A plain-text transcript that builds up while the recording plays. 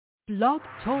Blog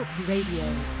Talk Radio.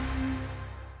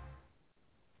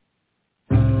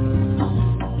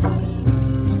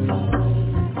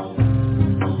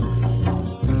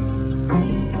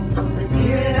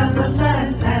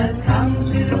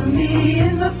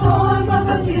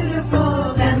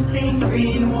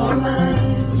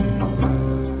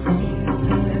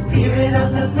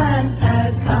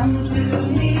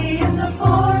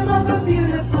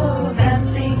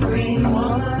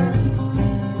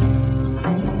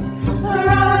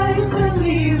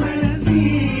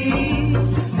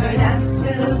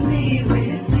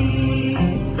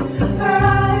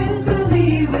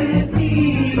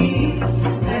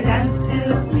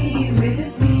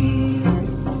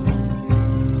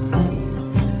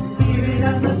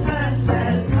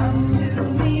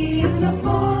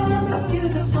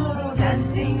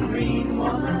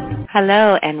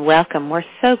 Hello and welcome. We're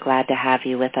so glad to have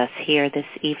you with us here this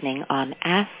evening on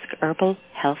Ask Herbal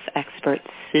Health Expert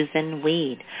Susun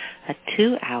Weed, a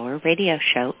 2-hour radio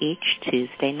show each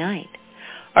Tuesday night.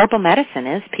 Herbal medicine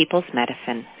is people's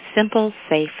medicine, simple,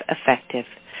 safe, effective.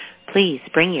 Please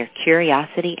bring your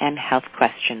curiosity and health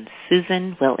questions.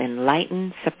 Susun will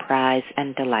enlighten, surprise,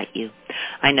 and delight you.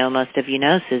 I know most of you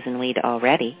know Susun Weed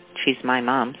already. She's my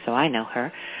mom, so I know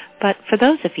her. But for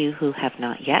those of you who have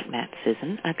not yet met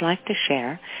Susun, I'd like to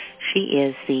share she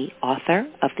is the author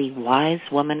of the Wise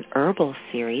Woman Herbal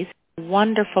series,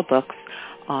 wonderful books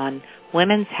on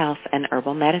women's health and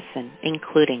herbal medicine,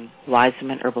 including Wise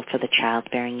Woman Herbal for the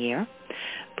Childbearing Year,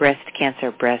 Breast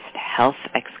Cancer Breast Health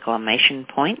Exclamation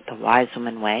Point, The Wise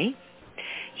Woman Way,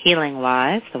 Healing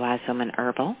Wise, The Wise Woman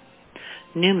Herbal,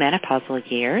 New Menopausal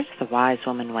Years, The Wise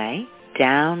Woman Way,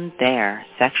 Down There,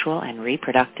 Sexual and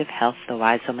Reproductive Health, The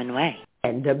Wise Woman Way.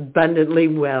 And Abundantly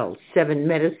Well, 7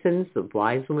 Medicines, The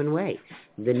Wise Woman Way,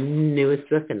 the newest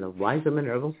book in the Wise Woman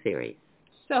Herbal series.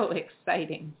 So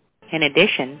exciting. In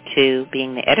addition to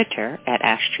being the editor at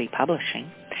Ash Tree Publishing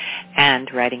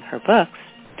and writing her books,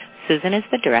 Susun is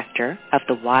the director of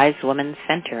the Wise Woman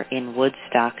Center in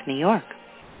Woodstock, New York.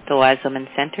 The Wise Woman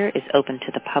Center is open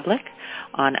to the public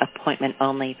on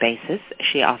appointment-only basis.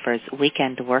 She offers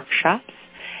weekend workshops,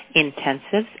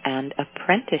 intensives, and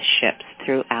apprenticeships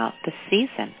throughout the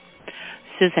season.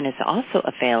 Susun is also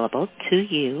available to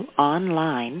you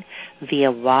online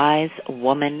via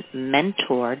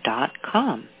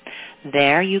wisewomanmentor.com.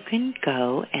 There you can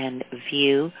go and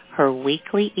view her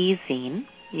weekly e-zine.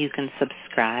 You can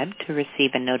subscribe to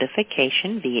receive a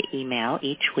notification via email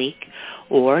each week,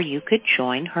 or you could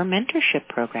join her mentorship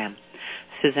program.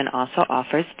 Susun also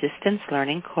offers distance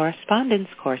learning correspondence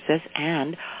courses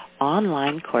and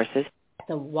online courses.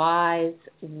 The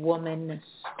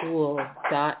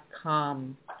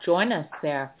wisewomanschool.com. Join us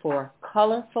there for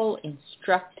colorful,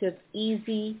 instructive,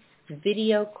 easy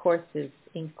video courses,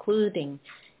 including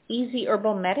Easy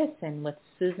Herbal Medicine with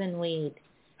Susun Weed,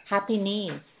 Happy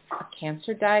Knees, a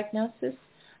cancer diagnosis,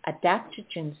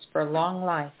 adaptogens for long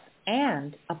life,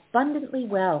 and Abundantly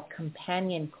Well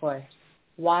companion course,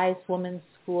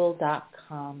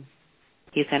 wisewomanschool.com.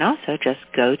 You can also just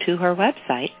go to her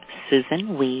website,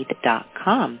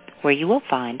 susunweed.com, where you will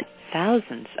find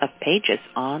thousands of pages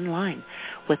online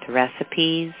with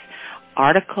recipes,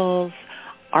 articles,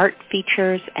 art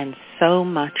features, and so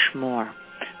much more.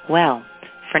 Well,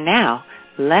 for now,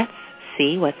 let's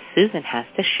see what Susun has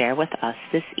to share with us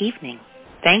this evening.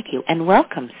 Thank you, and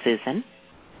welcome, Susun.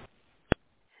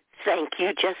 Thank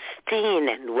you, Justine,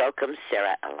 and welcome,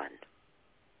 Sarah Ellen.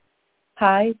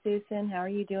 Hi, Susun. How are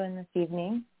you doing this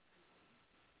evening?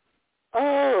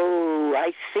 Oh,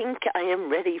 I think I am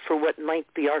ready for what might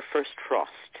be our first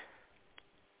frost.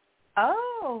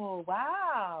 Oh,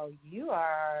 wow.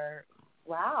 You're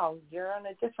on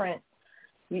a different...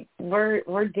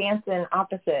 We're dancing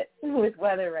opposite with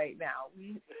weather right now.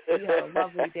 We have a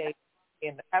lovely day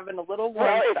and having a little warm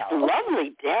Well, it's spell. a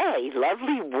lovely day,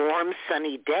 lovely, warm,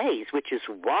 sunny days, which is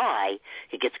why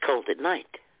it gets cold at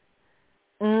night.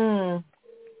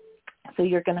 So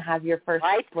you're going to have your first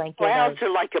blanket. Clouds are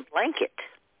like a blanket.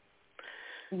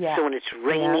 Yeah. So when it's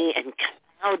rainy and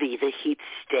cloudy, the heat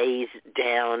stays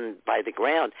down by the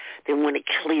ground. Then when it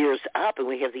clears up and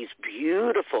we have these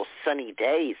beautiful sunny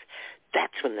days,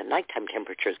 that's when the nighttime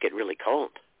temperatures get really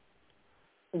cold.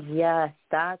 Yes,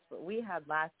 that's what we had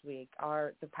last week.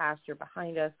 The pasture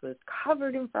behind us was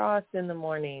covered in frost in the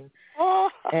morning.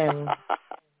 And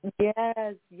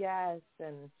yes.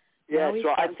 And yes,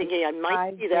 well, I'm thinking I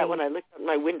might see that when I look out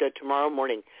my window tomorrow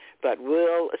morning, but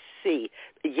we'll see.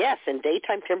 Yes, and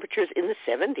daytime temperatures in the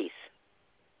 70s.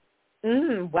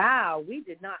 Wow, we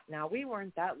did not. Now, we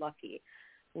weren't that lucky.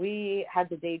 we had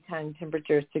the daytime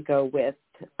temperatures to go with.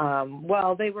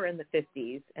 Well, they were in the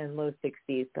 50s and low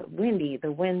 60s, but windy.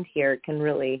 The wind here can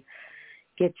really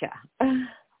get you.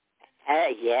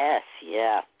 Yes,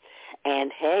 yeah.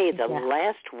 And, hey, the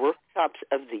last workshops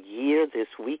of the year this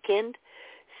weekend,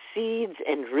 Seeds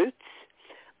and Roots,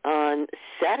 on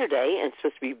Saturday, and it's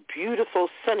supposed to be a beautiful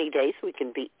sunny day so we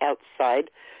can be outside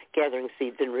gathering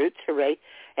seeds and roots, hooray.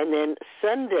 And then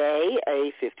Sunday,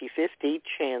 a 50-50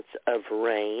 chance of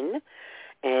rain,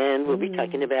 and we'll be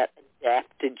talking about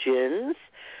adaptogens.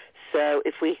 So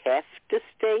if we have to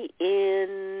stay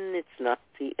in, it's not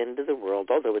the end of the world,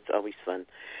 although it's always fun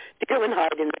to go and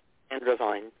hide in the mangrove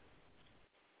vine.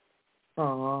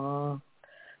 Aw,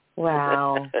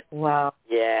 wow, wow.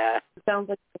 Yeah. Sounds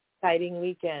like an exciting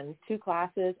weekend. 2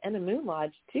 classes and a moon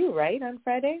lodge too, right, on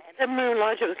Friday? And a moon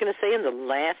lodge, I was going to say, in the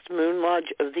last moon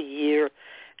lodge of the year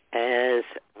as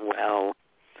well.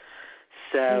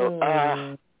 So,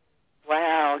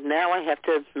 wow, now I have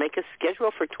to make a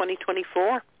schedule for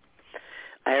 2024.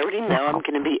 I already know I'm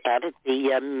going to be out at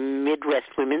the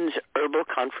Midwest Women's Herbal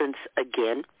Conference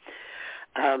again.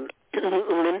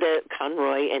 Linda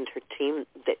Conroy and her team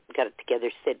that got it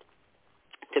together said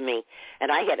to me,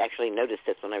 and I had actually noticed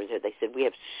this when I was there, they said, we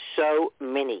have so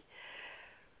many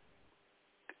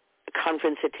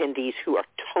conference attendees who are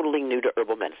totally new to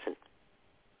herbal medicine.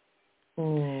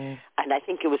 And I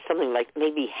think it was something like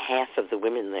maybe half of the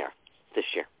women there this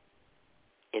year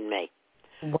in May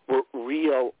were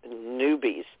real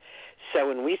newbies. So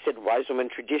when we said wise woman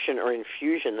tradition or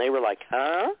infusion, they were like,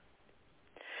 huh?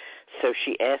 So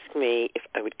she asked me if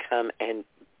I would come and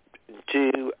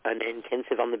do an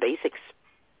intensive on the basics.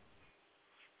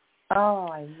 Oh,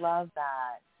 I love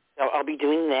that. So I'll be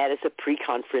doing that as a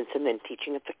pre-conference and then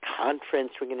teaching at the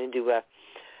conference. We're going to do a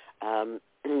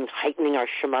heightening our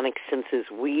shamanic senses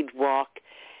weed walk.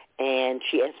 And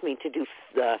she asked me to do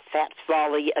the Fats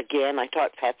Volley again. I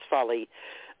taught Fats Volley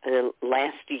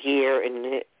last year,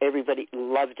 and everybody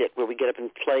loved it, where we get up and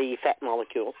play fat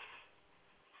molecules.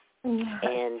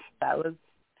 And that was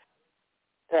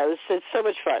it's so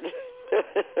much fun.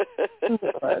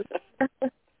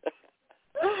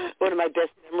 One of my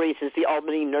best memories is the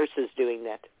Albany nurses doing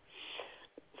that.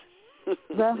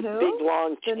 The who? Big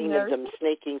long chain of them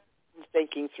snaking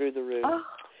through the room. Oh.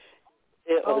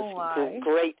 It was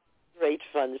great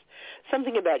fun.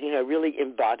 Something about, really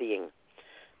embodying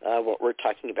what we're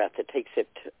talking about that takes it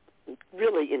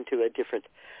really into a different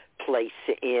place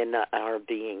in our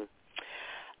being.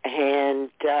 And,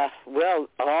 all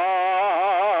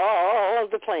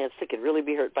of the plants that could really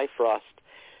be hurt by frost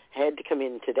had to come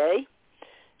in today.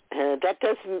 That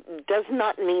does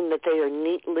not mean that they are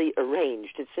neatly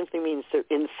arranged. It simply means they're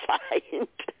inside.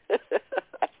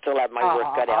 I still have my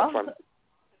work cut out for me.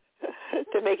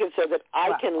 To make it so that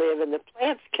I can live and the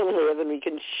plants can live and we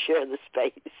can share the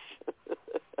space.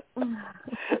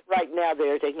 Right now they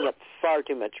are taking up far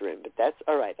too much room, but that's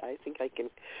all right. I think I can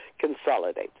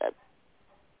consolidate that.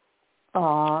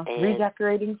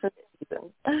 Redecorating for the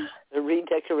season.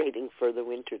 Redecorating for the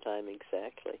wintertime,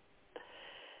 exactly.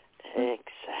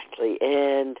 Exactly.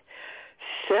 And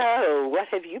so what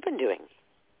have you been doing?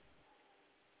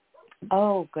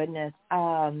 Oh, goodness.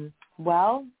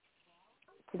 Well,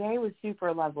 today was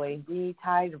super lovely. We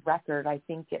tied a record. I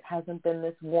think it hasn't been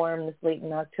this warm this late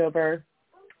in October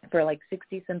for like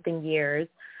 60-something years.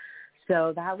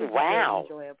 So that was really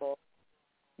enjoyable.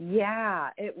 Yeah,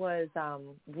 it was.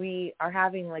 We are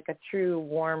having like a true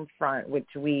warm front, which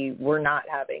we were not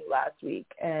having last week.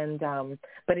 And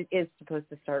but it is supposed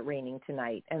to start raining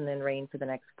tonight and then rain for the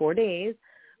next 4 days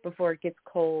before it gets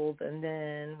cold. And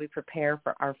then we prepare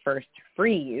for our first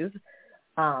freeze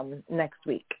next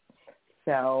week.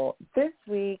 So this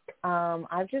week,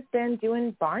 I've just been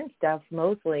doing barn stuff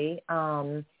mostly.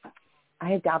 I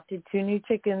adopted 2 new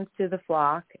chickens to the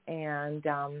flock, and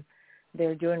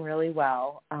they're doing really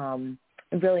well. I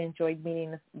really enjoyed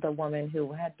meeting the woman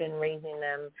who had been raising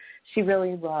them. She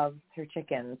really loves her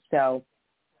chickens, so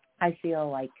I feel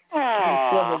like I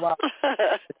feel the love of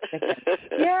the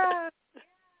chickens.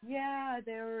 Yeah,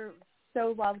 they were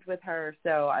so loved with her.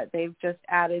 So they've just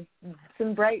added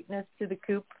some brightness to the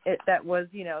coop. That was,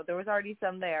 there was already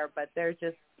some there, but they're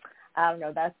just, I don't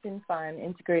know, that's been fun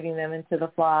integrating them into the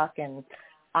flock. And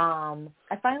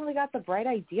I finally got the bright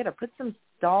idea to put some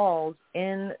stalls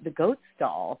in the goat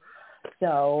stall.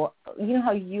 So you know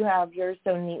how you have yours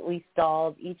so neatly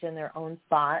stalled, each in their own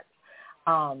spot.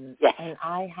 Yes. And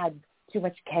I had too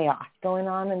much chaos going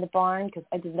on in the barn because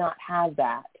I did not have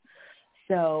that.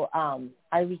 So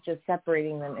I was just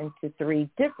separating them into 3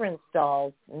 different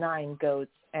stalls, 9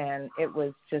 goats, and it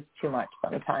was just too much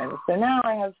sometimes. So now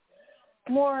I have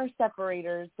more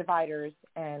separators, dividers,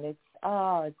 and it's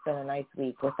been a nice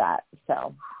week with that.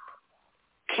 So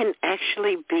can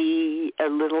actually be a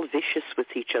little vicious with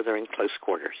each other in close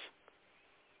quarters.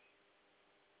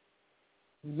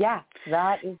 Yes,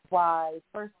 that is why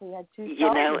first we had two.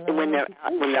 You know, when they're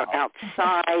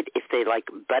outside, if they like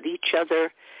butt each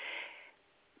other,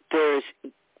 there's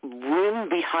room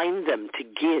behind them to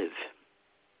give,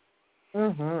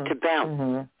 to bounce.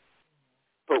 Mm-hmm.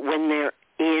 But when they're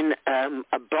in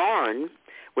a barn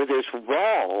where there's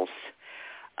walls,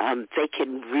 they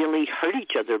can really hurt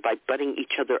each other by butting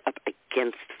each other up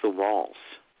against the walls.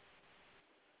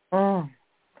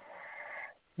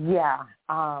 Yeah.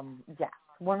 Yeah.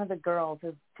 One of the girls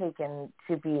has taken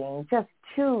to being just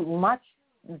too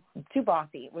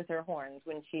bossy with her horns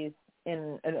when she's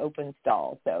in an open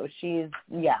stall. So these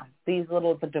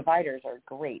the dividers are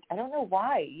great. I don't know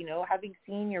why, having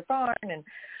seen your barn and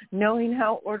knowing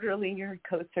how orderly your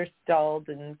goats are stalled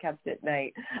and kept at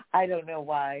night, I don't know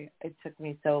why it took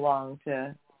me so long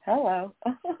to, hello.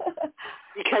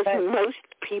 Because most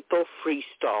people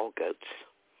freestall goats.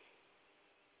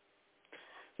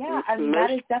 Yeah, I mean,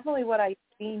 that is definitely what I've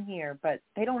seen here, but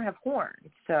they don't have horns,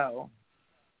 so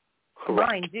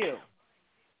correct. Mine do.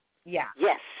 Yeah.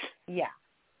 Yes. Yeah.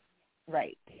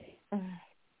 Right.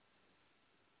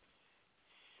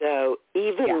 So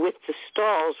even with the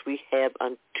stalls, we have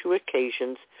on 2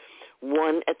 occasions,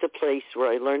 one at the place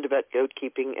where I learned about goat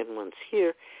keeping and once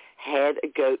here, had a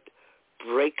goat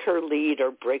break her lead or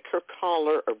break her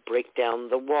collar or break down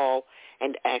the wall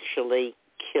and actually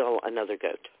kill another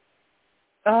goat.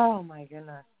 Oh, my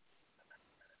goodness.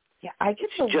 Yeah, I can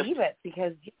believe it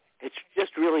because it's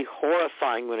just really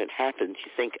horrifying when it happens.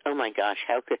 You think, oh my gosh,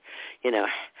 how could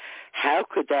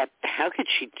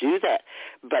she do that?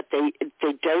 But they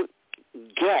don't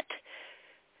get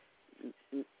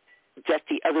that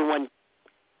the other one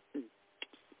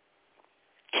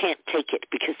can't take it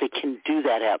because they can do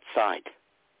that outside.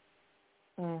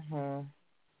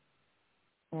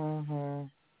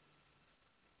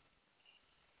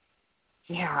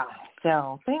 Yeah,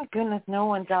 so thank goodness no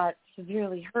one got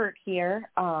severely hurt here,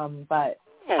 but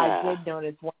I did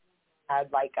notice one had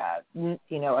like a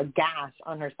gash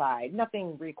on her side,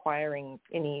 nothing requiring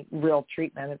any real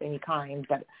treatment of any kind,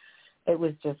 but it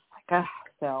was just like,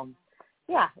 so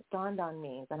yeah, it dawned on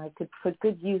me that I could put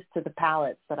good use to the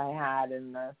pallets that I had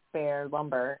in the spare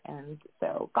lumber, and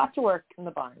so got to work in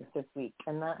the barn this week,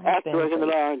 and that has been work in the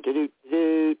barn,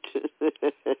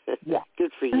 yeah,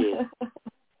 good for you.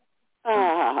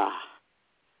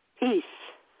 Peace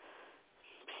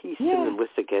with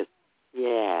the goat.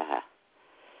 Yeah.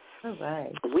 All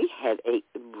right. We have a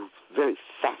very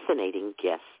fascinating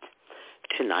guest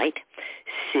tonight,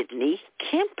 Sydney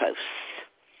Campos,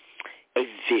 a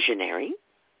visionary,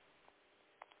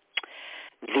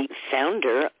 the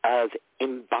founder of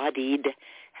Embodied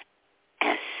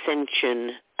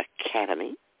Ascension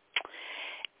Academy,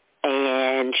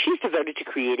 and she's devoted to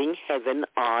creating heaven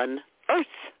on earth.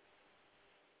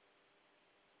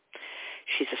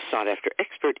 She's a sought-after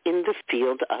expert in the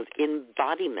field of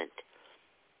embodiment.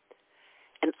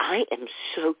 And I am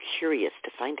so curious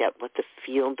to find out what the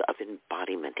field of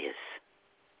embodiment is.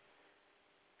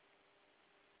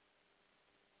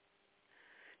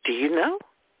 Do you know?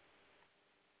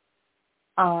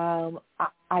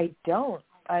 I don't.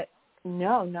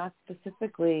 No, not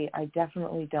specifically. I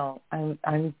definitely don't.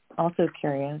 I'm also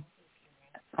curious.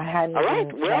 I hadn't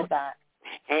even read that.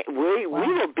 We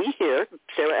will be here,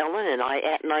 Sarah Ellen and I,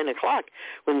 at 9 o'clock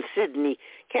when Sydney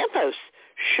Campos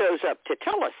shows up to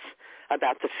tell us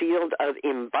about the field of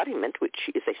embodiment, which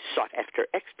she is a sought-after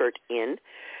expert in.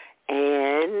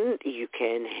 And you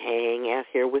can hang out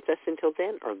here with us until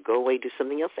then or go away, do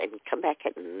something else, and come back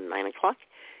at 9 o'clock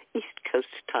East Coast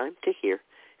time to hear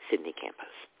Sydney Campos.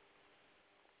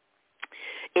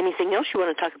 Anything else you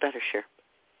want to talk about or share?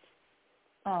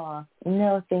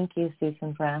 No, thank you,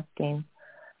 Susan, for asking.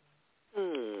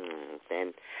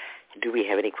 Then, do we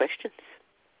have any questions?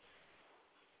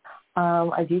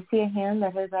 I do see a hand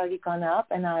that has already gone up,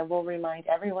 and I will remind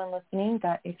everyone listening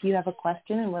that if you have a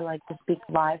question and would like to speak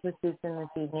live with Susan this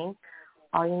evening,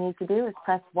 all you need to do is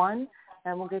press 1,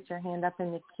 and we'll get your hand up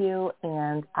in the queue,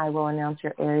 and I will announce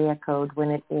your area code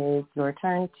when it is your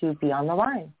turn to be on the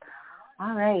line.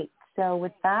 All right. So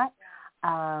with that,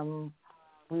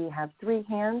 we have 3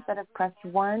 hands that have pressed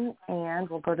 1, and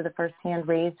we'll go to the first hand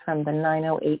raised from the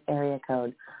 908 area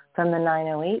code. From the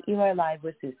 908, you are live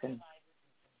with Susan.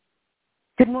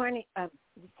 Good morning.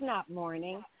 It's not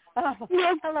morning. Oh,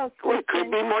 hello, Susan. It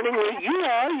could be morning where you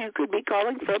are. You could be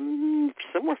calling from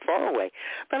somewhere far away.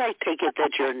 But I take it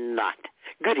that you're not.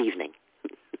 Good evening.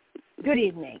 Good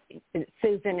evening,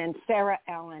 Susan and Sarah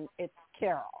Ellen. It's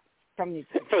Carol from New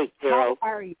Jersey. Hey, Carol. How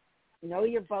are you? I know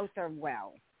you both are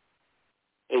well.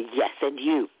 Yes, and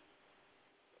you?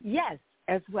 Yes,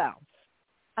 as well.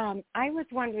 I was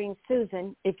wondering,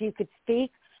 Susan, if you could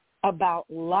speak about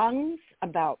lungs,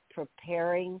 about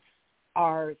preparing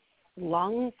our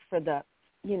lungs for the,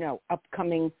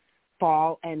 upcoming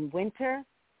fall and winter,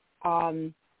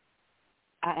 and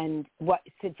what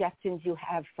suggestions you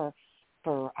have for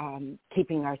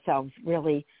keeping ourselves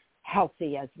really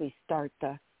healthy as we start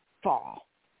the fall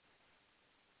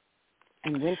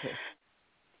and winter.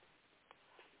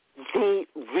 The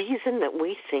reason that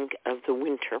we think of the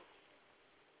winter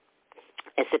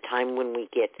as a time when we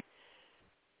get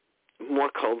more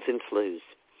colds and flus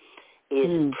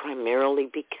is primarily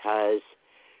because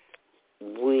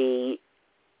we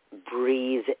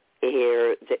breathe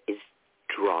air that is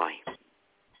dry.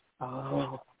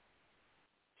 Oh.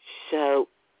 So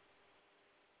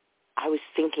I was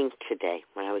thinking today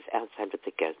when I was outside with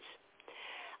the goats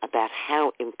about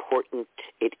how important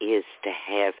it is to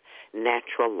have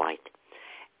natural light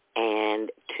and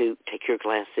to take your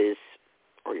glasses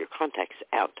or your contacts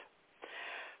out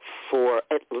for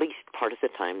at least part of the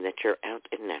time that you're out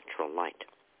in natural light.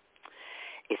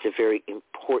 It's a very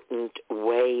important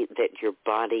way that your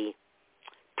body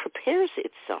prepares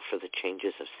itself for the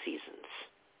changes of seasons,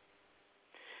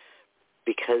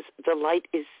 because the light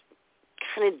is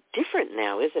kind of different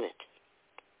now, isn't it?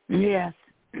 Yes.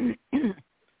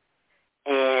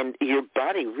 And your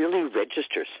body really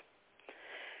registers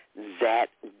that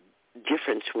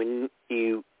difference when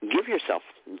you give yourself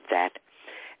that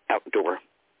outdoor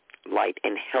light,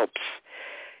 and helps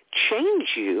change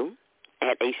you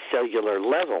at a cellular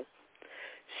level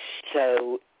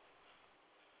so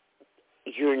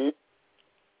you're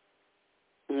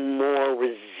more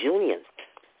resilient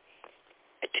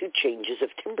to changes of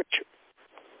temperature.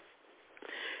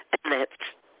 And that's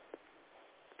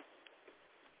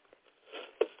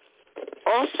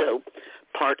also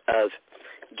part of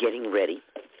getting ready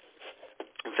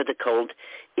for the cold,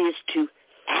 is to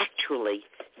actually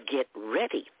get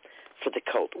ready for the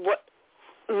cold. What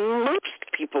most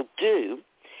people do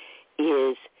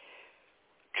is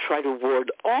try to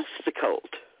ward off the cold,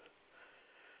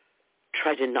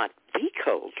 try to not be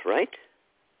cold, right?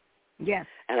 Yes.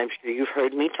 And I'm sure you've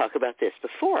heard me talk about this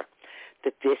before,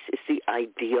 that this is the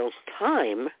ideal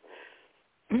time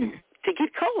to get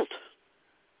cold.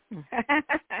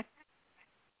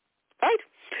 Right?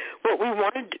 What we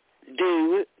want to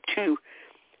do to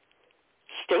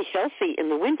stay healthy in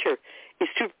the winter is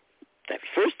to,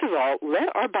 first of all,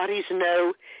 let our bodies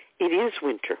know it is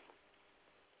winter.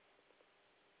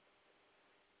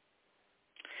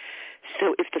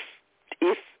 So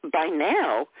if by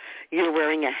now you're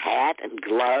wearing a hat and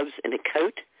gloves and a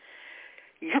coat,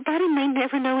 your body may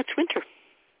never know it's winter.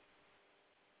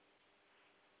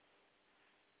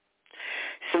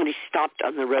 Somebody stopped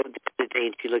on the road the other day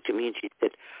and she looked at me and she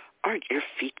said, "Aren't your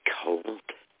feet cold?"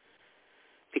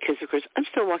 Because, of course, I'm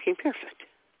still walking barefoot.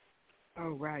 Oh,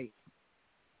 right.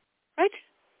 Right?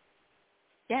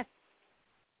 Yes.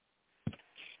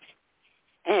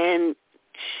 And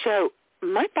so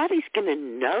my body's going to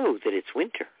know that it's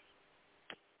winter.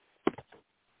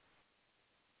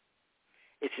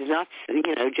 It's not,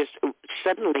 just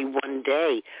suddenly one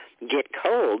day get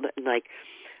cold. Like,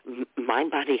 my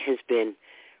body has been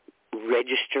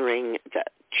registering the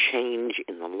change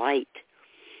in the light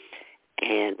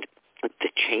and the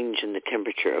change in the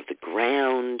temperature of the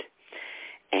ground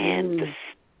and the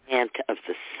slant of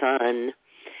the sun.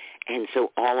 And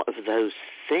so all of those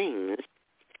things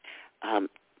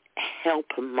help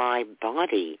my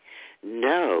body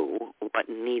know what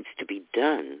needs to be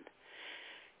done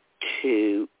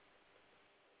to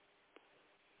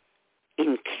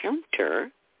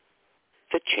encounter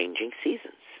the changing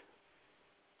seasons.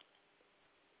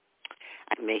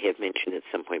 I may have mentioned at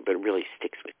some point, but it really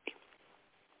sticks with me,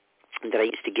 that I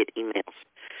used to get emails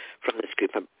from this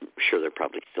group. I'm sure they're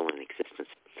probably still in existence.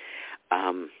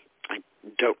 I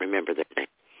don't remember their name,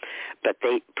 but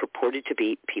they purported to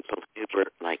be people who were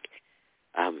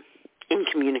in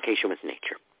communication with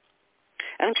nature.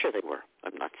 And I'm sure they were.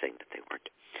 I'm not saying that they weren't.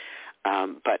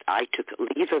 But I took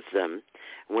leave of them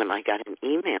when I got an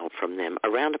email from them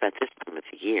around about this time of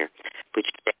the year, which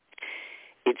said,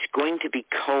 "It's going to be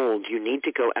cold. You need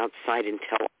to go outside and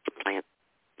tell the plants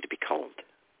to be cold."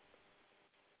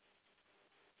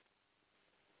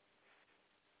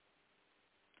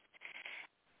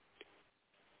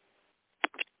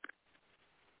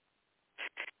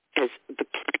 As the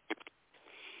plants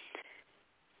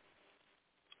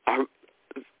are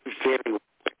very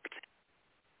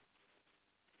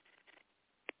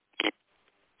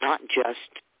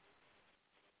just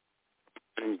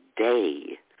one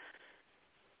day,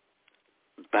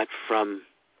 but from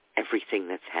everything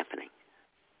that's happening.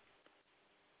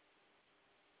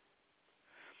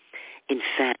 In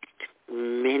fact,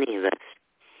 many of us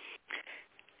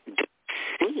don't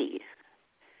see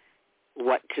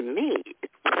what, to me, is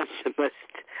one of the most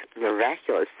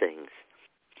miraculous things.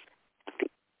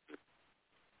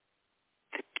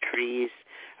 The trees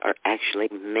are actually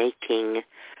making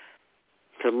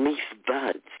the leaf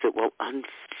buds that will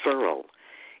unfurl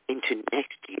into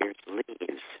next year's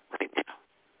leaves right now.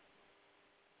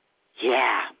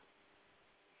 Yeah.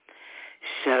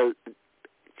 So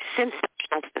since the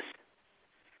solstice,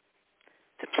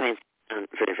 the plants are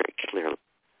very, very clearly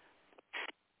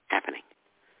happening.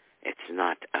 It's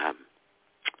not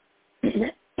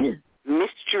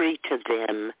mystery to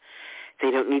them.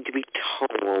 They don't need to be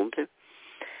told,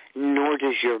 nor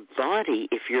does your body,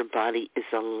 if your body is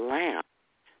allowed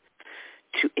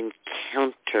to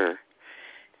encounter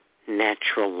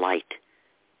natural light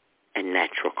and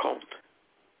natural cold.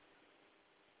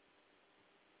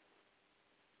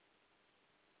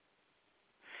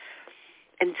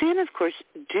 And then, of course,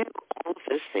 do all of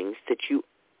those things that you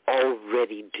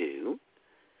already do.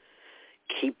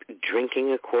 Keep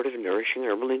drinking a quart of nourishing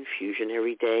herbal infusion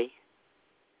every day.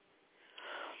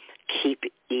 Keep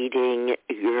eating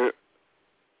your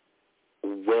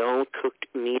well-cooked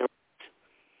meals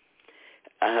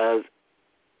of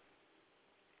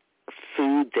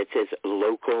food that's as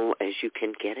local as you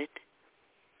can get it,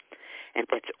 and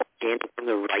that's organic in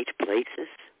the right places,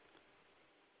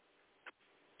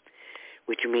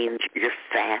 which means your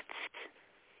fats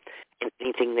and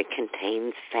anything that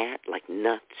contains fat, like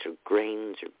nuts or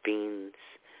grains or beans,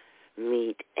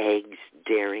 meat, eggs,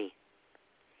 dairy.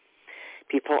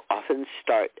 People often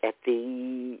start at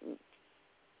the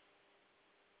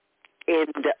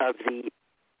end of the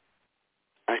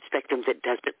spectrum that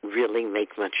doesn't really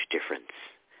make much difference,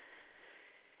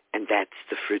 and that's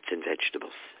the fruits and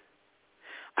vegetables.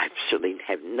 I certainly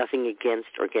have nothing against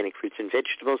organic fruits and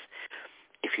vegetables.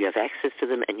 If you have access to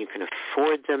them and you can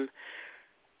afford them,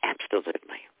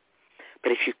 absolutely.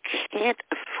 But if you can't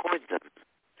afford them,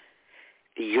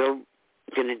 you're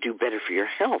going to do better for your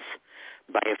health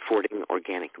by affording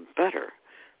organic butter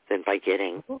than by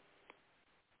getting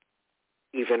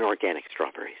even organic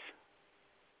strawberries.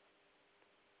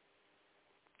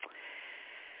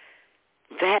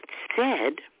 That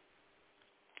said,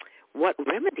 what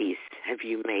remedies have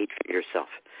you made for yourself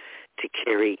to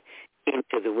carry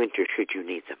into the winter should you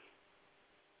need them?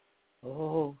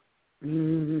 Oh,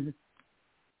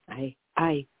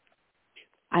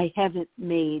 I haven't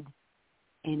made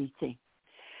anything.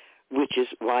 Which is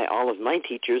why all of my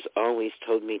teachers always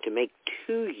told me to make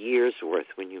 2 years' worth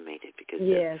when you made it, because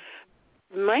yes,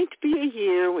 there might be a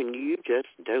year when you just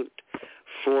don't,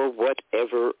 for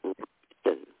whatever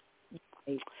reason.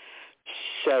 Right.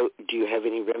 So do you have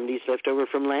any remedies left over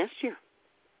from last year?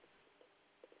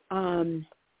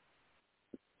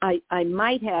 I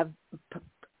might have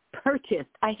purchased.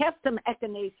 I have some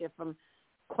echinacea from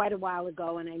quite a while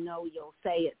ago, and I know you'll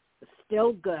say it's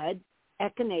still good,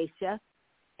 echinacea.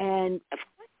 And of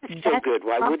course it's still good.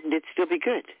 Why wouldn't it still be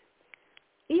good?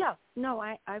 Yeah, no,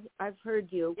 I've heard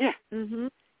you. Yeah.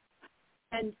 Mhm.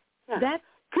 And yeah. that's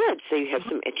good. So you have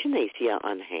some echinacea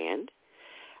on hand.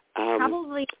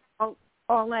 Probably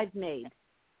all I've made.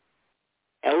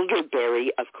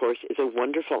 Elderberry, of course, is a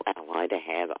wonderful ally to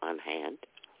have on hand.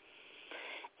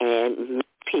 And many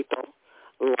people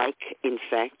like, in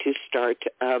fact, to start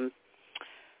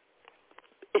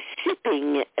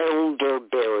sipping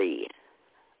elderberry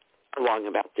along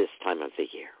about this time of the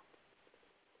year.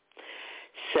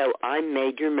 So I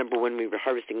made, you remember when we were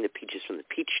harvesting the peaches from the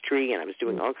peach tree, and I was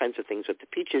doing all kinds of things with the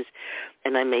peaches,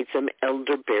 and I made some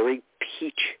elderberry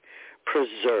peach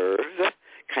preserve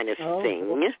kind of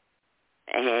thing.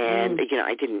 And,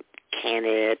 I didn't can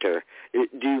it or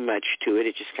do much to it.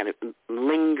 It just kind of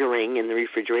lingering in the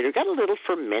refrigerator. Got a little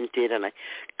fermented, and I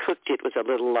cooked it with a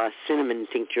little cinnamon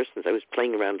tincture, since I was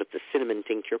playing around with the cinnamon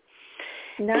tincture.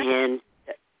 Nice.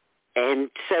 And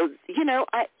so,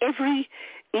 every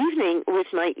evening with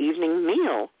my evening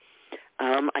meal,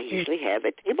 I usually have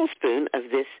a tablespoon of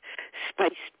this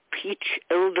spiced peach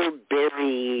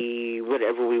elderberry,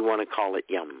 whatever we want to call it,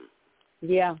 yum.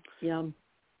 Yeah, yum.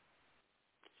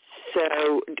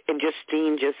 So, and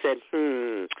Justine just said,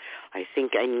 I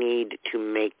think I need to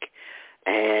make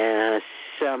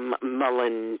some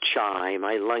mullein chai.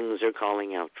 My lungs are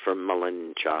calling out for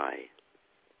mullein chai.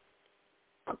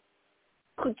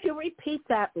 Could you repeat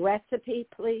that recipe,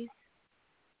 please?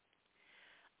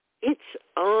 It's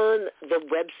on the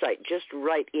website. Just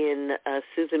write in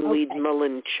Susun Weed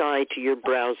Mullein Chai to your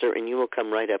browser, and you will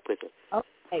come right up with it.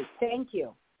 Okay, thank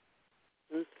you.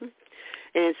 Mm-hmm.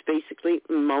 And it's basically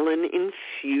mullein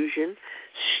infusion,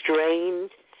 strained,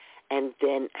 and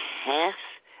then half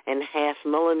and half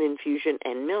mullein infusion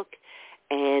and milk.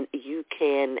 And you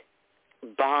can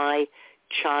buy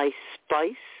chai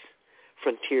spice,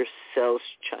 Frontier sells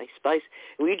chai spice.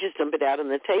 We just dump it out on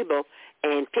the table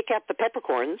and pick out the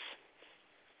peppercorns.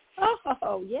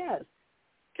 Oh, yes.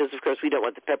 Because, of course, we don't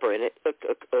want the pepper in it.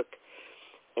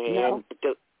 And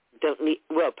don't need,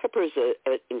 well, pepper is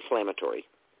inflammatory.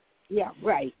 Yeah,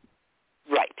 right.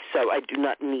 Right. So I do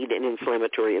not need an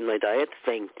inflammatory in my diet.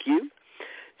 Thank you.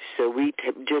 So we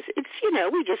just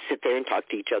sit there and talk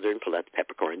to each other and pull out the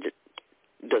peppercorns.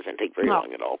 It doesn't take very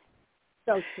long at all.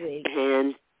 So sweet.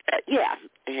 And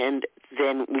and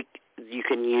then you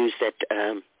can use that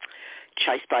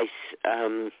chai spice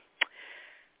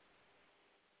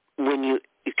when you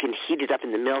can heat it up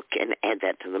in the milk and add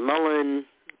that to the mullein,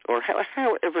 or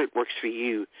however it works for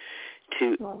you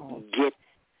to get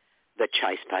the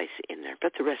chai spice in there.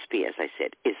 But the recipe, as I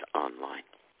said, is online.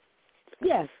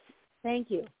 Yes, thank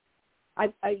you.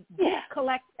 I did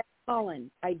collect that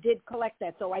mullein. I did collect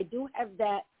that, so I do have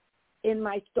that in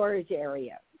my storage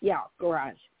area. Yeah,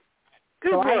 garage.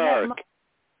 Good work.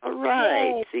 All right.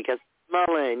 Yay. So you got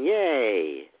mullein.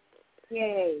 Yay.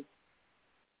 Yay.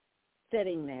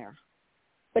 Sitting there.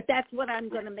 But that's what I'm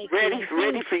going to make. Ready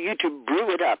for you to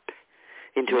brew it up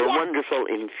into a wonderful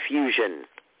infusion.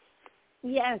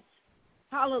 Yes.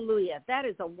 Hallelujah. That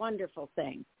is a wonderful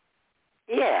thing.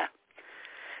 Yeah.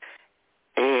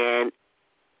 And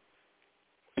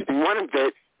one of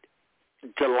the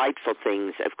delightful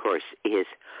things, of course, is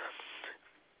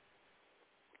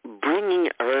bringing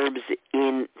herbs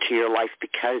into your life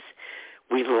because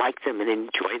we like them and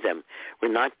enjoy them.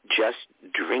 We're not just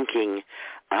drinking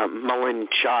mullein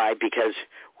chai because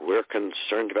we're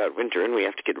concerned about winter and we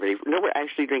have to get ready. No, we're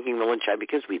actually drinking mullein chai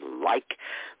because we like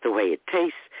the way it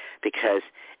tastes, because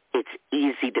it's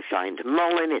easy to find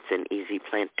mullein. It's an easy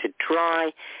plant to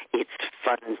dry. It's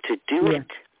fun to do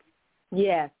it.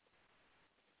 Yes.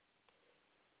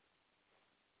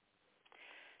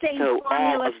 So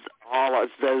all of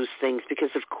those things,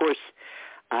 because, of course,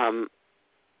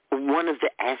 one of the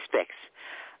aspects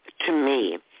to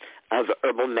me of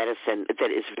herbal medicine that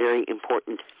is very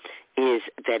important is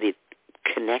that it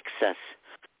connects us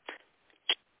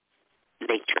to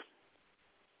nature.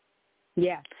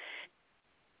 Yeah.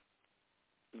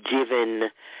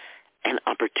 Given an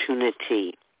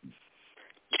opportunity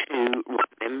to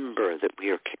remember that we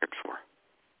are cared for.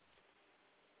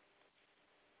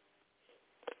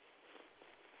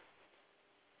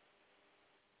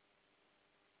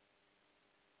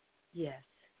 Yes.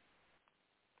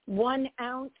 1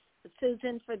 ounce,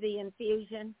 Susan, for the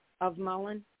infusion of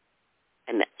mullein?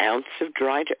 An ounce of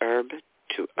dried herb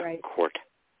to a quart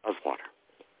of water.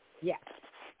 Yes.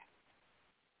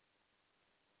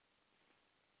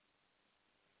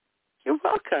 You're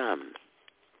welcome.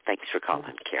 Thanks for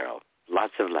calling, Carol.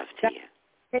 Lots of love to you.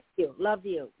 Thank you. Love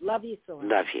you. Love you so much.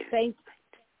 Love you. Thanks.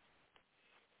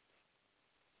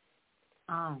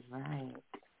 All right.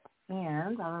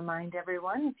 And I'll remind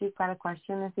everyone, if you've got a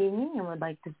question this evening and would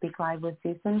like to speak live with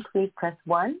Susan, please press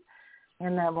 1,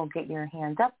 and then we'll get your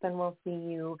hand up, and we'll see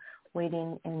you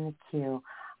waiting in the queue.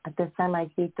 At this time, I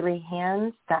see 3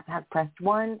 hands that have pressed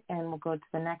 1, and we'll go to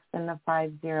the next in the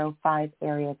 505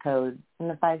 area code. In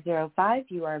the 505,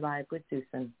 you are live with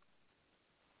Susan.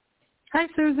 Hi,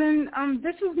 Susan.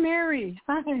 This is Mary.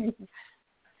 Hi.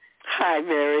 Hi,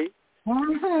 Mary.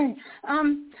 Hi.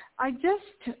 I just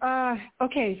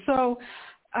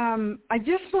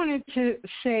wanted to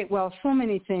say, well, so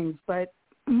many things, but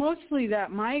mostly that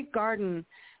my garden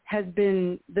has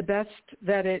been the best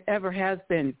that it ever has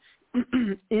been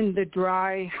in the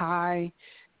dry, high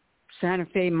Santa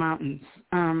Fe mountains.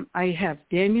 I have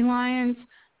dandelions.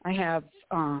 I have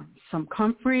some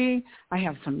comfrey. I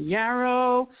have some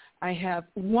yarrow. I have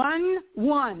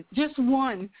just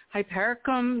one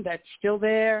hypericum that's still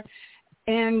there,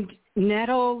 and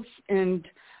nettles, and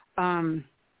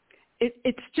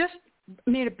it's just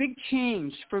made a big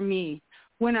change for me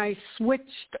when I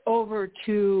switched over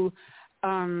to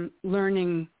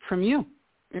learning from you.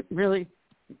 It really,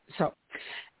 so,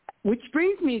 which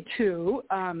brings me to,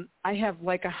 I have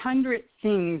like 100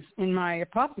 things in my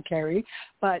apothecary,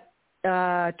 but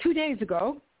 2 days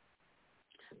ago,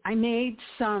 I made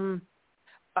some,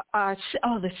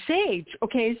 the sage.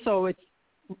 Okay, so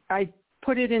I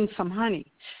put it in some honey,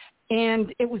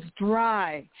 and it was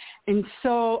dry. And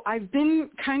so I've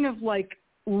been kind of like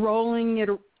rolling it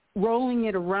rolling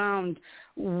it around,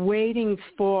 waiting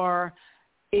for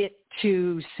it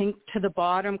to sink to the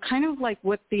bottom, kind of like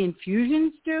what the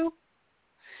infusions do.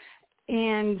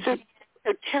 And so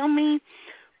tell me,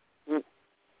 do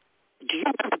you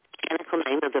know the botanical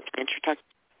name of the plant you're talking?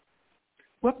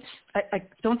 Whoops, I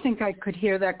don't think I could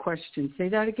hear that question. Say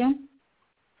that again.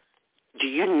 Do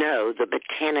you know the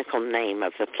botanical name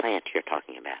of the plant you're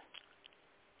talking about?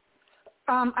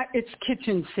 It's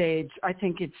kitchen sage. I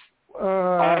think it's... All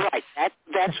right.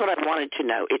 That's what I wanted to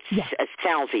know. It's a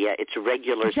salvia. It's a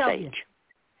regular sage.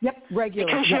 Yep, regular.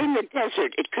 Because you're in the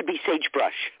desert, it could be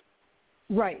sagebrush.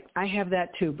 Right. I have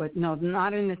that too, but no,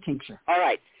 not in the tincture. All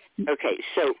right. Okay.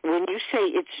 So when you say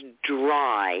it's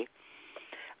dry,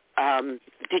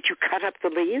 did you cut up the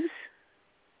leaves?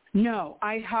 No,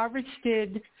 I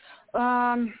harvested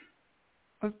a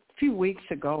few weeks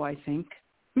ago, I think.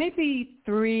 Maybe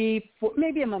 3, 4,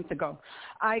 maybe a month ago.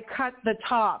 I cut the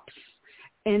tops,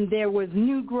 and there was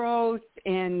new growth,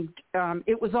 and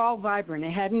it was all vibrant.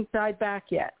 It hadn't died back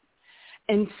yet.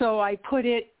 And so I put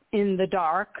it in the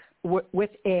dark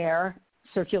with air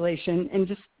circulation and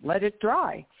just let it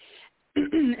dry.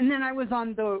 And then I was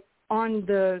on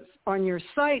your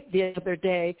site the other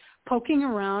day poking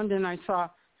around, and I saw,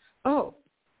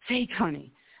 sage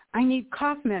honey. I need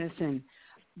cough medicine.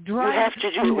 Dry, you have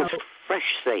to do it with fresh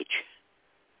sage.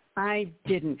 I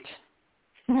didn't.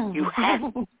 You have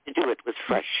to do it with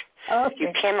fresh. Okay.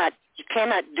 You cannot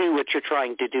do what you're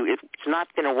trying to do. It's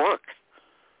not going to work.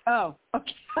 Oh,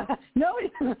 okay. No,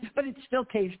 but it still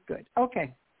tastes good.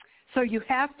 Okay. So you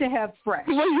have to have fresh.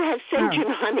 Well, you have sage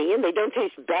and honey, and they don't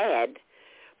taste bad.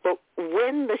 But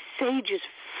when the sage is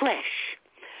fresh,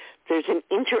 there's an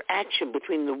interaction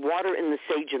between the water and the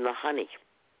sage and the honey.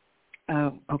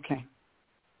 Oh, okay.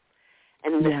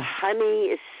 And the honey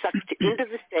is sucked into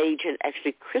the sage and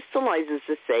actually crystallizes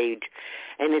the sage,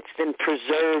 and it's been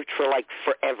preserved for like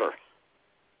forever.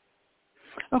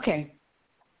 Okay.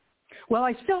 Well,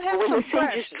 I still have when some the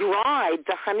sage is dried,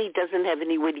 the honey doesn't have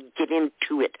any way to get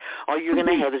into it. All you're going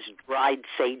to have is dried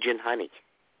sage and honey.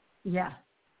 Yeah.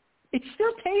 It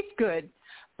still tastes good,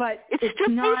 but it still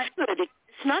tastes good.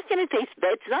 It's not going to taste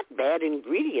bad. It's not bad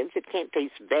ingredients. It can't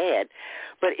taste bad,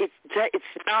 but it's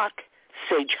not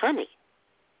sage honey.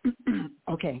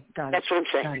 Okay, got it. That's what I'm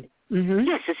saying. Got it. Mm-hmm.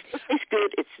 Yes, it still tastes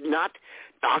good. It's not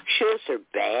noxious or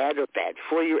bad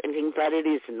for you or anything, but it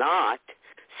is not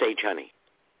sage honey.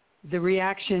 The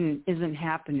reaction isn't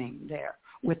happening there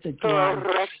with the dry.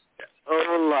 Correct.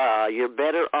 Hola, you're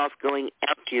better off going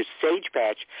out to your sage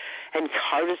patch and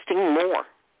harvesting more.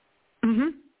 Mm-hmm.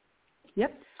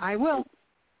 Yep, I will.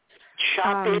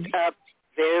 Chop it up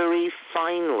very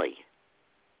finely.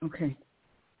 Okay.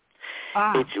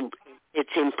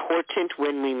 It's important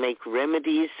when we make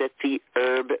remedies that the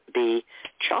herb be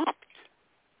chopped.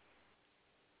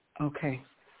 Okay.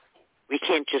 We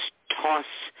can't just toss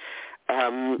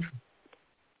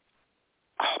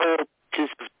whole pieces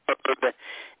of herb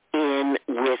in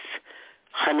with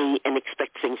honey and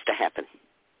expect things to happen.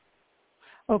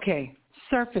 Okay.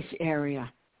 Surface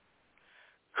area.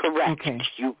 Correct. Okay.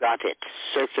 You got it.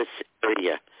 Surface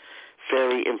area.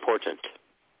 Very important.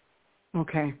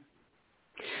 Okay.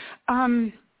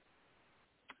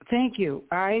 Thank you.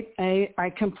 I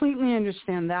completely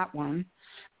understand that one.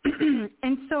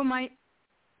 And so my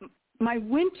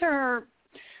winter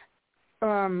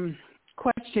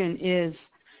question is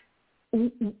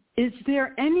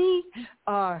there any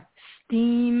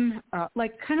steam,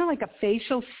 kind of like a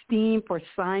facial steam for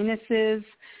sinuses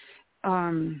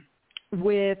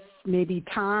with maybe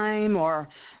thyme or,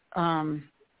 I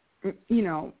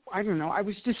don't know. I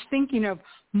was just thinking of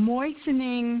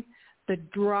moistening the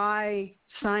dry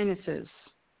sinuses.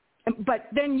 But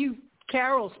then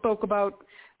Carol spoke about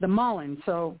the mullein,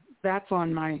 so that's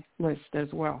on my list as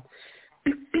well.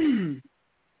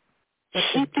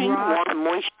 Keeping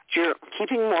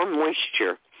more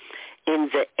moisture in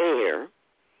the air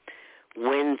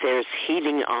when there's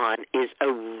heating on is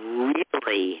a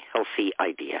really healthy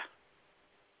idea.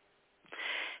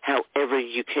 However,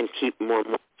 you can keep more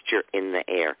moisture in the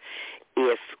air.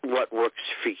 If what works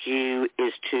for you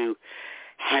is to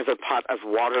have a pot of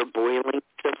water boiling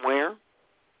somewhere,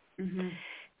 mm-hmm.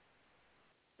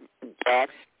 that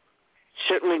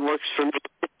certainly works for me.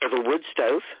 I have a wood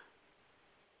stove.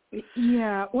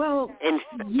 Yeah, well, in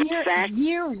fact,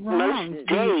 year-round. Most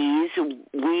days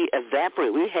we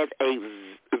evaporate. We have a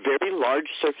very large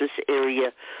surface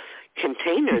area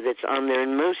container that's on there,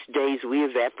 and most days we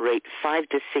evaporate 5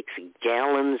 to 6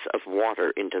 gallons of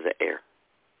water into the air.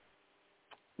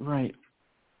 Right.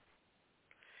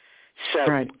 So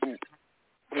right.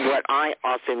 what I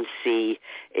often see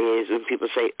is when people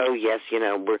say, oh, yes,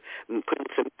 we're putting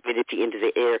some humidity into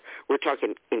the air, we're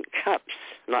talking in cups,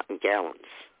 not in gallons.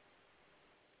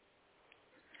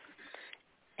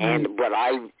 And what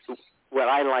I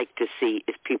like to see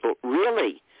is people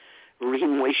really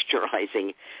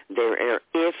re-moisturizing their air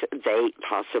if they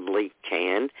possibly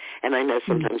can. And I know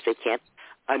sometimes they can't.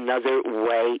 Another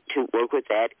way to work with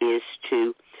that is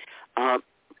to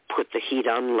put the heat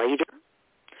on later,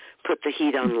 put the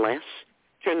heat on less,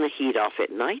 turn the heat off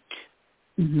at night.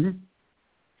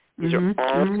 These are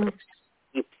all to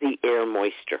keep the air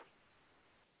moisture.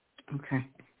 Okay.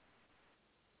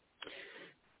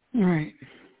 All right.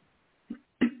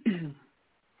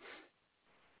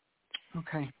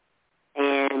 Okay.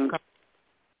 And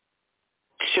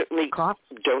certainly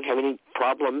don't have any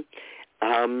problem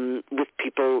with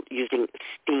people using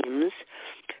steams,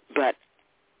 but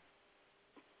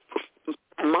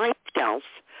myself,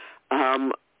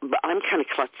 I'm kind of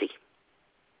klutzy.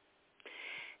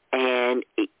 And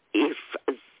if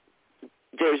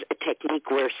there's a technique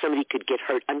where somebody could get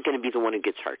hurt, I'm going to be the one who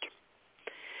gets hurt.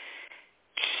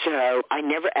 So I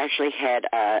never actually had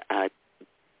an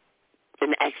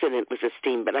accident with a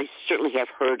steam, but I certainly have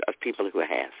heard of people who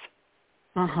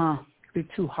have. Be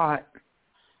too hot.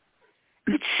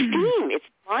 It's steam. It's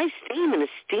dry steam, and a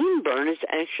steam burn is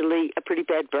actually a pretty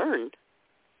bad burn.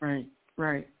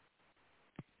 Right.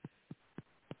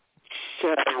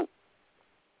 So.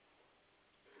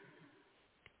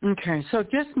 Okay, so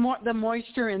just the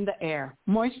moisture in the air.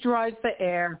 Moisturize the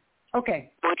air.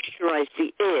 Okay. Moisturize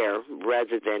the air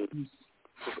rather than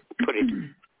put it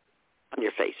on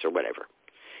your face or whatever.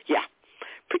 Yeah.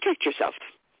 Protect yourself.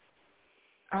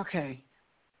 Okay.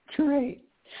 Great.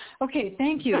 Okay,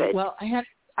 thank you. Good. Well, I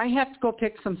have to go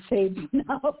pick some sage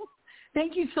now.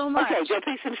 Thank you so much. Okay, go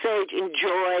pick some sage.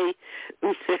 Enjoy.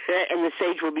 And the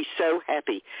sage will be so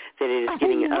happy that it is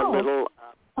getting a little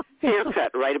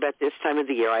haircut right about this time of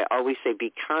the year. I always say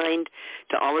be kind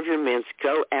to all of your mints.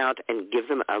 Go out and give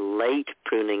them a late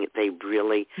pruning. They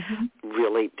really,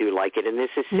 really do like it. And this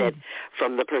is said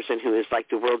from the person who is like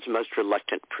the world's most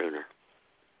reluctant pruner.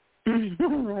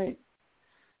 Right.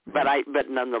 But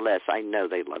nonetheless, I know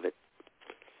they love it.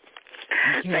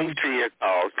 Okay. Thanks for your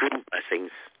call. Green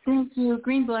blessings. Thank you.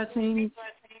 Green blessings.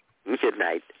 Good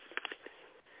night.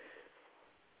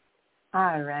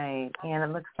 All right. And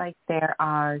it looks like there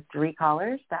are 3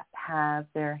 callers that have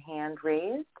their hand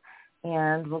raised.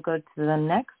 And we'll go to the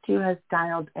next who has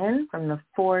dialed in from the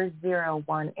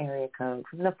 401 area code.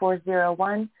 From the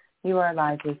 401, you are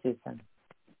live with Susan.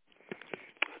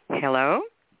 Hello.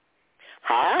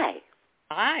 Hi.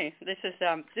 Hi. This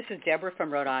is Deborah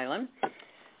from Rhode Island.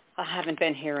 I haven't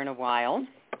been here in a while.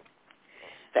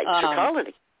 Thanks for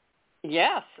calling.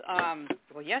 Yes.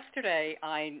 Well, yesterday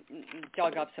I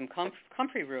dug up some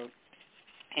comfrey root,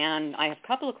 and I have a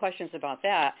couple of questions about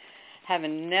that.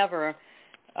 Having never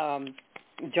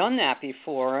done that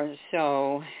before,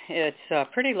 so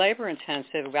it's pretty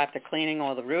labor-intensive after cleaning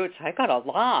all the roots. I got a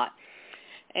lot,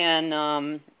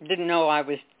 and didn't know I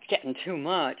was getting too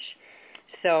much.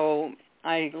 So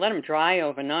I let them dry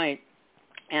overnight,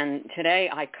 and today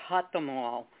I cut them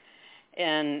all.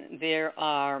 And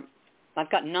I've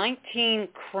got 19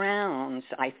 crowns,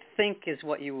 I think is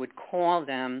what you would call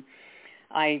them.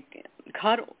 I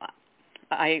got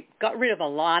rid of a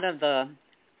lot of the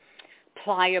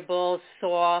pliable,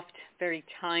 soft, very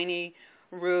tiny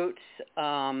roots.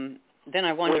 Then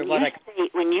I wonder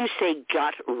when you say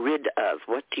got rid of,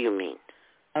 what do you mean?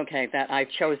 Okay, that I've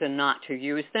chosen not to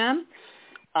use them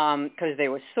because they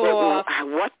were soft.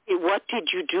 What did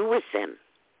you do with them?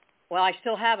 Well, I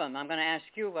still have them. I'm going to ask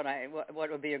you what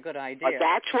would be a good idea.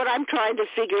 That's what I'm trying to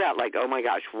figure out. Like, oh my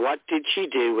gosh, what did she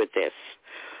do with this?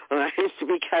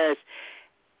 Because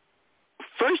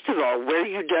first of all, where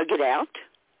you dug it out,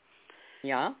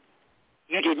 yeah,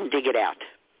 you didn't dig it out.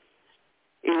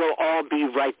 It will all be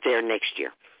right there next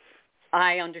year.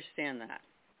 I understand that.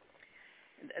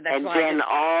 And then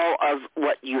all of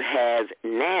what you have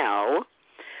now,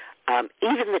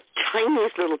 even the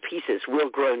tiniest little pieces will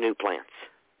grow new plants.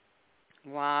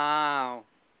 Wow.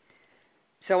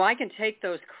 So I can take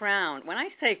those crowns. When I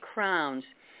say crowns,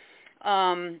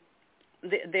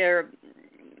 they're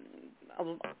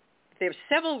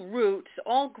several roots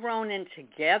all grown in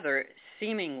together,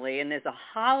 seemingly, and there's a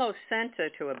hollow center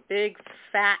to a big,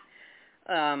 fat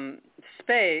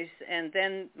space. And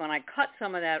then when I cut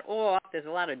some of that off, there's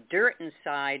a lot of dirt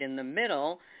inside in the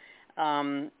middle.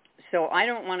 So I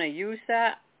don't want to use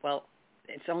that. Well,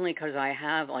 it's only because I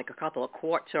have like a couple of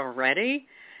quarts already,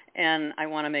 and I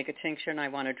want to make a tincture, and I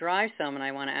want to dry some, and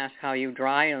I want to ask how you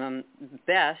dry them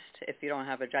best if you don't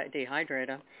have a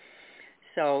dehydrator.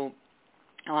 So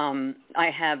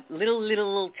I have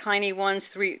little tiny ones,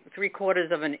 three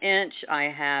quarters of an inch. I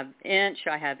have inch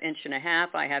and a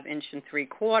half. I have inch and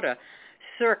 3/4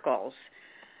 circles.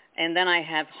 And then I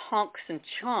have hunks and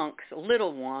chunks,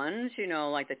 little ones,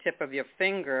 like the tip of your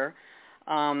finger.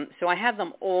 So I have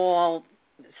them all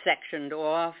sectioned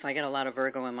off. I get a lot of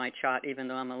Virgo in my chart, even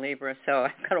though I'm a Libra. So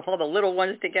I've got all the little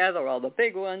ones together, all the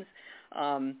big ones.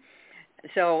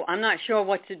 So I'm not sure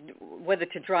whether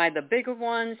to dry the bigger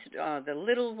ones, the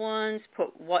little ones,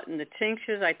 put what in the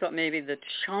tinctures. I thought maybe the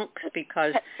chunks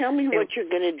because... Tell me what you're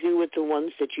going to do with the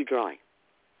ones that you dry.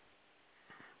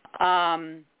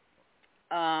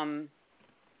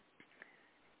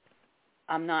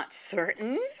 I'm not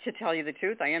certain, to tell you the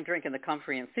truth. I am drinking the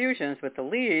comfrey infusions with the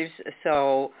leaves,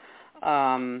 so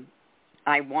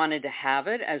I wanted to have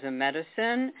it as a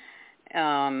medicine,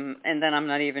 and then I'm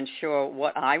not even sure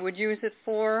what I would use it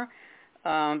for,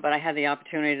 but I had the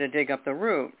opportunity to dig up the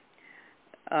root.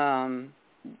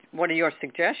 What are your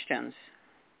suggestions?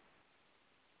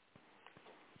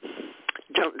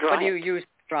 Don't dry What do you use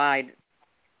dried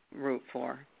root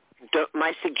for?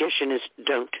 My suggestion is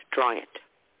don't dry it.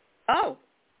 Oh.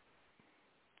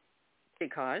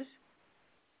 Because?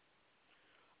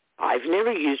 I've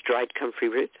never used dried comfrey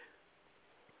root.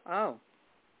 Oh.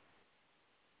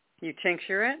 You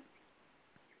tincture it?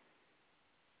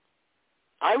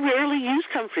 I rarely use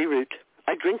comfrey root.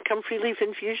 I drink comfrey leaf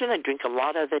infusion. I drink a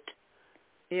lot of it.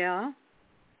 Yeah?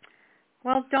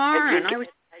 Well, darn. I drink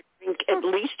at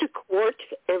least a quart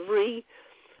every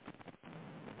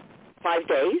 5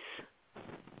 days.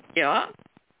 Yeah.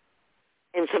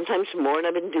 And sometimes more, and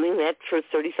I've been doing that for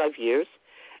 35 years.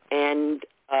 And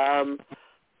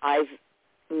I've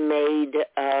made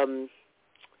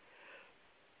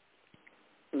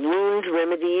wound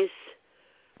remedies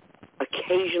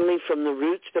occasionally from the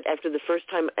roots, but after the first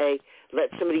time I let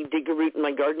somebody dig a root in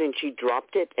my garden and she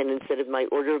dropped it, and instead of my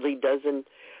orderly dozen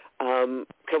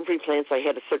comfrey plants, I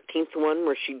had a 13th one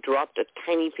where she dropped a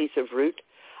tiny piece of root.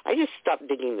 I just stopped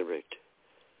digging the root.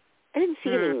 I didn't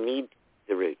see any need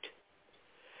for the root.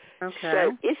 Okay.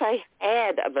 So if I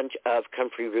had a bunch of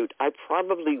comfrey root, I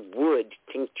probably would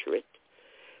tincture it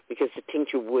because the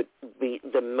tincture would be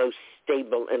the most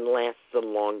stable and last the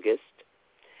longest.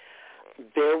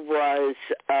 There was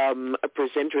a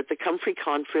presenter at the Comfrey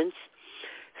Conference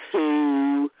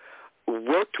who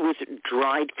worked with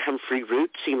dried comfrey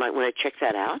root, so you might want to check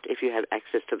that out if you have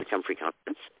access to the Comfrey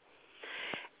Conference.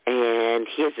 And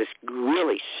he has this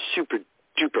really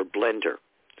super-duper blender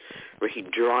where he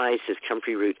dries his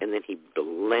comfrey root and then he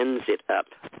blends it up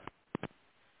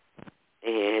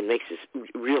and makes this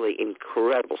really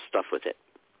incredible stuff with it.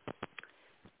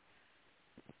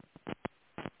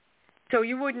 So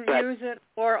you wouldn't use it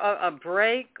for a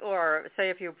break, or say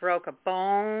if you broke a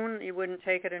bone, you wouldn't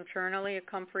take it internally, a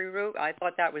comfrey root? I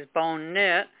thought that was bone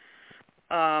knit.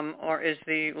 Or is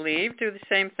the leaf do the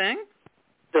same thing?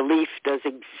 The leaf does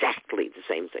exactly the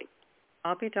same thing.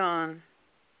 I'll be darned.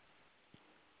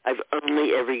 I've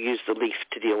only ever used the leaf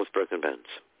to deal with broken bones.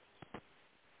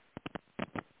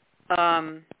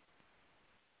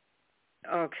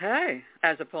 Okay,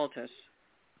 as a poultice.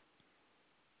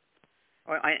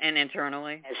 And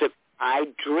internally? I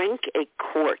drink a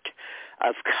quart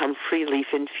of comfrey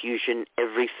leaf infusion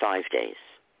every 5 days.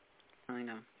 I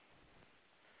know.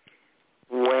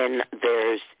 When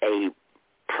there's a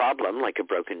problem, like a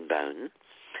broken bone,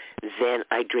 then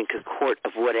I drink a quart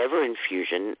of whatever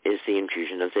infusion is the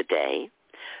infusion of the day.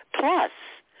 Plus,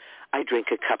 I drink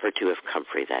a cup or two of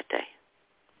comfrey that day.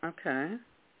 Okay.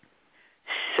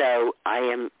 So I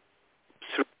am,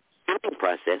 through the healing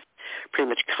process, pretty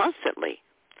much constantly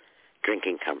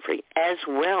drinking comfrey, as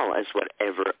well as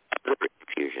whatever other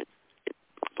infusion is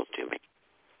possible to me.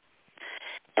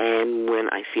 And when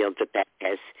I feel that that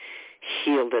has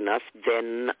healed enough,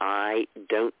 then I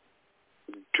don't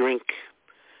drink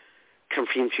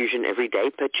comfrey infusion every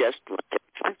day, but just once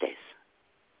every 5 days.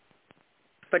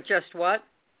 But just what?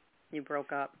 You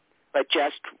broke up. But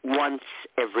just once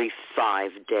every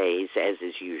 5 days, as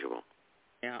is usual.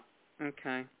 Yeah.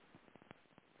 Okay.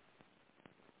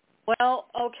 Well,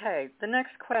 okay. The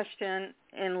next question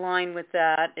in line with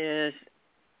that is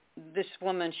this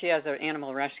woman, she has an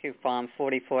animal rescue farm,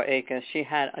 44 acres. She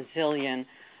had a zillion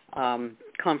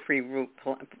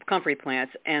comfrey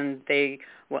plants, and they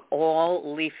were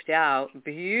all leafed out,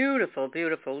 beautiful,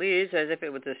 beautiful leaves, as if it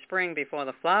was the spring before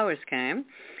the flowers came.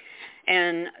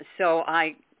 And so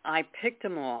I picked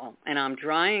them all, and I'm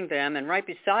drying them, and right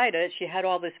beside it, she had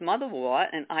all this motherwort,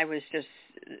 and I was just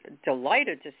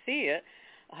delighted to see it.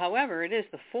 However, it is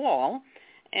the fall,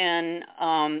 and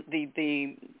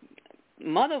the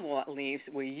motherwort leaves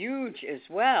were huge as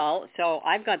well, so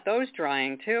I've got those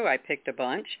drying too. I picked a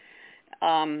bunch.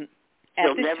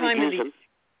 At this time of the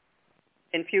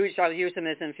infused, I'll use them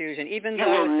as infusion. Even you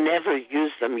though will never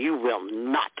use them. You will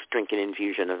not drink an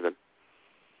infusion of them.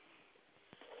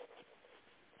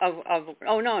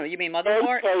 Oh no, you mean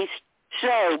motherwort? They taste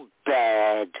so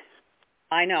bad.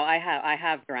 I know. I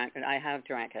have drank it. I have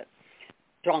drank it.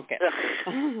 Drunk it.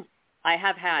 I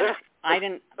have had it. I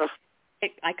didn't.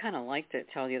 I kind of liked it,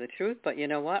 tell you the truth, but you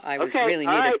know what? I was really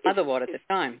needed motherwort at the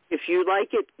time. If you like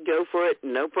it, go for it.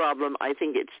 No problem. I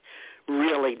think it's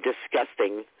really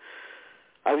disgusting.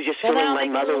 I was just filling my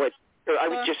motherwort. I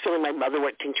was just filling my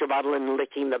motherwort tincture bottle and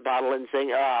licking the bottle and saying,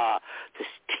 this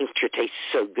tincture tastes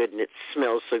so good and it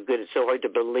smells so good. It's so hard to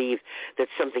believe that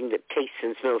something that tastes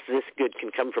and smells this good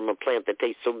can come from a plant that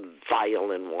tastes so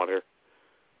vile in water.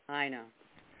 I know.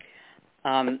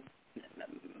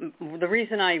 The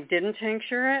reason I didn't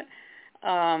tincture it,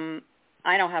 I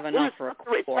don't have enough for a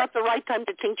quart. It's not the right time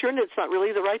to tincture it, and it's not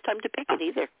really the right time to pick it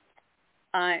either.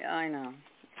 I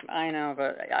know,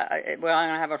 but I'm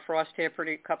gonna have a frost here for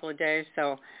a couple of days,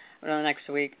 so next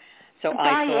week. So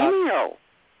biennial.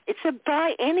 It's a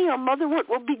biennial. Motherwort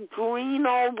will be green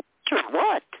all winter.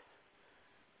 What?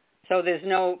 So there's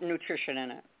no nutrition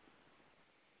in it.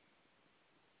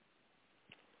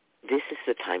 This is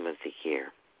the time of the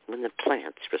year when the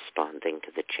plants responding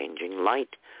to the changing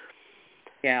light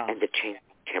and the changing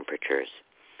temperatures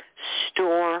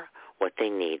store what they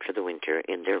need for the winter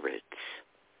in their roots.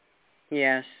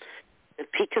 Yes. The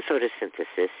peak of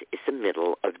photosynthesis is the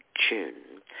middle of June.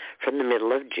 From the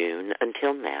middle of June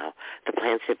until now, the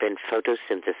plants have been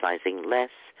photosynthesizing less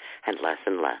and less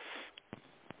and less.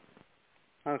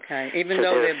 Okay, even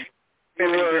though they're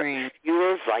very green.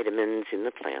 Fewer vitamins in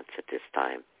the plants at this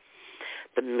time.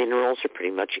 The minerals are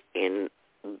pretty much in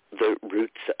the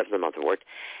roots of the motherwort.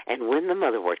 And when the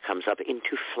motherwort comes up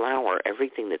into flower,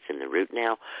 everything that's in the root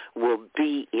now will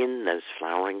be in those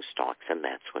flowering stalks, and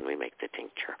that's when we make the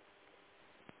tincture.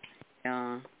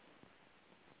 Yeah.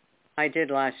 I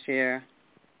did last year.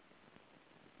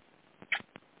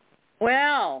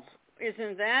 Well,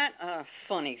 isn't that a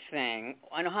funny thing?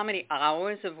 I know how many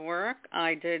hours of work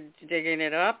I did digging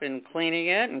it up and cleaning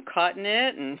it and cutting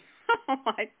it and oh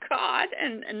my God!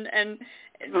 And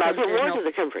motherwort or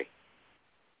the comfrey?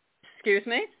 Excuse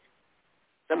me?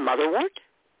 The motherwort?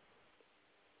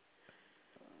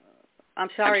 I'm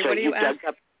sorry. What do you ask?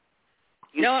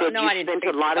 No, I didn't.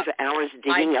 Spent a lot of hours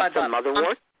digging up the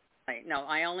motherwort. No,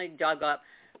 I only dug up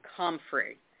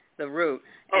comfrey, the root.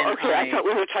 Oh, okay. I thought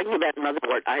we were talking about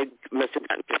motherwort. I must have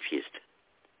gotten confused.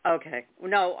 Okay.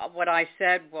 No, what I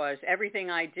said was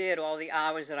everything I did, all the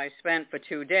hours that I spent for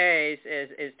 2 days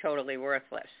is totally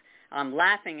worthless. I'm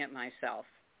laughing at myself.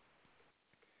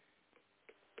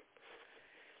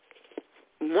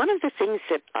 One of the things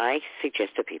that I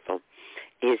suggest to people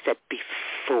is that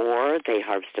before they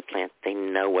harvest a plant, they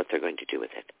know what they're going to do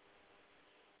with it.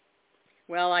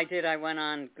 Well, I did. I went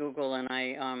on Google and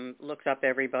I looked up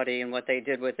everybody and what they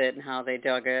did with it and how they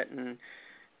dug it and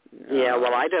yeah,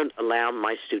 well, I don't allow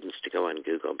my students to go on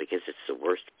Google because it's the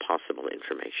worst possible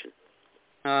information.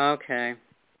 Okay.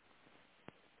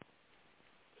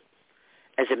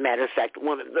 As a matter of fact,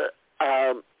 one of the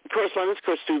correspondence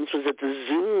course students was at the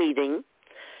Zoom meeting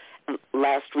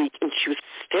last week, and she was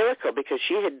hysterical because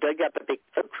she had dug up a big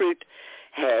oak root,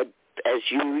 had, as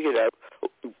you know,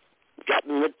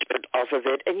 gotten the dirt off of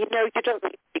it. And, you don't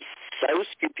want to be so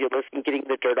scrupulous in getting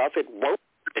the dirt off. It won't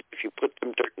hurt if you put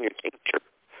some dirt in your tincture.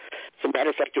 As a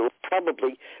matter of fact, it will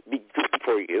probably be good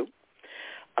for you.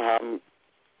 So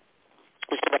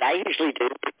what I usually do,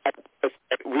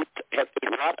 roots have a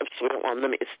lot of soil on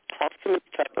them, is toss them in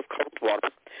a tub of cold water,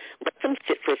 let them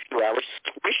sit for a few hours,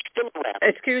 squish them around.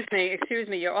 Excuse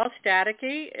me, you're all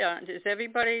staticky. Is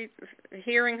everybody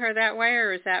hearing her that way,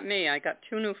 or is that me? I got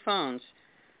 2 new phones.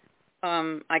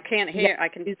 I can't hear. I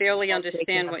can barely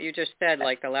understand what you just said,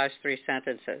 like the last 3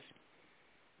 sentences.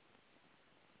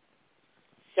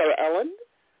 Sarah Ellen?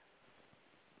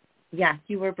 Yes,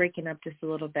 you were breaking up just a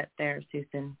little bit there,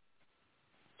 Susan.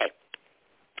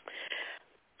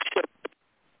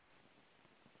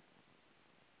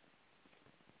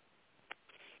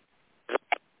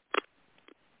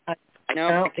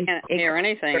 No, I can't hear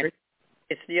anything.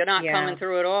 You're not coming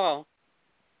through at all.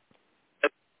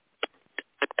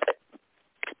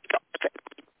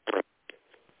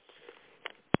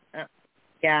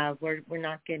 Yeah, we're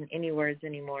not getting any words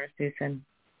anymore, Susan.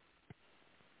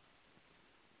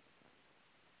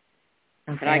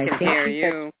 Okay, but I can hear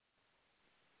you.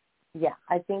 Yeah,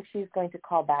 I think she's going to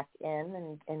call back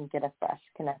in and get a fresh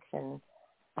connection.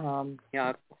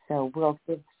 So we'll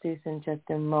give Susan just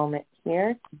a moment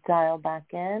here to dial back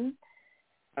in.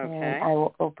 Okay. And I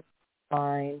will open the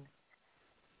line.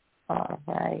 All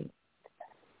right.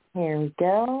 Here we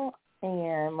go.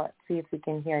 And let's see if we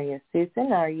can hear you.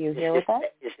 Susan, are you here with us?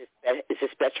 Is this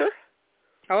better?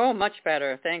 Oh, much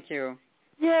better. Thank you.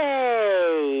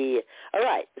 Yay! All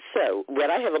right. So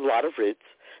when I have a lot of roots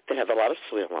that have a lot of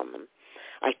soil on them,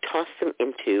 I toss them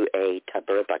into a tub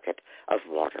or a bucket of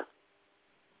water.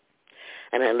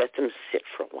 And I let them sit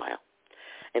for a while.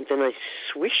 And then I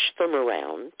swish them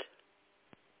around.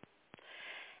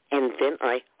 And then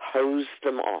I hose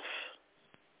them off.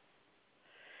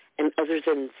 And other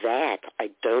than that, I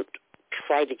don't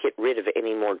try to get rid of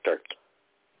any more dirt.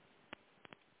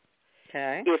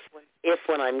 Okay. If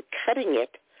when I'm cutting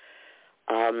it,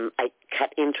 I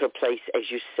cut into a place, as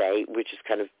you say, which is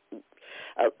kind of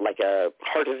like a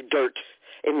heart of dirt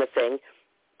in the thing,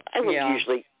 I will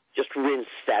usually just rinse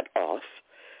that off.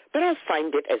 But I'll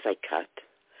find it as I cut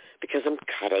because I'm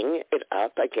cutting it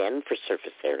up, again, for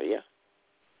surface area.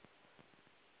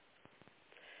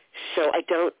 So I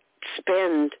don't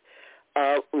spend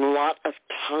a lot of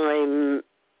time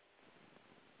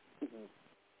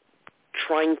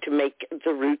trying to make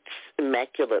the roots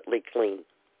immaculately clean.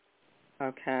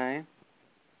 Okay.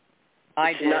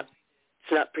 It's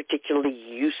not particularly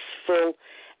useful,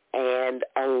 and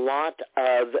a lot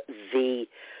of the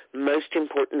most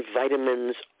important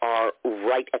vitamins are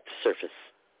right at the surface.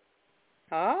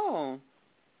 Oh.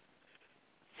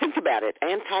 Think about it.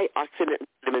 Antioxidant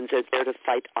vitamins are there to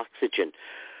fight oxygen.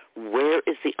 Where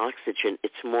is the oxygen?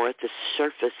 It's more at the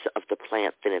surface of the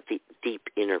plant than at the deep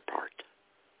inner part.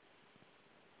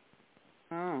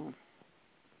 Oh.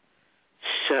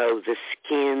 So the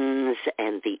skins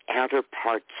and the outer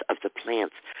parts of the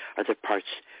plants are the parts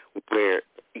where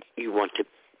you want to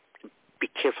be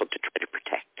careful to try to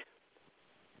protect.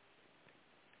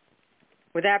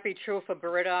 Would that be true for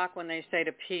burdock when they say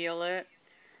to peel it,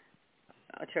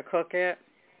 to cook it?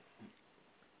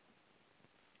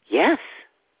 Yes.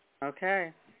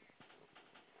 Okay.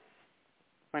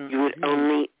 You would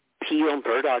only peel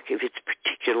burdock if it's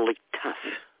particularly tough.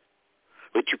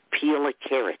 Would you peel a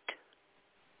carrot?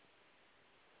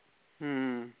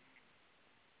 That's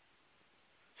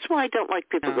why I don't like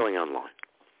people going online.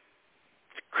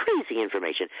 It's crazy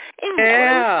information.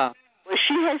 Yeah. Well,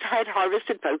 she has had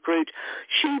harvested poke root.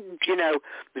 She,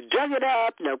 dug it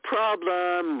up, no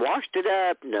problem. Washed it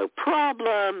up, no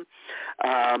problem.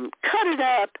 Cut it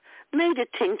up, made a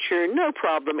tincture, no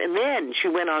problem. And then she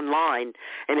went online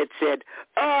and it said,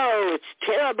 oh, it's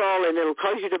terrible and it'll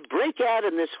cause you to break out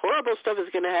and this horrible stuff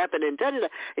is going to happen and da-da-da.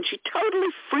 And she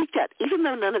totally freaked out, even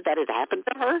though none of that had happened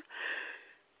to her,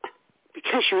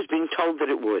 because she was being told that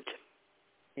it would.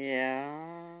 Yeah.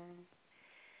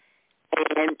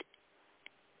 And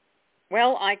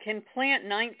well, I can plant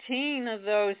 19 of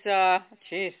those. I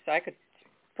could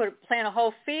plant a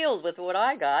whole field with what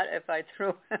I got if I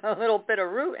threw a little bit of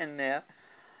root in there.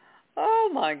 Oh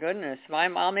my goodness!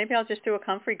 Maybe I'll just do a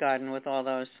comfrey garden with all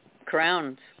those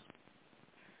crowns.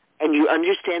 And you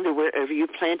understand that wherever you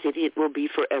plant it, it will be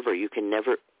forever. You can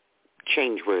never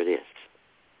change where it is.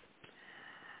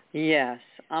 Yes,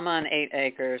 I'm on 8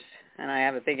 acres, and I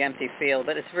have a big empty field,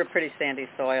 but it's pretty sandy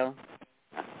soil.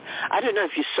 I don't know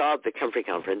if you saw the Comfrey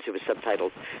Conference. It was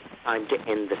subtitled Time to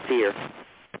End the Fear.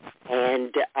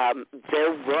 And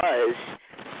there was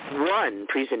one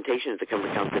presentation at the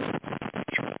Comfrey Conference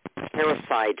which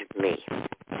terrified me.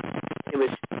 It was...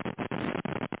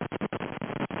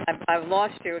 I've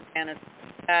lost you again. It's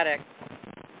static.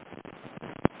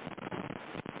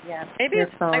 Yeah, maybe your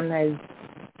it's phone is...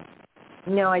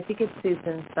 No, I think it's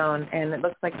Susan's phone, and it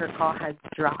looks like her call has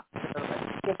dropped. So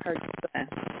let's give her to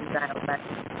dial back.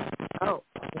 Oh,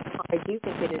 I do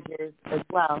think it is yours as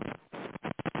well.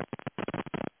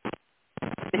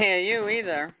 Yeah, you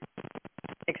either.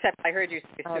 Except I heard you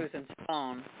say Susan's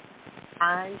phone.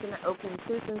 I'm going to open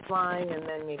Susan's line, and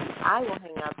then maybe I will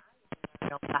hang up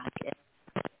and go back in.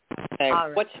 Okay.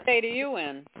 Right. What state are you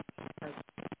in?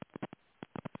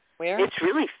 Where? It's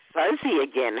really fuzzy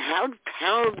again. How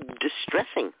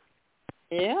distressing.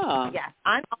 Yeah. Yes,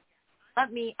 I'm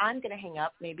going to hang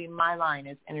up. Maybe my line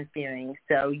is interfering.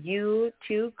 So you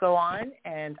two go on,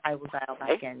 and I will dial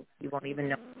back in. You won't even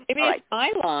know. Maybe it's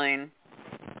my line.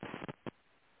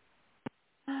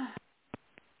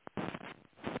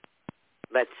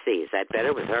 Let's see. Is that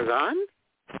better with her gone?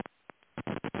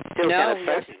 Still No, kind of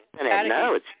fuzzy.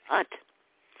 No, it's not.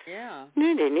 Yeah.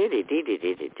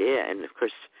 And, of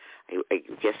course, I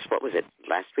guess, what was it,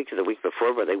 last week or the week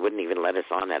before, where they wouldn't even let us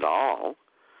on at all.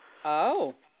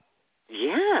 Oh.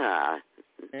 Yeah.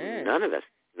 None of us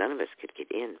could get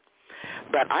in.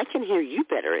 But I can hear you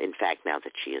better, in fact, now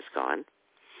that she is gone.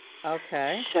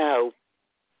 Okay. So,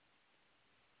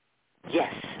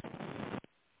 yes,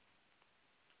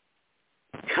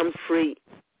 comfrey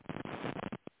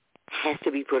has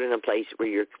to be put in a place where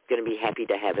you're going to be happy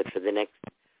to have it for the next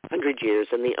 100 years.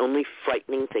 And the only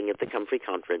frightening thing at the Comfrey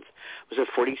Conference was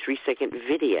a 43-second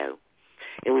video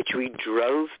in which we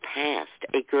drove past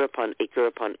acre upon acre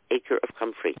upon acre of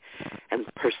comfrey. And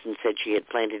the person said she had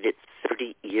planted it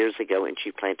 30 years ago, and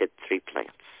she planted 3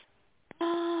 plants.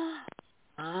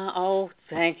 Oh,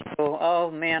 thank you.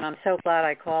 Oh, man, I'm so glad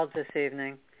I called this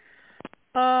evening.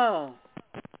 Oh,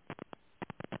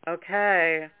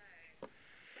 okay.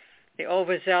 The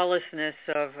overzealousness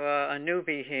of a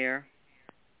newbie here.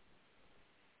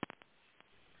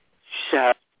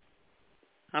 So,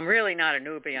 I'm really not a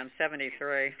newbie. I'm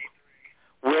 73.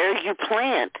 Where you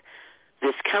plant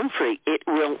this comfrey, it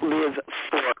will live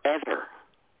forever.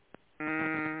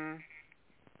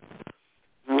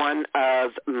 One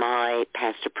of my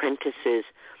past apprentices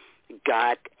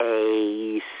got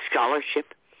a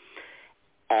scholarship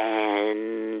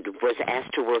and was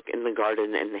asked to work in the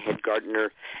garden, and the head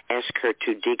gardener asked her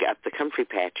to dig up the comfrey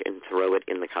patch and throw it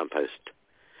in the compost.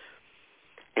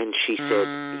 And she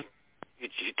said,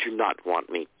 you do not want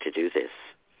me to do this.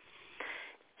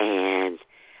 And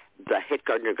the head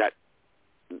gardener got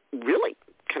really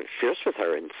kind of fierce with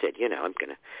her and said, I'm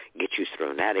going to get you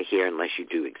thrown out of here unless you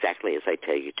do exactly as I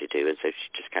tell you to do. And so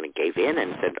she just kind of gave in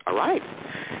and said, all right,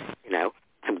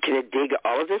 I'm going to dig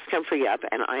all of this comfrey up,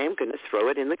 and I am going to throw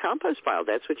it in the compost pile.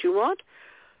 That's what you want?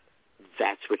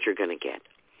 That's what you're going to get.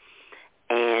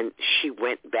 And she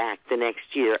went back the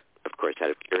next year, of course,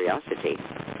 out of curiosity.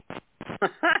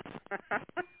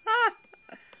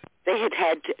 They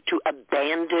had to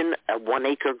abandon a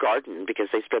 1-acre garden because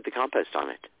they spread the compost on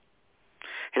it.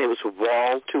 And it was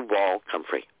wall-to-wall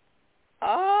comfrey.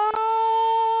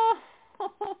 Oh!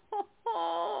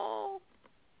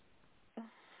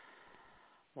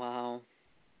 Wow.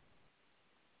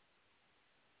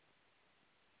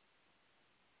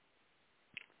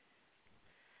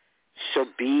 So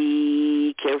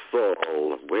be careful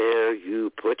where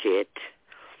you put it.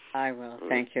 I will.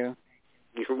 Thank you.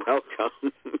 You're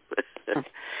welcome.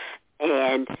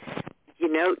 And,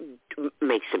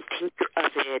 make some tincture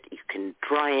of it. You can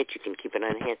dry it. You can keep it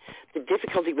on hand. The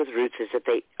difficulty with roots is that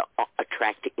they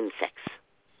attract insects.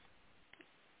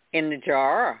 In the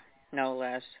jar, no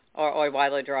less, or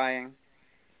while they're drying.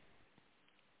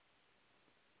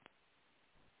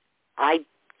 I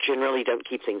generally don't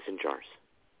keep things in jars.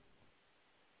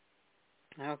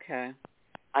 Okay.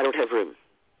 I don't have room.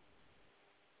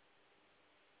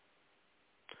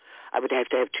 I would have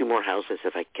to have 2 more houses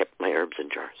if I kept my herbs in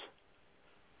jars.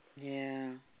 Yeah.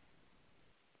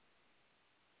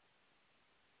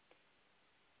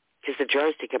 Because the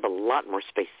jars take up a lot more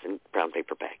space than brown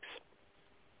paper bags.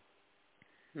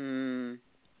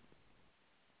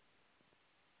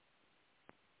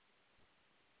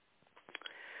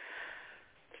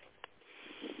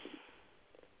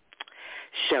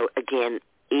 So, again,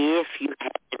 if you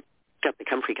have at the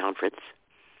Comfrey Conference,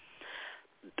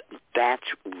 that's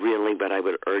really what I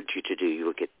would urge you to do. You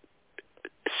will get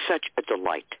such a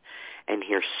delight and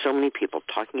hear so many people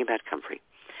talking about comfrey,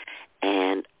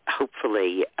 and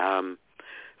hopefully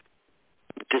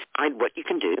decide what you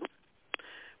can do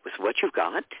with what you've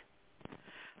got.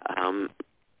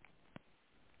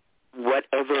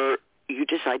 Whatever you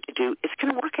decide to do, it's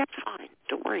going to work out fine.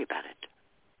 Don't worry about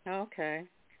it. Okay.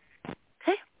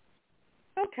 Okay?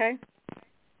 Okay.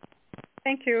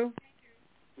 Thank you.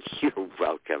 You're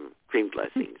welcome. Green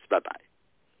blessings. Bye-bye.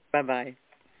 Bye-bye.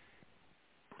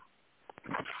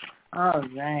 All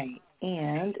right.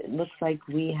 And it looks like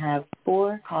we have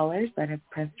 4 callers that have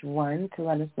pressed 1 to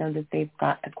let us know that they've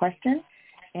got a question.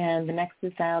 And the next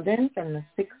is dialed in from the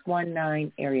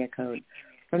 619 area code.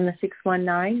 From the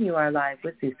 619, you are live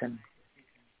with Susan.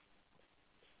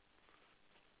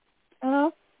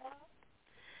 Hello?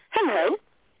 Hello.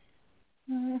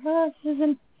 Hello,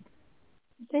 Susan.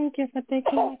 Thank you for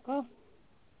taking my call.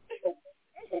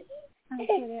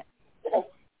 I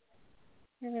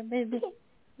have a baby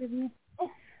with me.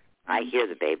 I hear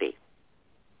the baby.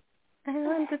 I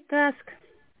wanted to ask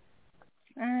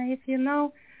if you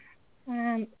know,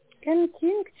 can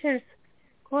tinctures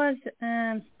cause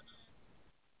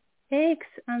aches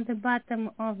on the bottom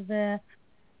of the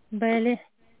belly?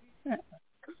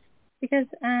 Because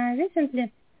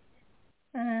recently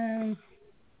I'm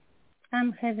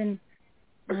having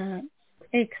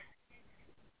aches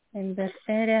in that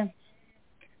area,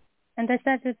 and I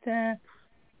started to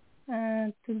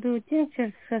do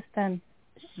tinctures first time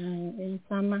in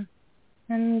summer,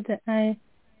 and I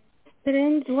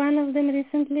tried one of them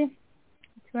recently.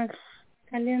 It was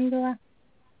calendula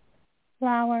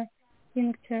flower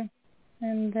tincture,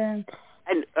 and a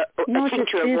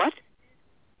tincture of what?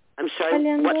 I'm sorry.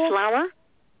 Calendula. What flower?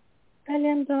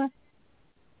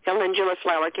 Calendula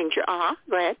flower tincture.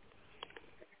 Go ahead.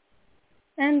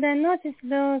 And I noticed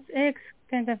those eggs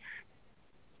kind of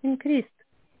increased,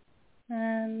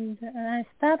 and I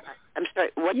stopped. I'm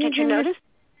sorry. What did you notice?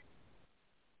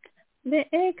 The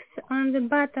eggs on the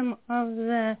bottom of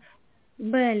the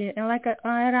belly, like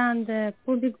around the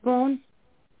pubic bone,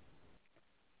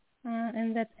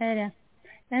 in that area.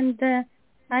 And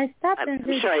I stopped, and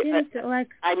it seemed like...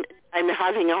 I'm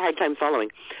having a hard time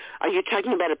following. Are you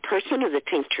talking about a person or the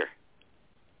tincture?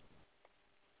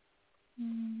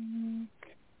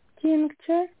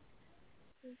 Tincture.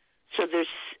 So there's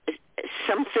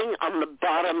something on the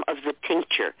bottom of the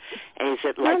tincture. Is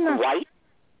it like white?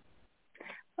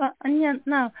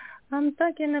 No, I'm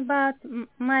talking about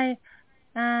my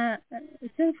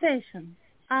sensation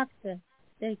after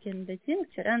taking the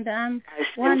tincture, and I'm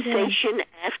wondering... Sensation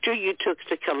after you took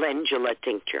the calendula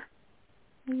tincture?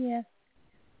 Yes.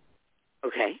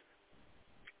 Okay.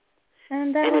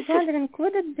 And I was wondering,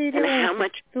 could it be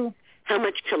related to... How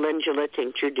much calendula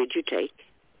tincture did you take?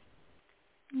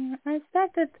 I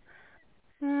started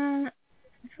from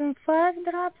 5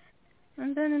 drops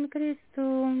and then increased to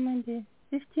maybe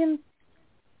 15.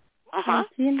 18.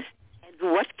 And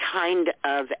what kind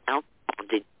of alcohol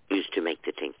did you use to make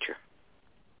the tincture?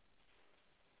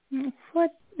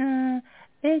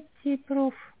 80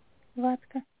 proof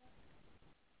vodka.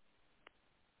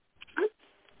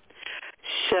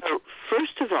 So,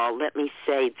 first of all, let me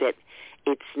say that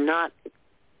it's not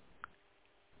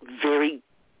very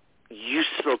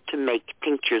useful to make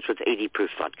tinctures with 80 proof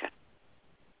vodka.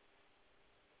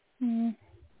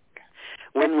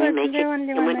 When we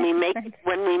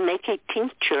make a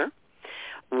tincture,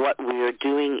 what we are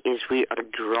doing is we are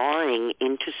drawing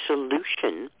into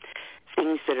solution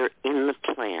things that are in the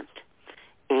plant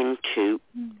into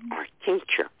our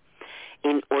tincture.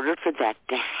 In order for that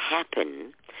to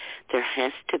happen, there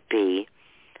has to be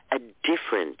a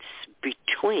difference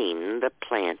between the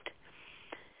plant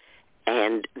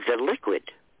and the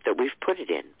liquid that we've put it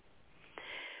in.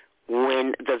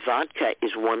 When the vodka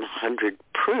is 100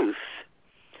 proof,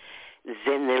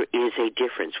 then there is a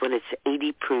difference. When it's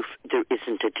 80 proof, there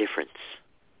isn't a difference.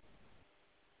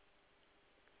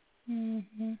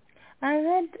 I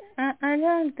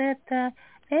learned that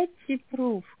 80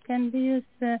 proof can be used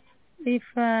if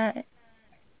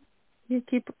you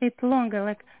keep it longer,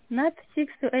 like not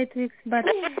 6 to 8 weeks, but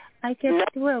I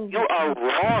kept 12 weeks. You are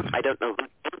wrong. I don't know who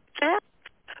did that,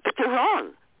 but they're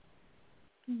wrong.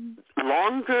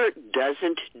 Longer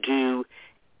doesn't do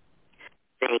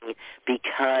thing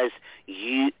because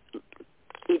it's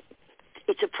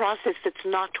a process that's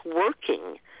not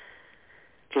working.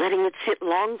 Letting it sit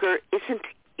longer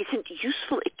isn't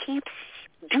useful. It can't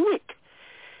do it.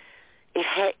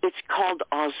 It's called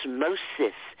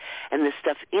osmosis, and the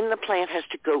stuff in the plant has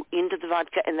to go into the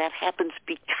vodka, and that happens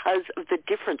because of the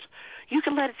difference. You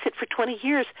can let it sit for 20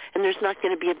 years, and there's not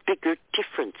going to be a bigger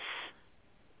difference.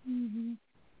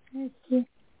 I see.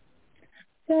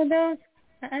 So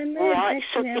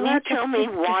can you tell me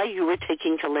why you were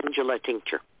taking calendula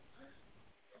tincture?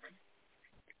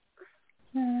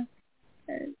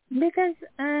 Because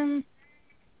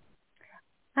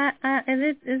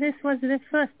this was the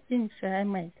first tincture I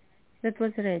made that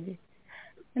was ready,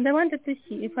 and I wanted to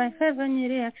see if I have any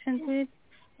reaction to it.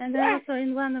 And also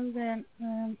in one of the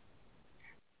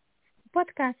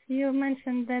podcasts you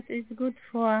mentioned that it's good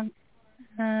for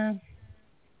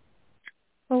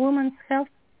women's health,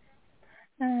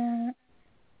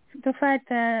 to fight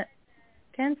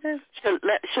cancer. So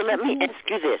let me ask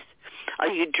you this: are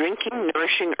you drinking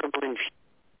nourishing herbal infusion?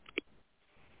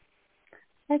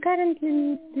 I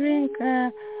currently drink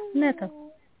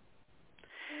nettle.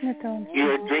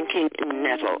 You're drinking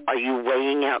nettle. Are you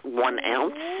weighing out 1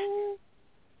 ounce?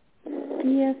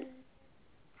 Yes.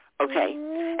 Okay.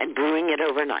 And brewing it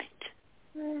overnight.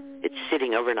 It's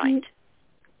sitting overnight.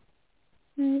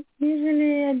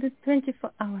 Usually I do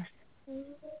 24 hours.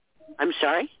 I'm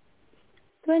sorry?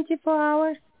 24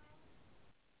 hours.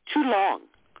 Too long.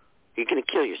 You're going to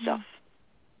kill yourself.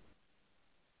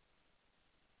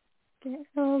 Okay,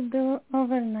 I'll do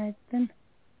overnight then.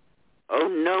 Oh,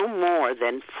 no more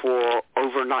than 4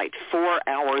 overnight. 4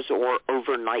 hours or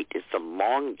overnight is the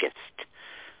longest.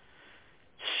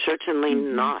 Certainly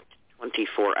not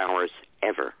 24 hours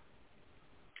ever.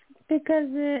 Because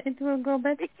it will go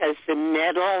back? Because the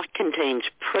nettle contains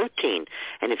protein,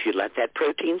 and if you let that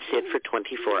protein sit for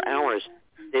 24 hours,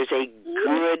 there's a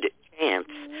good chance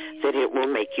that it will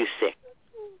make you sick.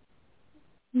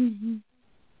 Mm-hmm.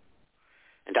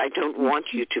 And I don't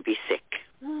want you to be sick.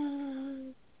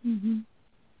 Mm-hmm.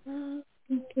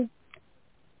 Okay.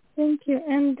 Thank you.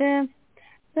 And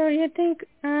so you think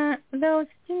those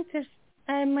tinctures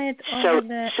I made over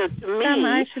the summer,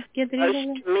 I should get rid of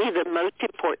them? To me, the most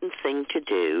important thing to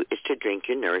do is to drink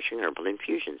your nourishing herbal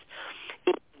infusions.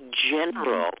 In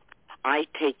general, I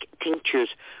take tinctures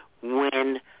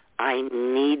when I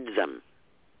need them.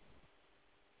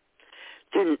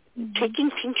 Then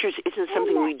taking tinctures isn't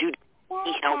something we do to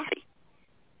be healthy.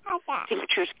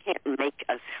 Tinctures can't make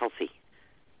us healthy.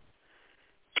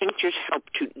 Tinctures help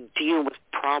to deal with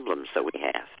problems that we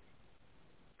have.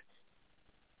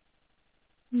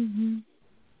 Mm-hmm.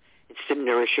 It's the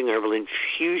nourishing herbal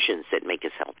infusions that make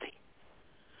us healthy.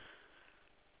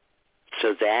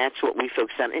 So that's what we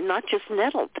focus on. And not just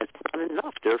nettle. That's not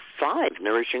enough. There are 5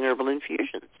 nourishing herbal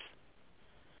infusions.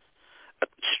 Oat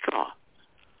straw,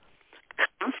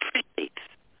 comfrey leaf,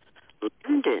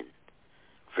 linden,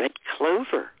 red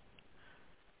clover.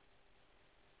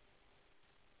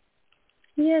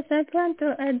 Yes, I plan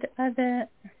to add other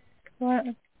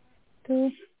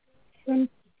to some.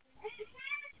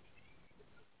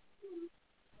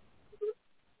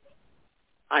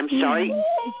 I'm sorry?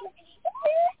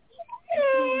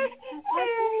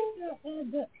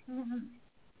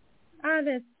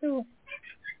 Others too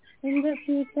in the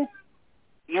future.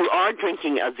 You are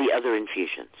drinking of the other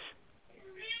infusions.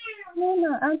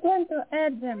 No, I'm going to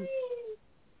add them.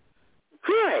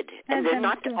 Good. And they're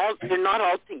not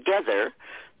all together.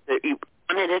 They're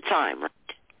one at a time, right?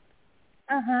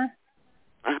 Uh-huh.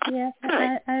 Yes,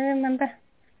 Good. I remember.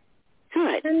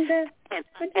 Good. And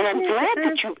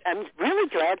I'm really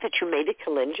glad that you made a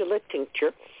calendula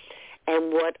tincture.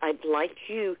 And what I'd like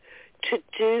you to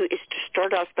do is to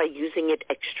start off by using it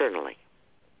externally.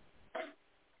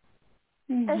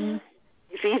 Mm-hmm.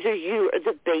 If either you or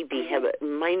the baby have a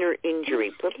minor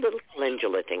injury, put a little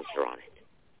calendula tincture on it.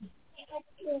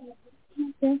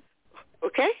 Okay.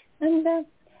 Okay? And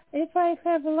if I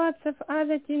have lots of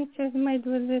other tinctures made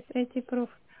with this 80 proof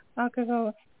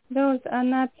alcohol, those are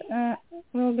not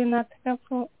will be not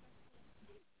helpful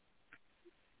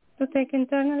to take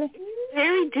internally?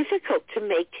 Very difficult to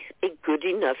make a good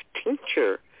enough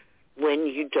tincture when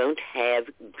you don't have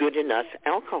good enough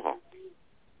alcohol.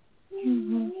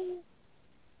 Mm-hmm.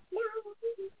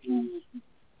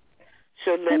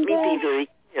 So let me be very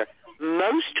clear.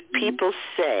 Most people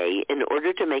say in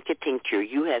order to make a tincture,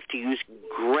 you have to use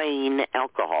grain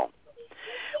alcohol,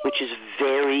 which is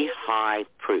very high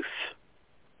proof.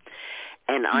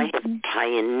 And I have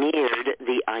pioneered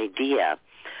the idea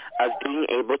of being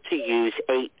able to use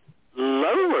a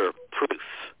lower proof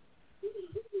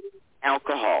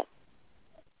alcohol.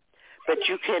 But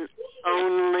you can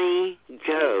only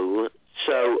go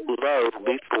so low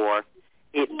before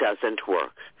it doesn't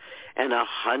work. And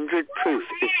 100 proof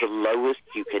is the lowest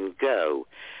you can go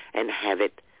and have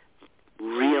it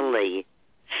really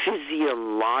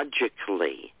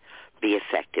physiologically be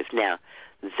effective. Now,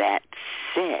 that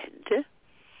said,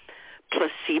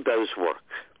 placebos work.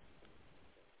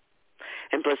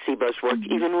 And placebos work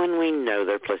even when we know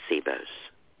they're placebos.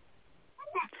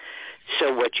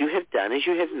 So what you have done is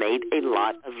you have made a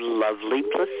lot of lovely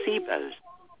placebos.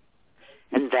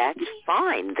 And that's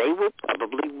fine. They will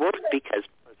probably work because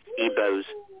placebos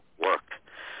work.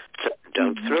 So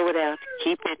don't throw it out.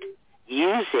 Keep it.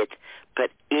 Use it.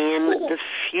 But in the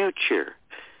future,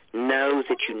 know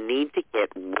that you need to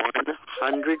get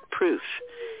 100 proof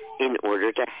in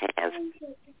order to have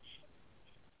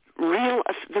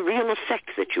the real effect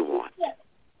that you want.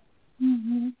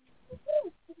 Mm-hmm.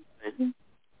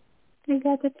 I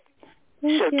got it.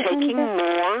 Thank you. Taking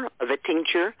more of a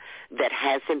tincture that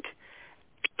hasn't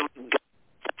got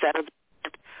out of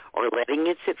it or letting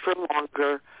it sit for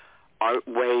longer are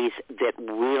ways that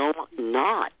will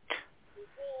not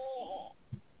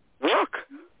work.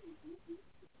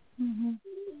 Mm-hmm.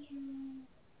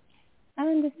 I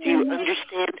understand. Do you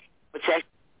understand what's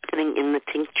happening in the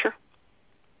tincture?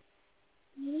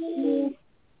 Yes.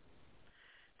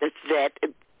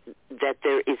 That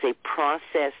there is a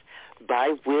process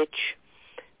by which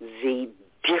the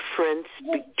difference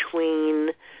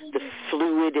between the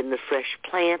fluid in the fresh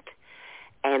plant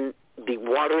and the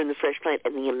water in the fresh plant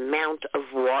and the amount of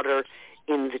water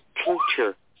in the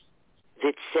tincture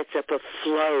that sets up a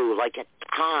flow like a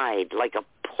tide, like a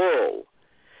pull.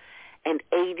 And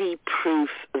 80 proof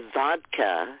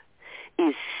vodka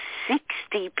is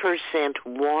 60%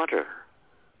 water.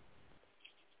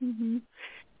 Mm-hmm.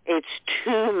 It's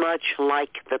too much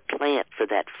like the plant for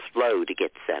that flow to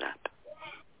get set up.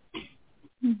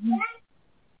 Mm-hmm.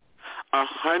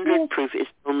 100 proof is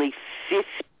only 50%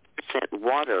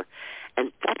 water,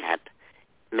 and that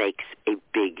makes a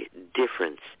big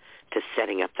difference to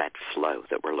setting up that flow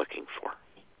that we're looking for.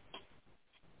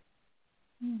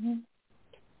 Mm-hmm.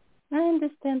 I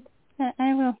understand.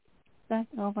 I will start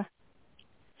over.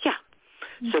 Yeah.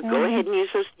 So go ahead and use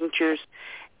those tinctures,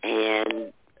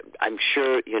 and I'm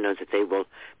sure, that they will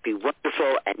be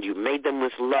wonderful, and you made them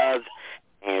with love,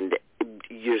 and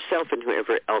yourself and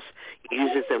whoever else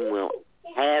uses them will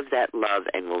have that love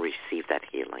and will receive that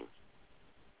healing.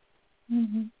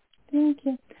 Mm-hmm. Thank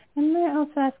you. And may I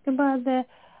also ask about the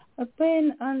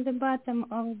pain on the bottom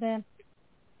of the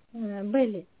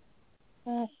belly?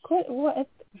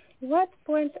 What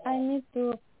point I need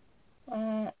to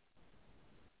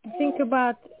think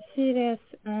about serious,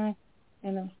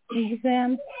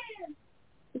 exam?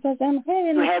 Because I'm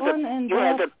having on and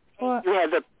off. You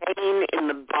have a pain in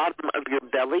the bottom of your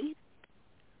belly?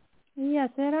 Yes,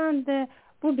 around the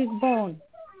pubic bone.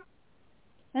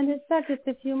 And it started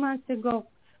a few months ago.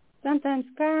 Sometimes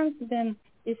comes, then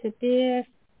disappears.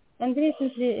 And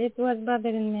recently it was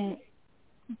bothering me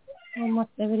almost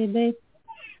every day.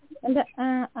 And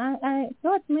I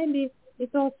thought maybe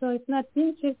it's not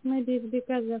pinches, maybe it's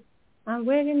because I'm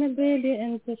wearing a baby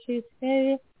and she's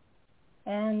heavy.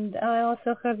 And I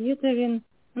also have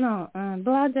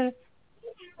bladder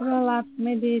roll up.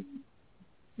 Maybe it's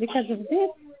because of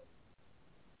this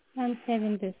I'm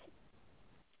having this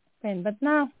pain. But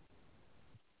now,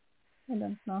 I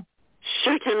don't know.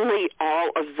 Certainly all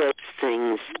of those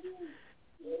things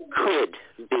could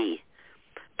be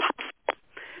possible.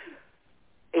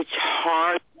 It's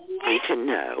hard to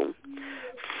know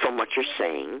from what you're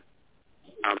saying,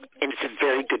 and it's a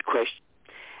very good question,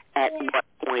 at what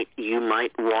point you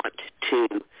might want to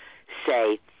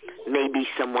say maybe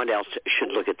someone else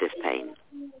should look at this pain.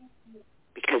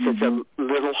 Because it's a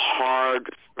little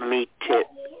hard for me to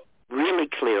really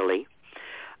clearly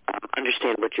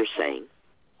understand what you're saying.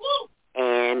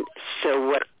 And so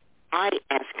what I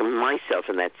ask myself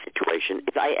in that situation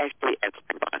is I actually ask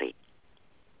my body,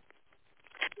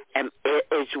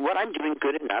 is what I'm doing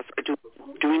good enough, or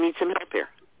do we need some help here?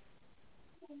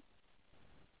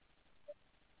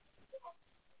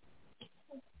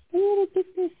 Can you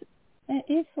repeat this?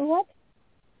 If what?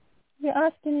 You're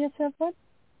asking yourself what?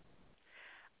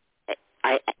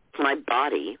 I ask my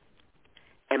body,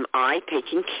 am I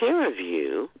taking care of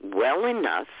you well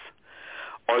enough,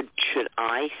 or should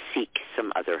I seek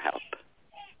some other help?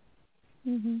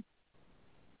 Mm-hmm.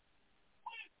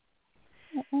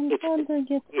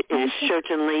 It is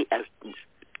certainly a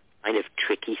kind of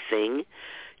tricky thing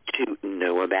to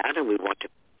know about, and we want to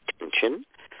pay attention.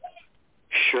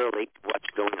 Surely what's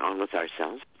going on with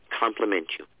ourselves, compliment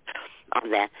you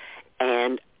on that.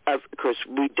 And, of course,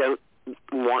 we don't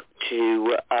want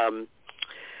to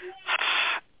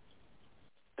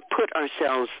put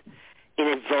ourselves in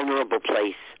a vulnerable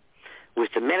place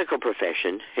with the medical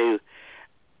profession, who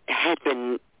had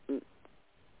been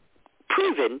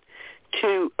proven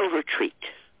to overtreat.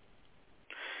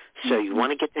 So you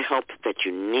want to get the help that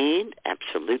you need,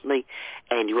 absolutely,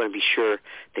 and you want to be sure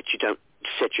that you don't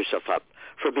set yourself up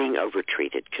for being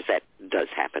overtreated, because that does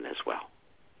happen as well.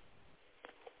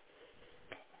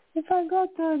 If I go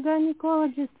to a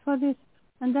gynecologist for this,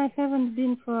 and I haven't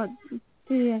been for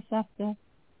 2 years after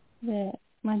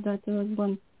my daughter was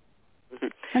born,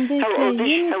 and they how old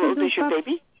is your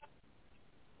baby?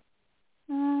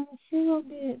 She will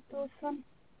be 2 soon,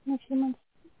 in a few months.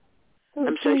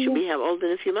 I'm sorry, she'll be how old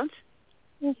in a few months?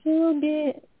 She will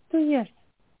be 2 years.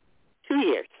 2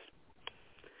 years.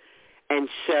 And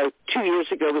so 2 years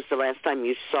ago was the last time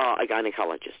you saw a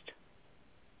gynecologist?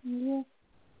 Yes.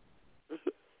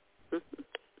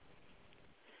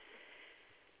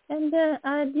 And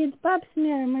I did pap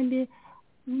smear maybe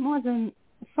more than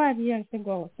 5 years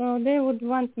ago. So they would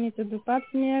want me to do pap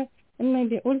smear and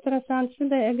maybe ultrasound.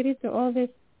 Should I agree to all this,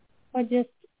 or just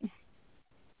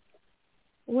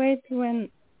wait and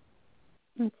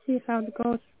see how it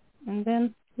goes and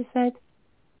then decide?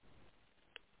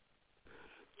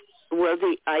 Well,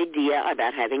 the idea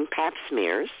about having pap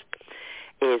smears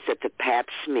is that the pap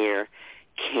smear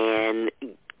can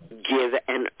give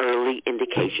an early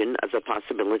indication of the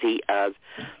possibility of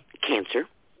cancer.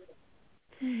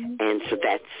 Mm-hmm. And so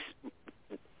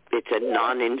it's a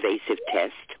non-invasive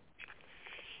test.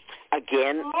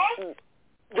 Again,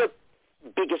 the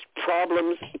biggest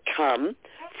problems come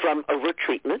from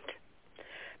overtreatment,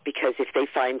 because if they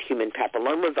find human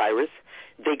papillomavirus,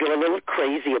 they go a little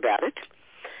crazy about it.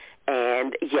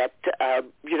 And yet,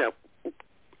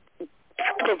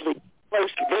 probably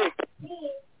most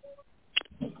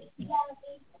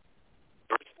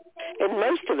and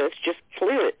most of us just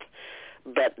clear it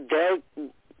but they'll,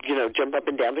 jump up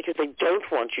and down because they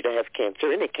don't want you to have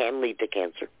cancer, and it can lead to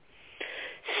cancer.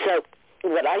 So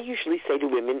what I usually say to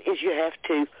women is you have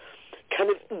to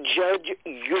kind of judge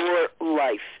your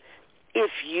life.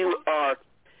 If you are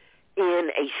in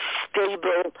a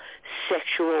stable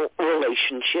sexual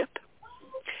relationship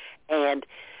and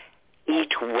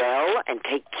eat well and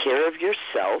take care of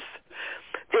yourself,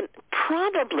 then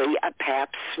probably a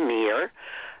pap smear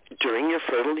during your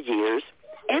fertile years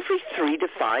every 3 to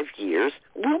 5 years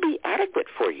will be adequate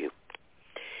for you.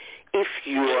 If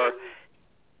you're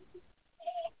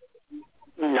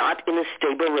not in a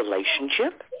stable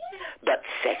relationship but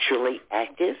sexually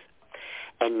active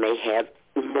and may have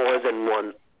more than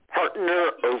one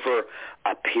partner over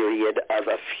a period of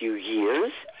a few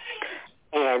years,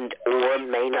 and or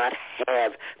may not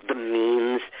have the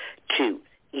means to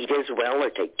eat as well or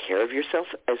take care of yourself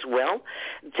as well,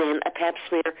 then a pap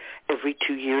smear every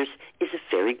 2 years is a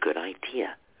very good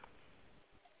idea.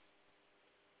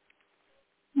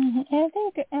 I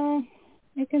think I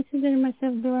consider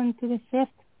myself belong to the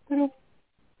first group.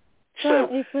 So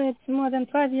if it's more than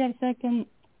 5 years, I can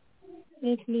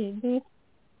safely do it.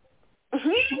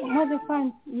 Mm-hmm. More than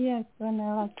 5 years when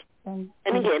I last them.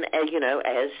 And again, as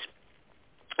your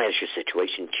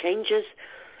situation changes,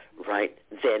 right,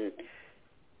 then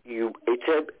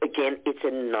it's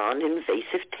a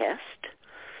non-invasive test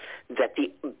that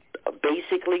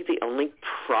basically the only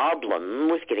problem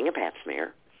with getting a pap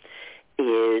smear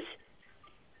is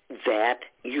that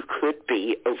you could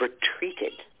be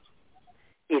overtreated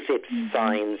if it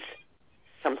finds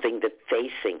something that they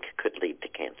think could lead to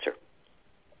cancer.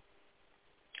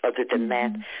 Other than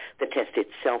that, the test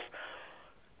itself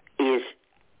is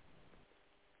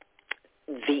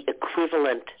the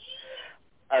equivalent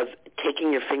of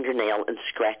taking your fingernail and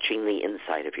scratching the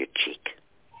inside of your cheek.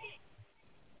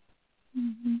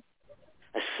 Mm-hmm.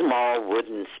 A small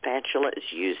wooden spatula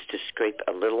is used to scrape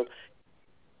a little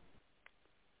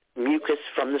mucus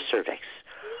from the cervix,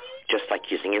 just like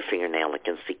using your fingernail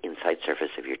against the inside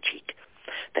surface of your cheek.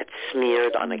 That's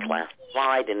smeared on a glass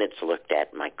slide, and it's looked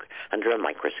at under a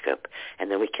microscope, and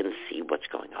then we can see what's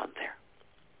going on there.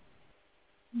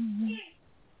 Mm-hmm.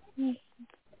 Yes.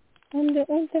 And the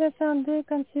ultrasound, do you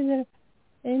consider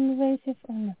invasive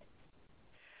or not?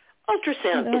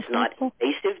 Ultrasound is not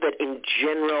invasive, but in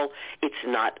general, it's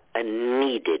not a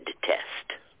needed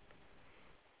test.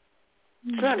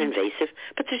 It's not invasive,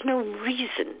 but there's no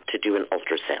reason to do an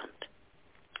ultrasound.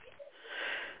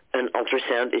 An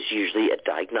ultrasound is usually a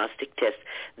diagnostic test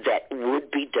that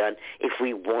would be done if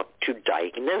we want to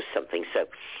diagnose something. So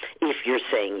if you're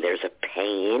saying there's a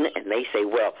pain and they say,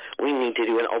 well, we need to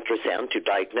do an ultrasound to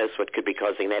diagnose what could be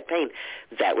causing that pain,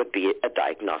 that would be a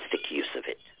diagnostic use of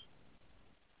it.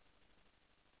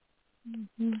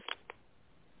 Mm-hmm.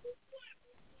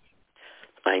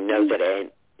 I know that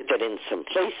in some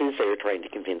places they are trying to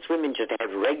convince women just to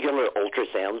have regular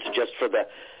ultrasounds just for the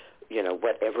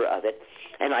whatever of it.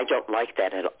 And I don't like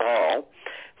that at all,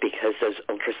 because those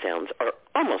ultrasounds are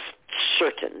almost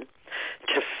certain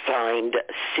to find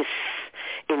cysts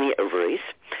in the ovaries,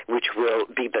 which will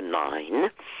be benign,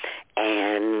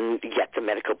 and yet the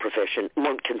medical profession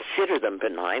won't consider them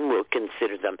benign, will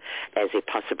consider them as a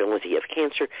possibility of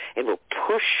cancer, and will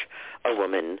push a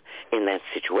woman in that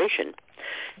situation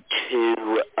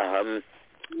to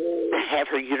have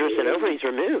her uterus and ovaries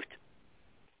removed.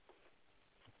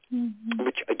 Mm-hmm.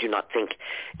 Which I do not think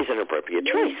is an appropriate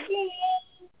choice.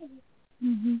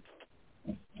 Mm-hmm.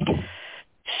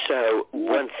 So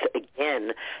once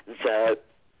again, the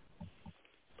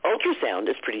ultrasound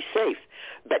is pretty safe,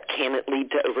 but can it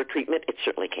lead to overtreatment? It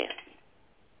certainly can.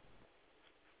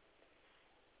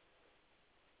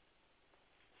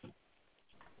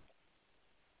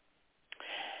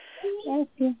 Thank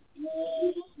you.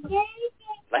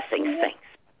 Blessings. Thanks.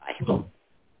 Bye.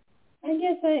 I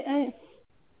guess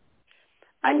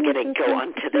I'm going to go on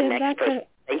to the next person.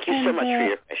 Thank you so much for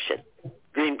your question.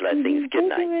 Green blessings. Good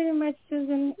night. Thank you very much,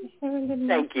 Susan. Have a good night.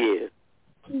 Thank you.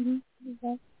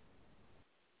 Mm-hmm.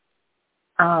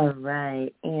 All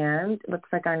right. And it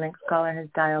looks like our next caller has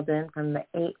dialed in from the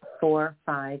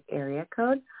 845 area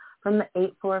code. From the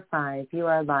 845, you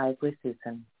are live with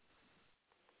Susan.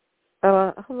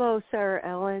 Hello, Sarah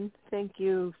Ellen. Thank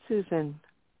you, Susan.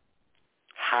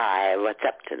 Hi. What's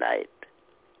up tonight?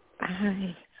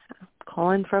 Hi.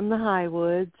 Calling from the high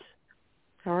woods.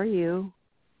 How are you?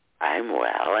 I'm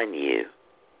well, and you?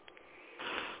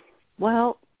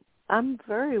 Well, I'm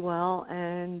very well,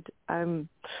 and I'm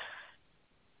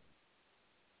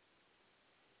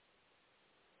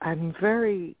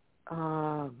very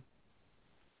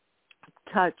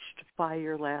touched by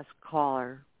your last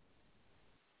caller.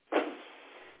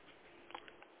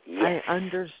 I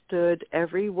understood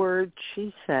every word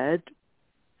she said.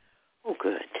 Oh,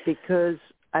 good. Because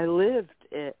I lived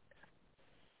it.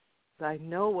 I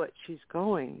know what she's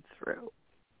going through.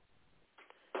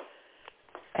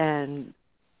 And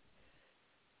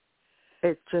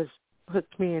it just puts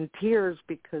me in tears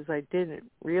because I didn't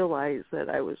realize that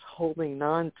I was holding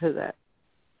on to that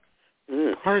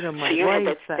part of my life. You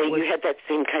had that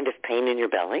same kind of pain in your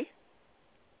belly?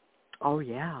 Oh,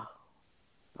 yeah.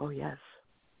 Oh, yes.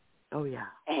 Oh, yeah.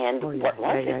 And what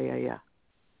was it? Yeah.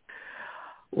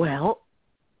 Well,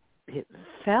 it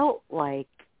felt like,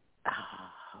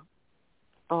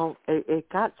 it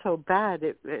got so bad,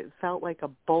 it felt like a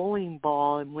bowling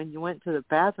ball, and when you went to the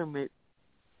bathroom,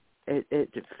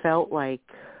 it felt like,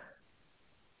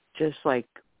 just like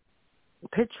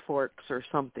pitchforks or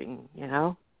something, you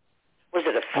know? Was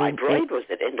it a fibroid? Was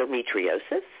it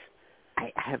endometriosis?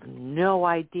 I have no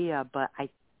idea, but I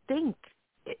think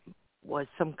it was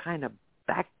some kind of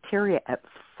bacteria at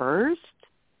first.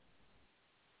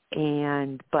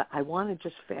 But I want to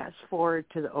just fast forward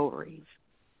to the ovaries.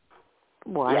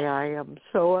 Why I am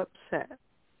so upset.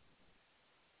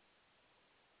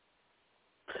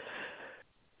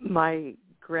 My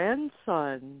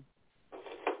grandson's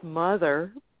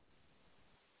mother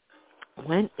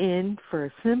went in for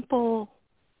a simple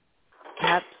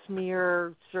pap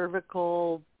smear,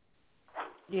 cervical,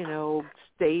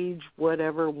 stage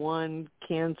whatever 1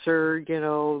 cancer,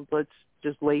 let's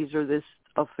just laser this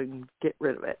stuff and get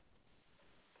rid of it.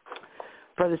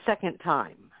 For the second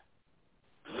time.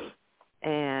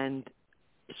 And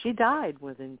she died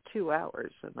within 2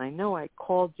 hours. And I know I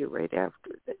called you right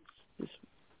after this.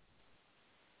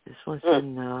 This was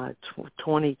in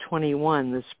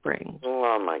 2021, the spring.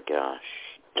 Oh, my gosh.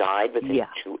 Died within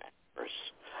 2 hours.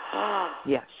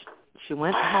 Yes. She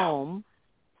went home,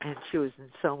 and she was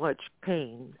in so much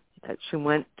pain that she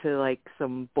went to,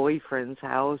 some boyfriend's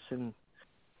house and,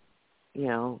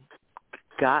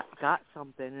 got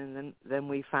something. And then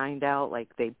we find out,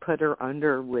 they put her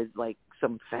under with,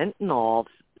 some fentanyl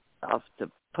stuff to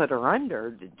put her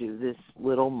under to do this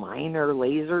little minor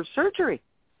laser surgery.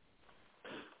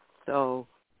 So,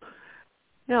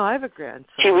 I have a grandson.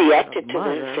 She reacted to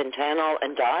the fentanyl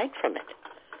and died from it.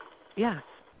 Yes.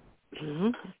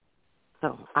 Mm-hmm.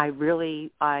 So I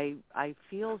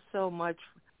feel so much.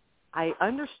 I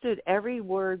understood every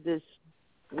word this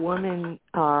woman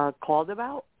called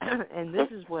about, and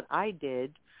this is what I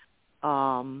did.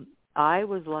 I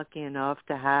was lucky enough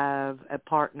to have a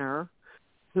partner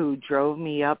who drove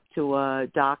me up to a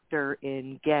doctor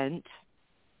in Ghent,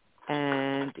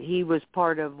 and he was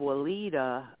part of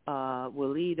Walida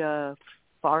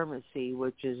Pharmacy,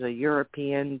 which is a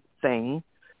European thing.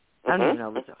 I don't even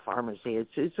know if it's a pharmacy.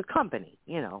 It's a company,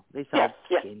 They sell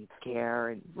skin care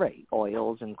and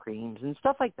oils and creams and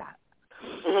stuff like that.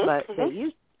 But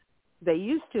they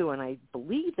used to, and I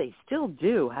believe they still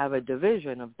do, have a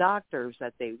division of doctors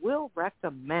that they will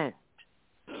recommend.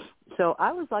 So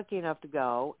I was lucky enough to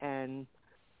go, and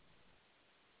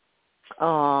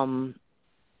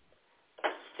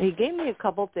he gave me a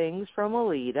couple things from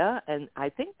Walida, and I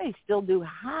think they still do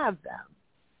have them.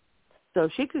 So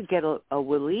if she could get a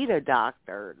Walida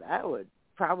doctor, that would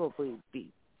probably be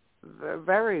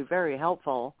very, very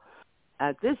helpful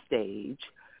at this stage.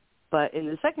 But in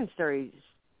the second stage,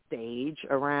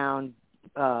 around,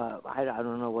 I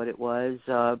don't know what it was,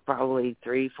 probably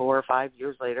 3, 4, 5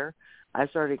 years later, I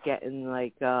started getting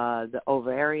the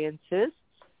ovarian cysts.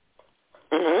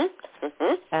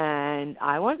 And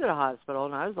I went to the hospital,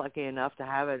 and I was lucky enough to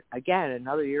have,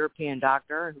 another European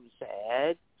doctor who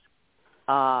said,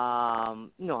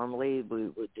 normally we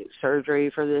would do surgery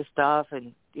for this stuff,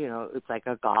 and, it's like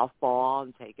a golf ball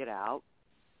and take it out.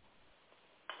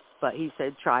 But he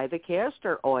said, try the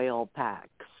castor oil packs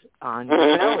on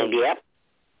your belly.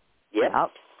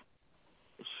 Yep.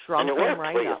 Shrunk them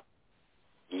right up.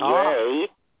 Yay. Oh,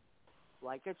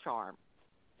 like a charm.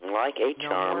 Like a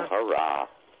charm, hurrah.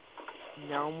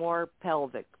 No more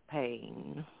pelvic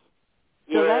pain.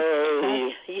 So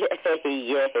yay.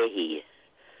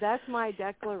 That's my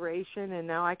declaration, and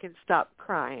now I can stop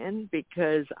crying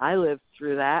because I lived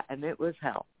through that, and it was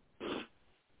hell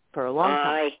for a long time.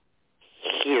 I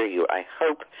hear you. I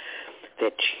hope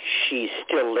that she's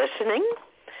still listening,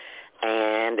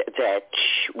 and that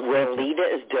Weleda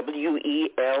is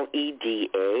Weleda,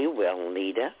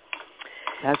 Weleda.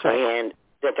 That's right. And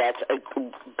that's a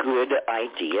good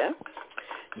idea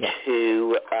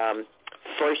to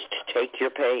first take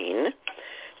your pain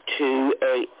to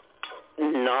a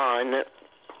non-modern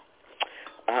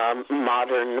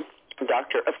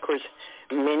doctor. Of course,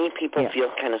 many people feel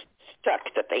kind of stuck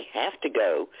that they have to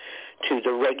go to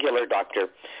the regular doctor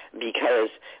because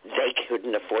they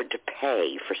couldn't afford to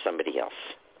pay for somebody else.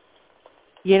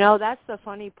 You know, that's the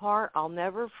funny part. I'll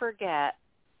never forget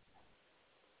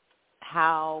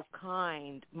how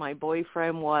kind my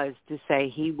boyfriend was to say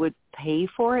he would pay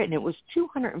for it, and it was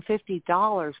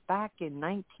 $250 back in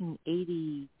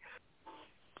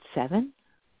 1987.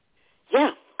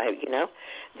 Yeah,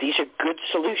 these are good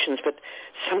solutions, but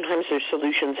sometimes there's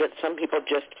solutions that some people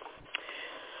just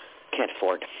can't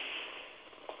afford.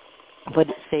 But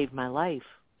it saved my life.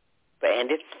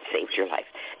 And it saved your life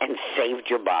and saved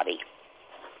your body.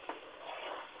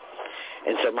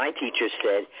 And so my teachers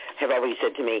have always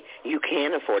said to me, you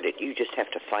can afford it. You just have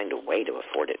to find a way to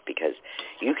afford it because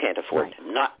you can't afford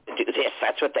not to do this.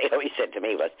 That's what they always said to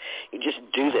me was, you just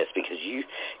do this because you,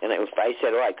 and if I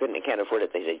said, I can't afford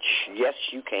it, they said, yes,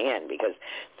 you can, because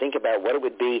think about what it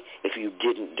would be if you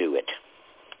didn't do it.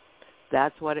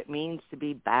 That's what it means to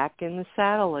be back in the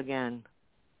saddle again.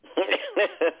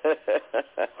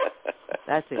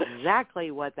 That's exactly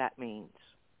what that means.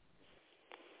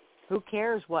 Who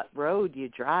cares what road you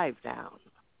drive down?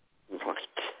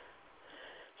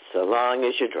 So long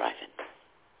as you're driving.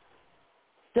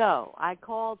 So I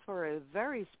called for a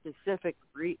very specific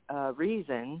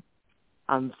reason.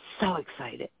 I'm so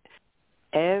excited.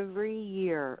 Every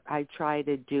year I try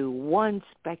to do one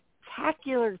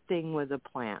spectacular thing with a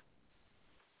plant,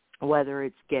 whether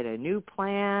it's get a new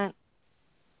plant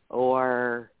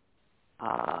or,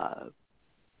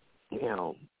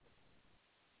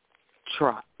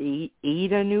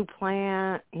 eat a new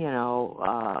plant,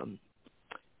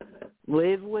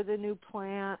 live with a new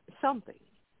plant, something,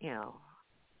 And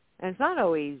it's not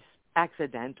always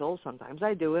accidental. Sometimes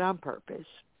I do it on purpose.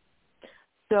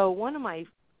 So one of my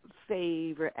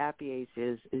favorite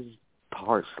apiaceae is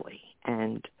parsley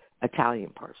and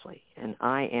Italian parsley. And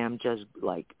I am just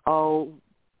like, oh,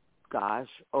 gosh,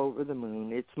 over the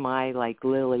moon. It's my,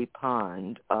 lily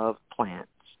pond of plants.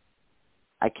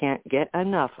 I can't get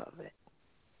enough of it.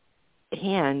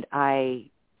 And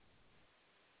I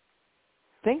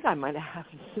think I might have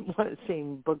one of the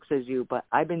same books as you, but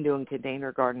I've been doing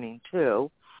container gardening too.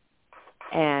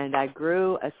 And I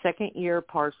grew a second-year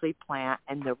parsley plant,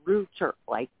 and the roots are,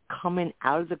 coming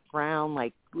out of the ground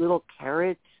like little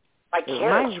carrots. Like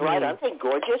carrots, right? Aren't they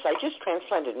gorgeous? I just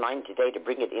transplanted mine today to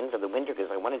bring it in for the winter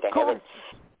because I wanted to have it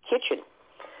kitchen.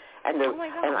 And it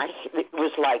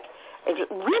was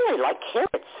really like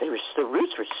carrots. The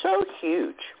roots were so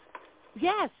huge.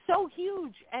 Yes, so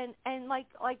huge, and like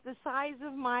the size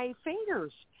of my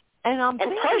fingers. And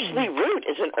parsley root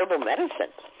is an herbal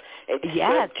medicine. It's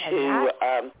good to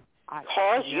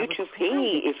cause you to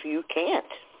pee if you can't.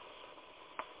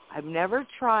 I've never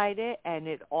tried it, and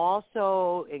it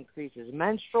also increases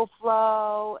menstrual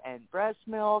flow and breast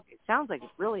milk. It sounds like it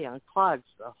really unclogs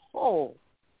the whole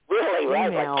really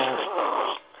female.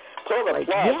 Right? Pull the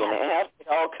plug, and it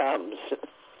all comes.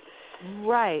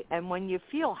 Right, and when you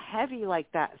feel heavy like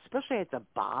that, especially at the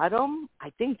bottom,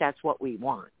 I think that's what we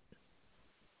want.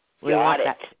 We want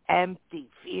that empty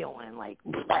feeling, bleh.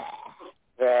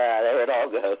 Yeah, there it all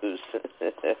goes.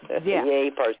 Yeah. Yay,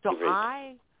 parsley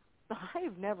root.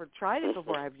 I've never tried it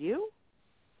before. Have you?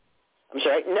 I'm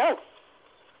sorry?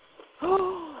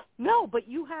 No. No, but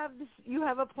you have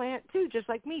a plant too, just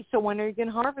like me. So when are you going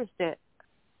to harvest it?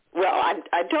 Well, I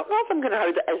don't know if I'm going to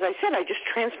harvest it. As I said, I just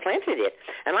transplanted it,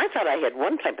 and I thought I had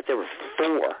one plant, but there were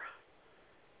 4.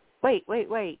 Wait,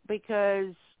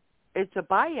 because it's a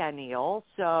biennial,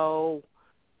 so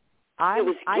it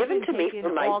was given to me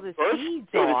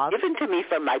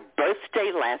for my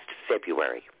birthday last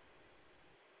February.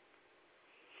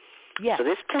 Yeah. So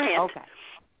this plant,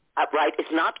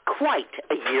 is not quite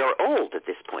a year old at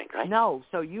this point, right? No,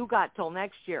 so you got till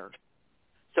next year.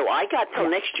 So I got till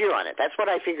next year on it. That's what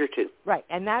I figured too. Right,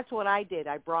 and that's what I did.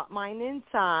 I brought mine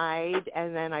inside,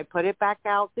 and then I put it back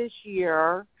out this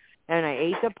year, and I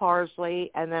ate the parsley,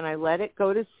 and then I let it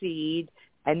go to seed,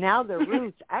 and now the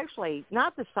roots, actually,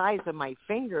 not the size of my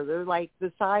finger. They're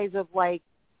the size of 3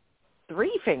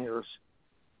 fingers.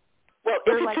 Well,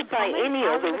 if it's a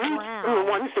biennial, the roots from the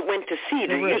ones that went to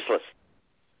seed are useless.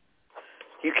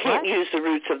 You can't use the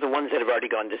roots of the ones that have already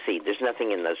gone to seed. There's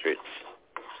nothing in those roots.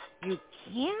 You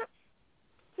can't?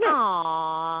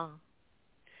 Aww.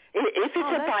 If it's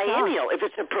a biennial, if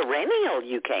it's a perennial,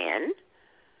 you can.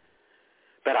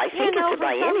 But I think it's a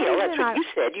biennial. That's what you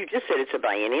said. You just said it's a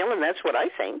biennial, and that's what I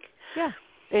think. Yeah,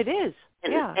 it is.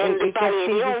 And the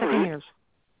biennial root,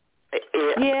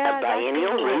 a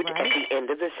biennial root right. at the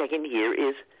end of the second year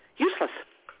is useless.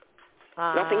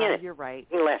 Nothing in it. You're right.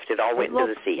 Nothing left. It all went into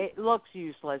the seed. It looks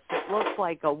useless. It looks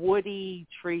like a woody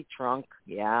tree trunk.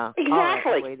 Yeah.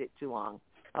 Exactly. I waited too long.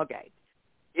 Okay.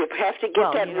 You have to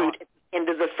get that root at the end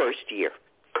of the first year.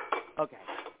 Okay.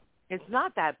 It's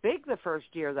not that big the first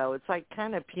year, though. It's like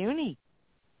kind of puny.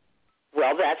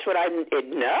 Well, that's what I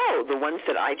know. The ones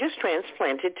that I just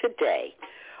transplanted today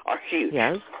are huge.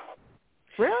 Yes.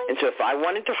 Really? And so if I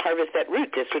wanted to harvest that root,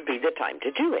 this would be the time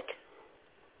to do it.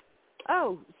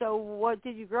 Oh, so what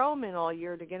did you grow them in all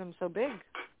year to get them so big?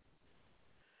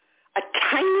 A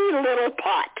tiny little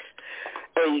pot,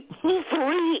 a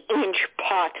 3-inch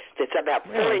pot that's about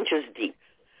 4 inches deep.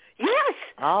 Yes.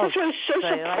 Oh, I was so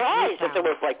surprised that there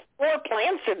was like 4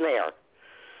 plants in there.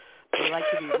 They like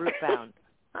to be root bound.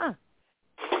 Huh.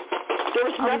 There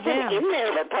was nothing in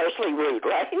there but parsley root,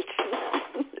 right?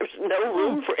 There's no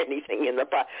room for anything in the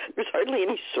pot. There's hardly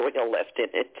any soil left in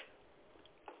it.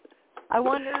 I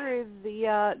wonder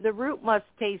if the root must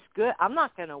taste good. I'm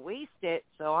not going to waste it,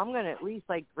 so I'm going to at least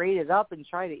like grate it up and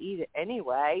try to eat it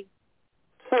anyway.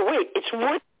 Oh, wait, it's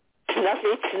wood.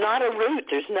 It's not a root.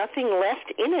 There's nothing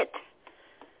left in it.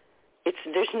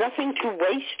 There's nothing to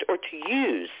waste or to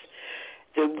use.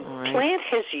 The plant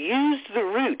has used the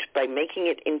root by making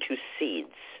it into seeds.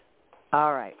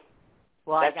 All right.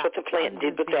 Well, that's what the plant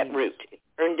did with that root. It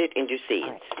turned it into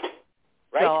seeds.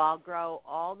 Right. So I'll grow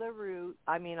all the root.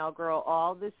 I'll grow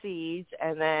all the seeds,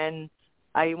 and then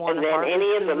I want to harvest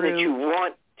any of them root. that you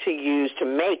want to use to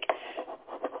make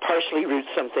parsley root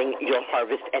something, you'll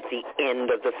harvest at the end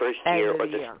of the first year or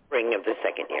the spring of the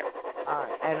second year. All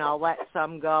right, and I'll let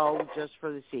some go just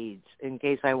for the seeds in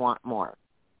case I want more.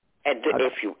 And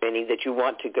if any that you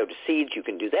want to go to seeds, you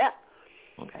can do that.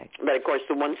 Okay. But of course,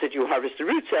 the ones that you harvest the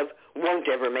roots of won't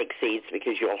ever make seeds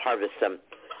because you'll harvest them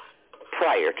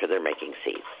prior to their making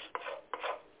seeds.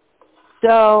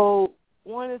 So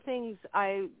one of the things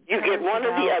you get one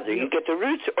or the other. You get the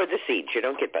roots or the seeds. You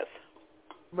don't get both.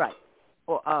 Right.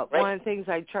 Well, one of the things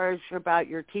I charge about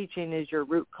your teaching is your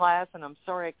root class, and I'm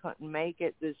sorry I couldn't make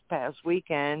it this past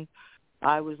weekend.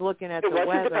 I was looking at the weather. It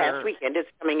wasn't the past weekend. It's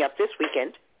coming up this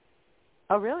weekend.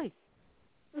 Oh, really?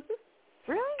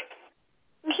 Mm-hmm. Really?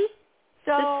 Mm-hmm.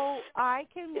 So I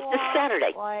can walk this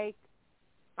Saturday.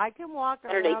 I can walk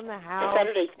around the house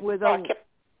with a.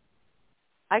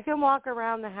 I can walk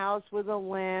around the house with a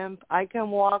limp. I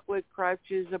can walk with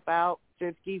crutches about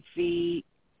 50 feet.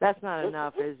 That's not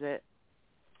enough, is it?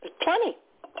 It's plenty.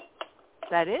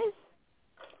 That is?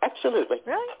 Absolutely.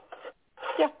 Really?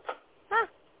 Yeah. Huh.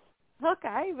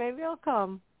 Okay, maybe I'll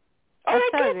come. All That's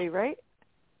right, Saturday, right?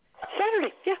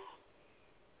 Saturday, yeah.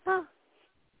 Huh.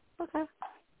 Okay.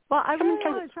 Well, I really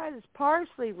want to try this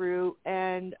parsley root,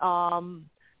 and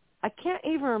I can't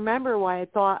even remember why I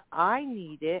thought I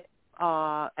need it,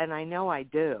 and I know I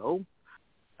do.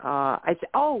 I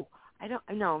don't.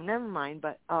 No, never mind.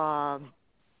 But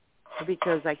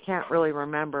because I can't really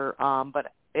remember.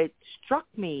 But it struck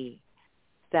me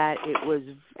that it was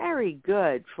very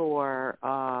good for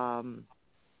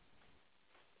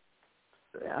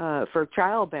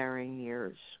childbearing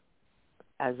years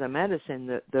as a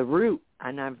medicine. The root,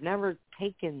 and I've never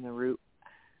taken the root,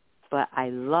 but I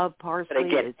love parsley. But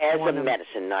again, as a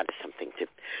medicine, not as something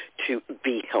to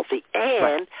be healthy.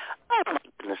 And oh my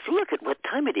goodness, look at what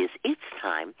time it is. It's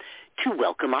time to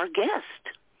welcome our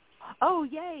guest. Oh,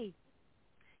 yay!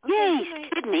 Yay,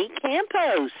 Sydney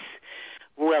Campos.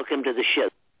 Welcome to the show.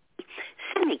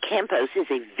 Sydney Campos is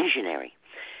a visionary,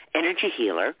 energy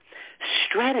healer,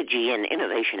 strategy and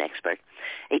innovation expert,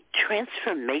 a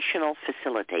transformational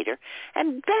facilitator,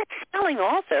 and best-selling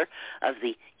author of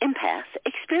the Empath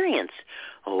Experience,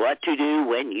 What to Do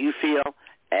When You Feel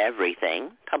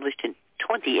Everything, published in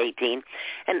 2018,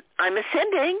 and I'm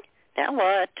Ascending, Now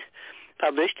What,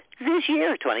 published this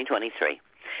year, 2023.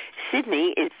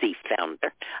 Sydney is the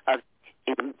founder of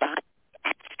Embodied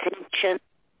Ascension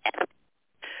Academy,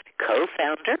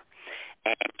 co-founder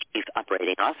and chief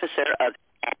operating officer of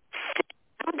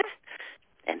ASCEND,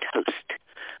 and host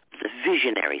of the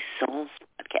Visionaries Souls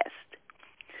podcast.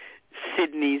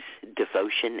 Sydney's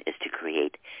devotion is to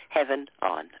create heaven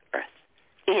on earth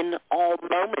in all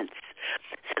moments.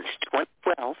 Since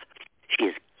 2012, she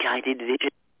has guided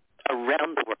visions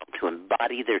around the world to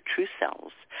embody their true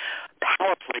selves,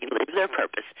 powerfully live their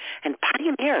purpose, and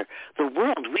pioneer the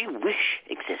world we wish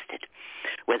existed.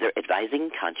 Whether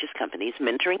advising conscious companies,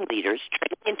 mentoring leaders,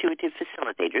 training intuitive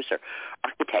facilitators, or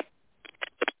architects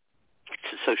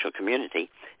social community,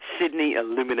 Sydney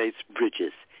illuminates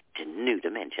bridges to new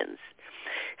dimensions.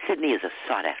 Sydney is a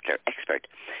sought-after expert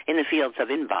in the fields of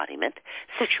embodiment,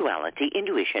 sexuality,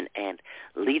 intuition, and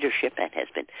leadership, and has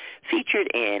been featured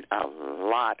in a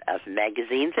lot of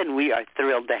magazines, and we are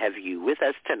thrilled to have you with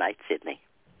us tonight, Sydney.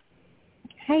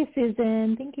 Hi,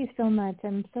 Susan. Thank you so much.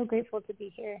 I'm so grateful to be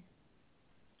here.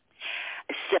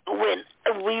 So when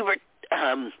we were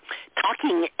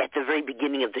talking at the very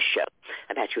beginning of the show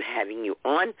about having you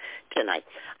on tonight,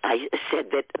 I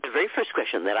said that the very first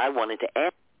question that I wanted to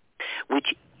ask,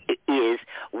 which is,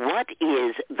 what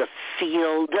is the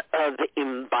field of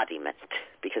embodiment?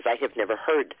 Because I have never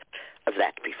heard of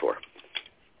that before.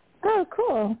 Oh,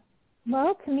 cool.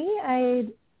 Well, to me, I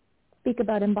speak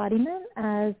about embodiment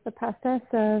as the process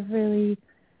of really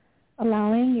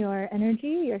allowing your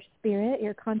energy, your spirit,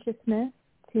 your consciousness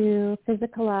to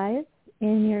physicalize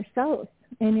in your cells,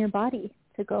 in your body,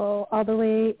 to go all the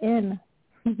way in.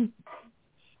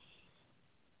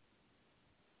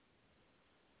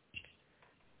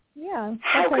 Yeah.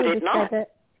 How could it not?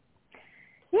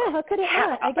 Yeah, how could it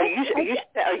not?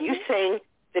 Are you saying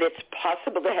that it's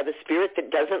possible to have a spirit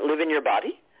that doesn't live in your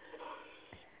body?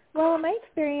 Well, my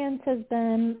experience has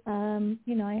been,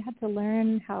 I had to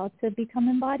learn how to become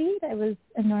embodied. I was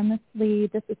enormously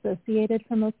disassociated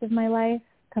for most of my life,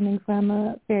 coming from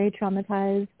a very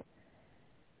traumatized,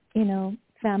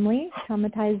 traumatized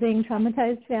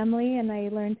family, and I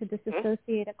learned to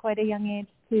disassociate at quite a young age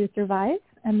to survive.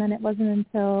 And then it wasn't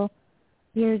until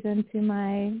years into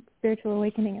my spiritual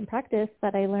awakening and practice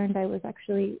that I learned I was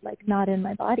actually not in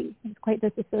my body. I was quite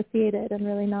disassociated and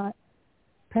really not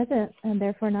present, and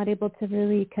therefore not able to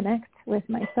really connect with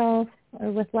myself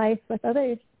or with life, with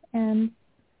others. And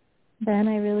then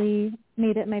I really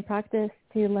made it my practice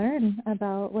to learn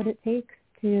about what it takes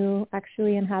to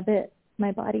actually inhabit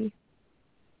my body.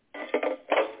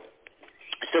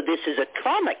 So this is a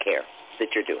trauma care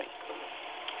that you're doing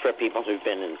for people who've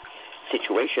been in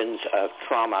situations of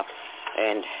trauma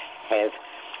and have,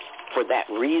 for that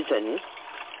reason,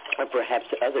 or perhaps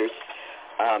others,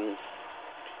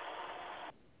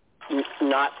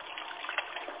 not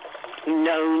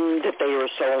known that they are a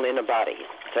soul in a body.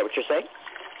 Is that what you're saying?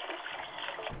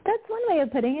 That's one way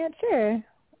of putting it, sure.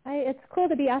 It's cool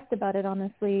to be asked about it,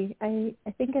 honestly. I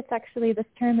think it's actually, this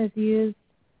term is used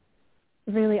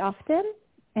really often,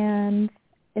 and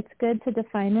it's good to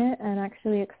define it and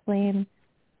actually explain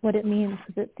what it means,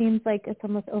 because it seems like it's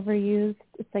almost overused.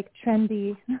 It's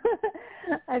trendy.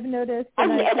 I've noticed. I've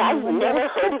never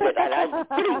heard of it, and I'm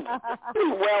pretty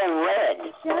well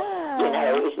read.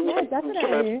 Yeah,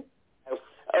 definitely.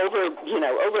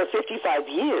 Over 55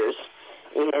 years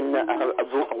in a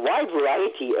wide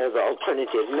variety of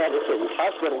alternative medicines,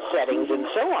 hospital settings, and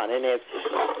so on, and have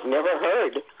never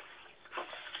heard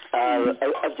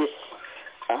of this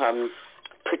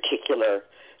particular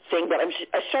thing. But I'm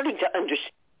starting to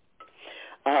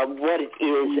understand what it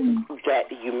is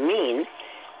that you mean.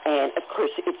 And, of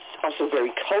course, it's also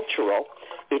very cultural.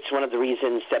 It's one of the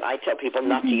reasons that I tell people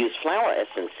not to use flower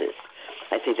essences.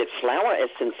 I think that flower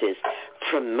essences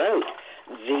promote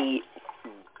the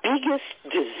biggest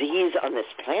disease on this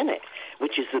planet,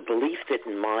 which is the belief that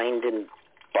mind and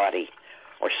body,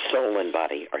 or soul and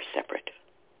body, are separate.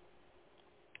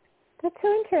 That's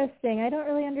so interesting. I don't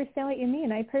really understand what you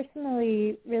mean. I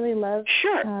personally really love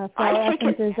flower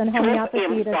essences and homeopathy.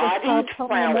 Embodied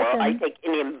flower. I take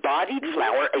an embodied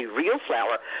flower, a real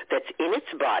flower that's in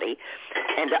its body,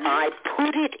 and I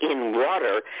put it in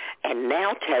water, and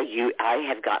now tell you I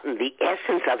have gotten the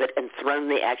essence of it and thrown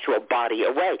the actual body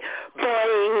away.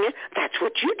 Boing! That's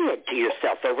what you did to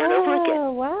yourself over and over again.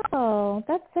 Oh, wow.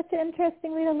 That's such an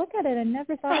interesting way to look at it. I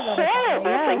never thought about it. A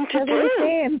horrible thing to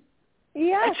do.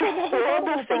 Yeah, it's a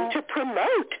horrible thing to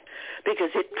promote,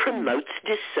 because it promotes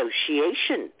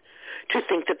dissociation, to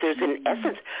think that there's an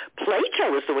essence.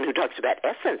 Plato is the one who talks about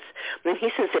essence. And he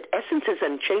says that essence is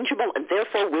unchangeable, and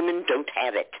therefore women don't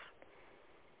have it.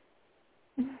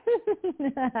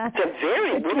 It's a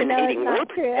very woman-hating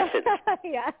word, essence.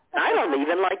 Yeah. I don't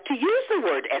even like to use the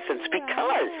word essence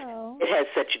because it has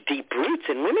such deep roots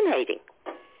in women-hating.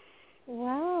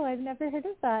 Wow, I've never heard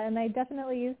of that, and I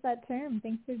definitely use that term.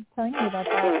 Thanks for telling me about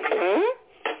that. Mm-hmm.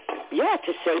 Yeah,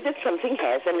 to say that something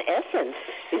has an essence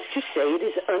is to say it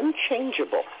is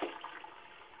unchangeable.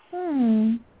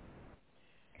 And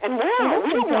wow,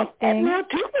 we don't want that now,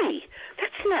 do we?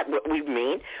 That's not what we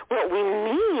mean. What we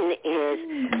mean is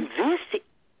this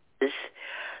is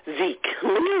the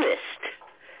clearest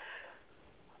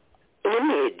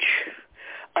image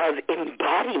of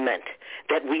embodiment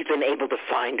that we've been able to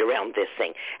find around this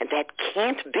thing. And that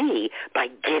can't be by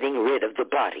getting rid of the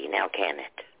body, now can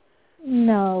it?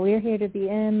 No, we're here to be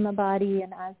in the body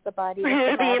and as the body. We're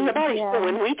here to be in the body. Yeah. So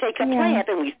when we take a plant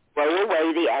and we throw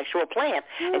away the actual plant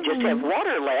and just have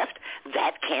water left,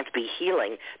 that can't be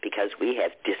healing because we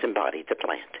have disembodied the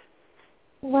plant.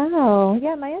 Wow.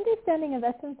 Yeah, my understanding of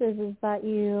essences is that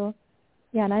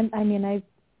and I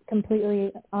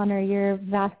completely honor your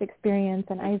vast experience,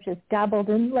 and I've just dabbled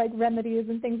in like remedies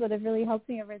and things that have really helped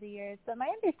me over the years. But my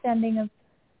understanding of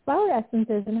flower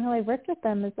essences and how I worked with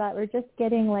them is that we're just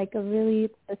getting like a really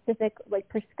specific, like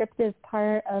prescriptive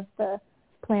part of the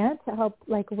plant to help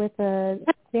like with a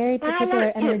very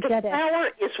particular energetic. The flower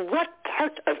is what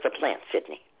part of the plant,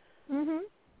 Sydney? Mm-hmm.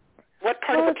 What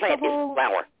part of the plant is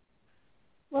flower?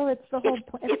 Well, it's the whole thing.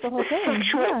 It's the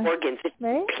sexual organs. It's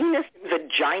right? penis and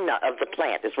vagina of the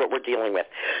plant is what we're dealing with.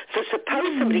 So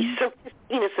suppose somebody soaked his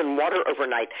penis in water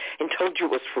overnight and told you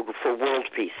it was for world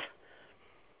peace.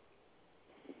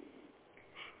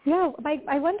 Yeah,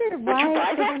 I wonder why. Would you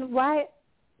buy that? Why?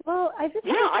 Well, I just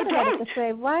I don't. This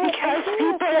way. Why?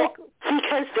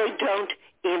 Because they don't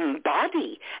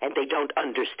embody and they don't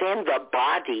understand the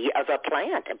body of a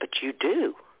plant, but you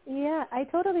do. Yeah, I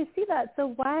totally see that.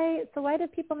 So why do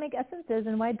people make essences,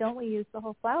 and why don't we use the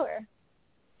whole flower?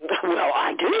 Well,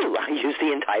 I do. I use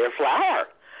the entire flower.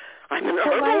 I'm an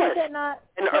herbalist. Why is it not?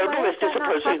 An herbalist is a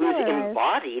person who's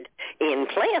embodied in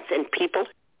plants, and people.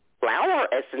 Flower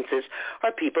essences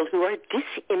are people who are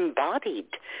disembodied,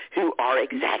 who are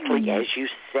exactly as you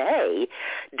say,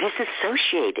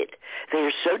 disassociated. They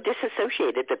are so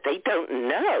disassociated that they don't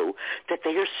know that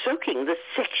they are soaking the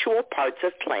sexual parts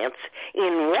of plants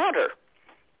in water.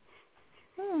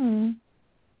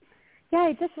 Yeah,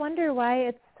 I just wonder why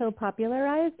it's so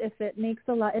popularized. If it makes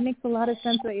a lot of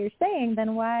sense what you're saying,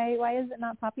 then why is it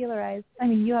not popularized? I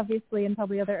mean, you obviously and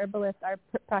probably other herbalists are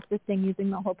practicing using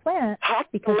the whole plant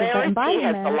because of the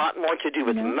embodiment. Has a lot more to do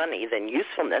with money than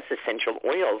usefulness. Essential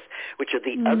oils, which are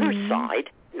the other side,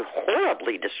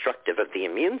 horribly destructive of the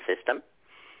immune system,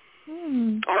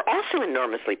 are also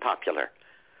enormously popular.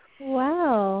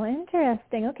 Wow,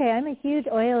 interesting. Okay, I'm a huge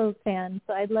oil fan,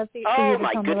 so I'd love for you to tell me a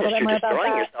little bit more about that. Oh, my goodness, you're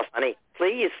destroying yourself, honey.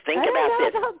 Please think about this. I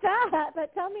don't know about that,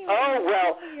 but tell me.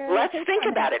 Let's think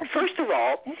about it. First of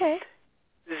all,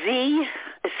 the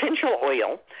essential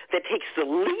oil that takes the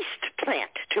least plant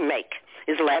to make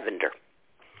is lavender.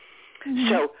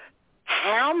 So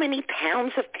how many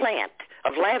pounds of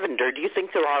lavender do you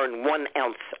think there are in 1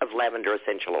 ounce of lavender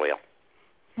essential oil?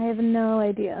 I have no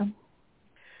idea.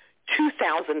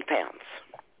 2,000 pounds.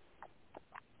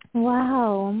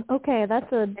 Wow. Okay,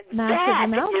 that's a massive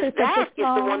amount. That is the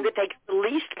one that takes the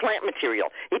least plant material.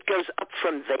 It goes up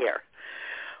from there.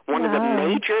 One of the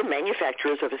major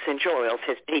manufacturers of essential oils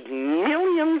has paid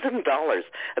millions of dollars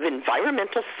of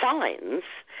environmental fines,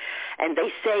 and they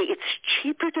say it's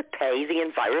cheaper to pay the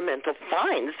environmental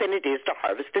fines than it is to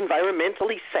harvest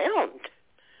environmentally sound.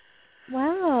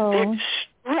 Wow. They're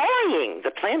destroying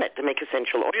the planet to make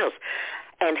essential oils.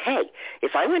 And hey,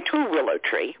 if I went to a willow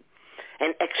tree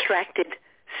and extracted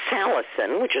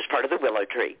salicin, which is part of the willow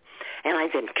tree, and I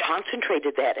then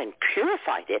concentrated that and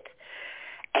purified it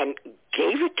and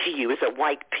gave it to you as a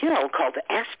white pill called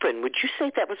aspirin, would you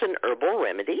say that was an herbal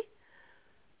remedy?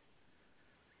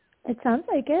 It sounds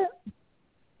like it.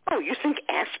 Oh, you think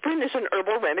aspirin is an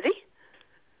herbal remedy?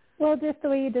 Well, just the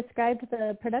way you described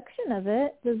the production of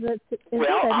it.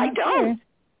 I don't.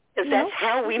 Because that's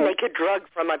how we make a drug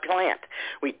from a plant.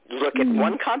 We look at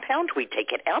one compound, we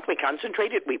take it out, we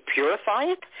concentrate it, we purify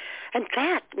it, and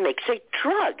that makes a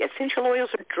drug. Essential oils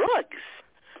are drugs.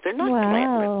 They're not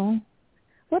plant.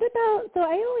 What about, so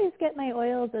I always get my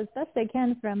oils as best I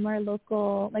can from more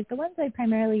local, like the ones I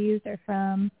primarily use are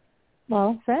from,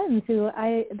 friends who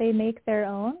they make their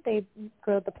own. They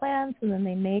grow the plants and then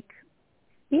they make,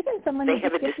 even someone who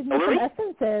just gives me some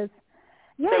essences.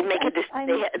 Yes, they make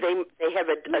they have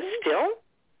a still?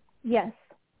 Yes.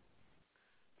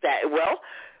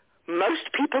 Most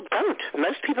people don't.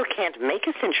 Most people can't make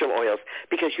essential oils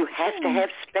because you have to have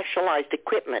specialized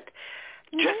equipment,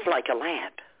 just like a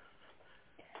lab.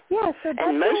 Yeah, so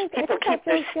and most people keep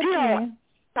their still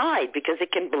outside because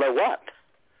it can blow up.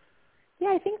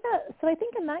 Yeah, I think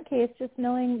in that case, just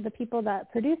knowing the people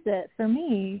that produce it, for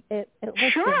me, it works.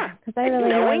 Sure. Because I really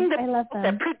knowing I love them.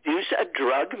 that produce a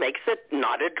drug makes it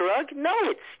not a drug? No,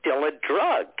 it's still a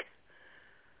drug.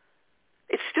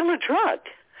 It's still a drug.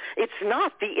 It's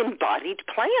not the embodied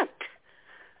plant.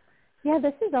 Yeah,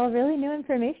 this is all really new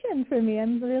information for me.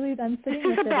 I'm sitting with it.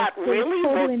 This is about really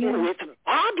totally working with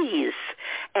bodies.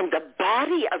 And the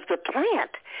body of the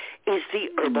plant is the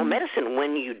herbal medicine.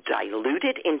 When you dilute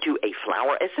it into a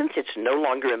flower essence, it's no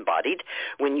longer embodied.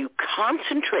 When you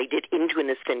concentrate it into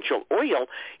an essential oil,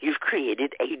 you've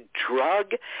created a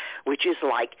drug, which is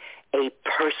like a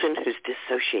person who's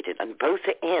dissociated. On both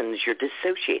ends, you're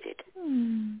dissociated.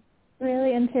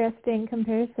 Really interesting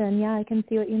comparison. Yeah, I can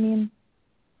see what you mean.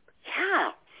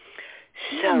 Yeah.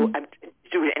 So, and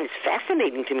it's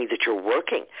fascinating to me that you're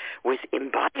working with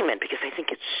embodiment because I think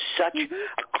it's such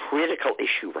a critical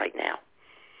issue right now.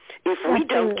 If we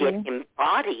don't get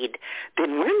embodied,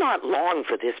 then we're not long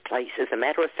for this place. As a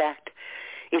matter of fact,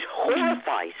 it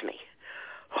horrifies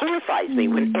me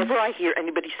whenever I hear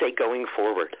anybody say going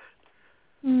forward.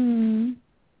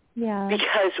 Yeah.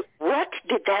 Because what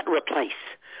did that replace?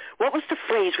 What was the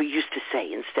phrase we used to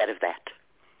say instead of that?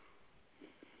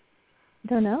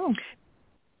 Don't know.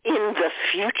 In the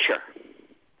future.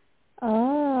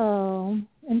 Oh,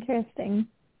 interesting.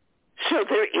 So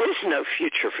there is no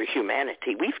future for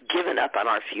humanity. We've given up on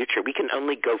our future. We can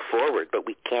only go forward, but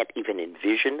we can't even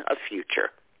envision a future.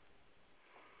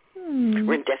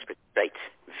 We're in desperate straits,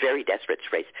 very desperate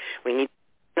straits. We need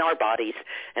our bodies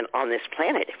and on this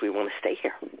planet if we want to stay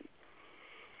here.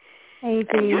 I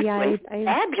agree. And you're doing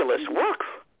fabulous work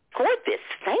toward this.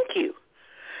 Thank you.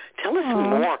 Tell us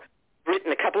more.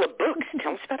 Written a couple of books.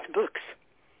 Tell us about the books.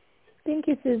 Thank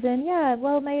you, Susan. Yeah,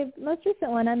 well, my most recent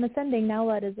one, I'm Ascending, Now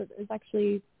What, is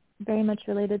actually very much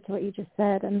related to what you just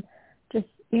said, and just,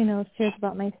 shares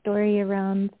about my story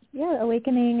around,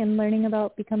 awakening and learning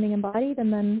about becoming embodied,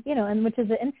 and then, and which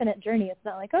is an infinite journey. It's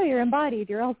not like, oh, you're embodied,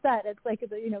 you're all set. It's like,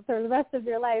 for the rest of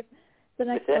your life, it's an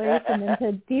exploration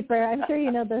into deeper. I'm sure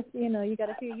you know this, you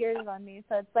got a few years on me,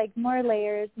 so it's like more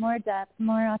layers, more depth,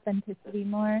 more authenticity,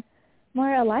 more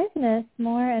aliveness,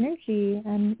 more energy,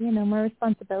 and, more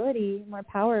responsibility, more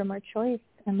power, more choice,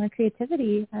 and more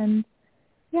creativity. And,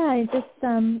 I just,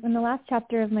 in the last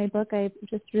chapter of my book, I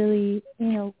just really,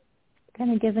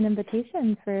 kind of give an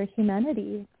invitation for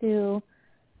humanity to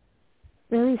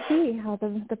really see how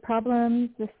the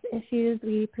problems, the issues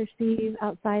we perceive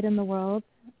outside in the world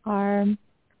are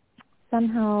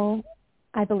somehow,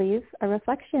 I believe, a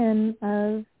reflection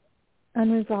of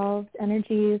unresolved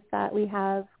energies that we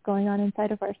have going on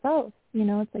inside of ourselves.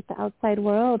 It's like the outside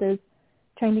world is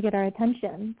trying to get our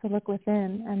attention to look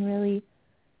within and really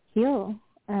heal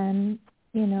and,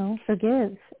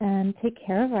 forgive and take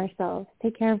care of ourselves,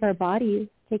 take care of our bodies,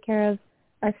 take care of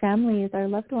our families, our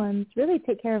loved ones, really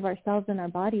take care of ourselves and our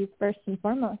bodies first and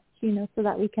foremost, so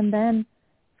that we can then,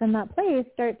 from that place,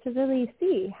 start to really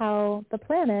see how the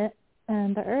planet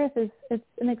and the earth it's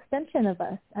an extension of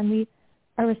us, and we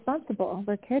are responsible.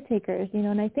 We're caretakers,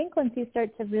 and I think once you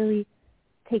start to really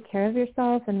take care of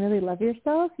yourself and really love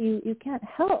yourself, you can't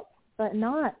help but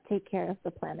not take care of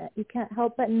the planet. You can't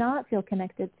help but not feel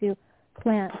connected to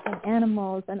plants and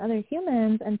animals and other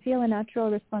humans and feel a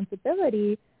natural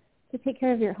responsibility to take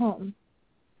care of your home.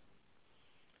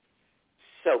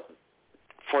 So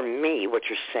for me, what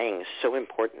you're saying is so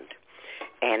important.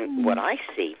 And what I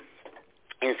see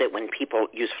is that when people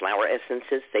use flower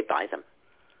essences, they buy them.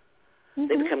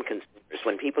 They become consumers.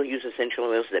 When people use essential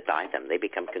oils, they buy them. They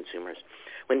become consumers.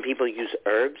 When people use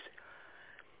herbs,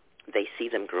 they see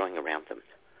them growing around them.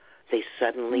 They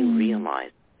suddenly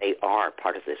realize they are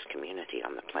part of this community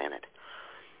on the planet.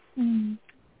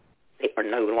 They are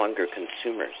no longer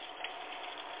consumers,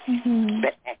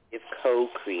 but active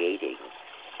co-creating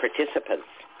participants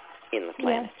in the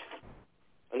planet.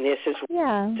 And this is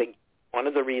one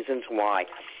of the reasons why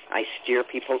I steer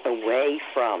people away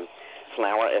from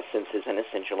flower essences and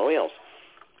essential oils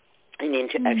and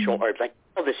into actual herbs. I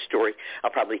tell this story. I'll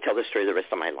probably tell this story the rest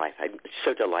of my life. I'm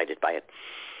so delighted by it.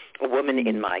 A woman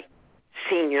in my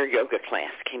senior yoga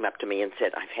class came up to me and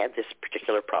said, I've had this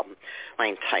particular problem my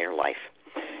entire life.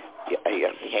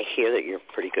 I hear that you're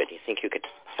pretty good. Do you think you could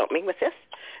help me with this?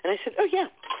 And I said, oh, yeah,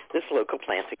 this local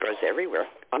plant that grows everywhere,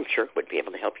 I'm sure would be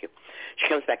able to help you. She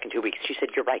comes back in 2 weeks. She said,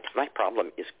 you're right. My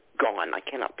problem is gone. I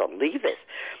cannot believe this.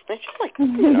 And she's like,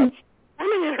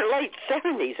 I'm in her late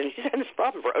 70s, and she's had this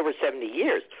problem for over 70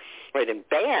 years. Right, and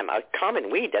bam, a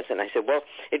common weed does it. And I said, well,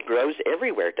 it grows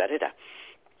everywhere, da-da-da.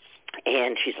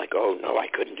 And she's like, oh, no, I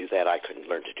couldn't do that. I couldn't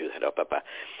learn to do that.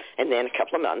 And then a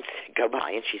couple of months go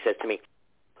by, and she says to me,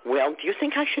 well, do you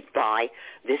think I should buy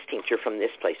this tincture from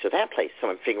this place or that place? So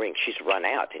I'm figuring she's run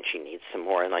out and she needs some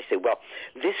more. And I said, well,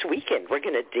 this weekend we're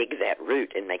going to dig that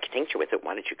root and make a tincture with it.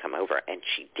 Why don't you come over? And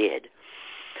she did.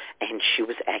 And she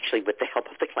was actually, with the help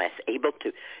of the class, able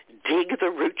to dig the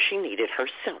root she needed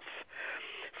herself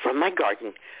from my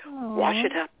garden, wash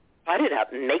it up, cut it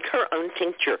up, make her own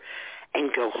tincture,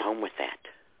 and go home with that.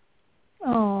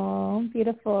 Oh,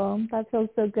 beautiful. That feels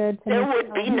so good. There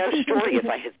would be no story if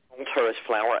I had sold her as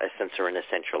flower essence or an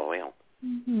essential oil.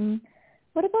 Mm-hmm.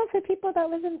 What about for people that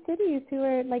live in cities who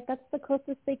are like, that's the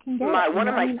closest they can get? One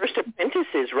of my first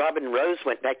apprentices, Robin Rose,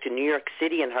 went back to New York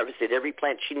City and harvested every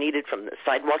plant she needed from the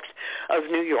sidewalks of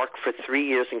New York for 3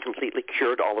 years and completely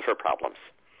cured all of her problems.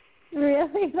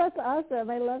 Really? That's awesome.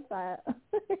 I love that.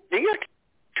 New York,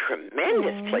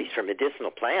 tremendous place for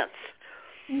medicinal plants.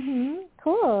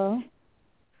 Cool.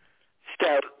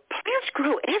 So plants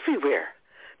grow everywhere.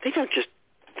 They don't just,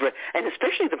 and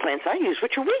especially the plants I use,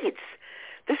 which are weeds.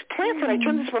 This plant that I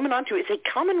turned this woman onto is a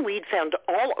common weed found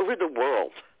all over the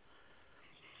world.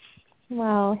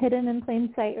 Wow, hidden in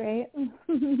plain sight, right?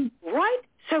 Right.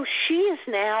 So she is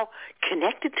now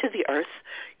connected to the earth,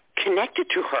 connected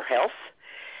to her health,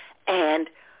 and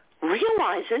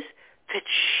realizes that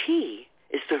she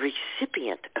is the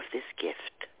recipient of this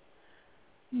gift.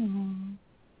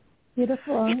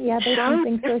 Beautiful. It's there's so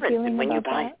something so healing when about you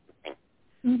buy that.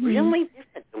 Something. Really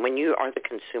different than when you are the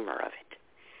consumer of it.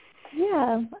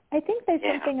 Yeah, I think there's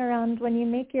something around when you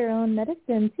make your own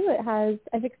medicine, too.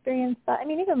 I've experienced that. I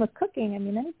mean, even with cooking,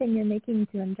 anything you're making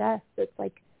to ingest, it's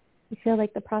like you feel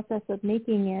like the process of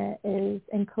making it is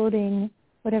encoding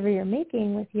whatever you're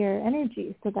making with your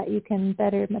energy so that you can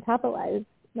better metabolize,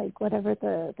 like, whatever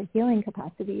the healing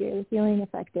capacity or healing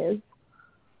effect is.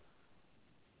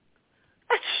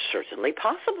 That's certainly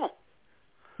possible.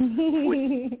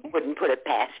 Wouldn't put it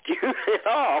past you at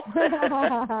all.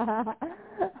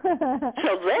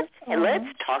 So let's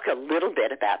talk a little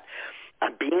bit about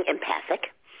being empathic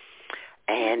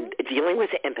and dealing with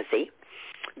empathy,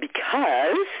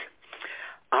 because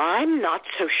I'm not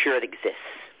so sure it exists.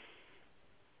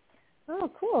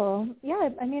 Oh, cool. Yeah,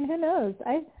 who knows?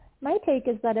 My take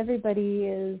is that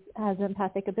everybody has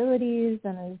empathic abilities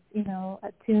and is,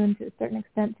 attuned to a certain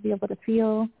extent to be able to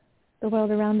feel the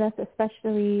world around us,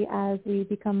 especially as we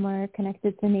become more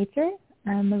connected to nature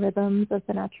and the rhythms of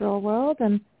the natural world.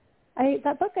 And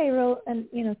that book I wrote and,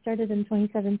 started in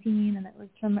 2017, and it was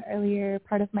from an earlier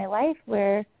part of my life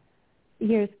where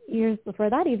years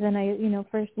before that even, I,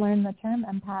 first learned the term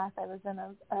empath. I was in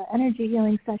an energy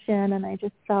healing session, and I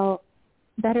just felt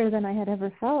better than I had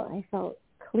ever felt. I felt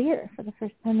clear for the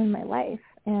first time in my life,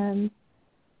 and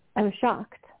I was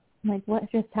shocked. I'm like,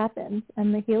 what just happened?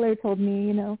 And the healer told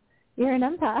me, you're an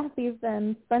empath. You've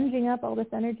been sponging up all this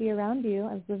energy around you.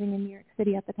 I was living in New York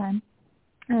City at the time.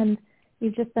 And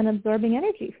you've just been absorbing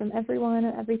energy from everyone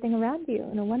and everything around you.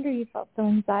 No wonder you felt so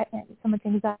much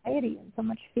anxiety and so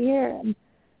much fear and,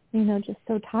 just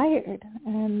so tired.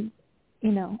 And,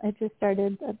 it just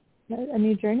started a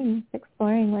new journey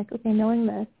exploring, like, okay, knowing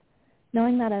that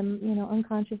I'm,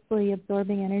 unconsciously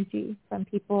absorbing energy from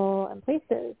people and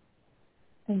places,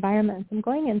 environments I'm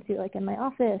going into, like in my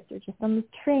office or just on the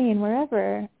train,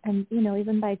 wherever, and,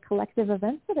 even by collective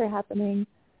events that are happening,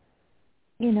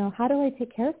 how do I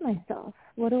take care of myself?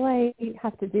 What do I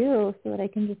have to do so that I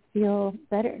can just feel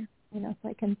better, so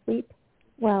I can sleep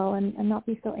well and not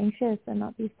be so anxious and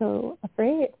not be so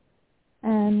afraid?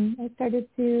 And I started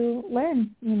to learn,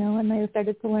 and I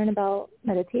started to learn about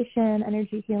meditation,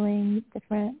 energy healing,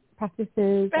 different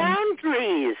practices.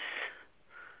 Boundaries.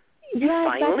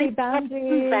 Yeah, exactly.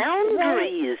 Boundaries.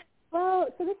 Boundaries. Well,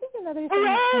 so this is another thing.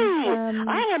 Hooray!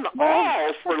 I am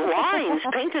all for lines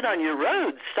painted on your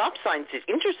roads, stop signs at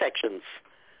intersections.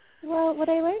 Well, what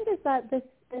I learned is that this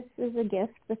is a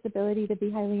gift, this ability to be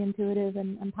highly intuitive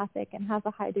and empathic and have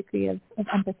a high degree of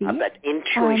empathy. But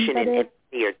intuition and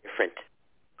empathy are different.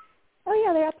 Oh,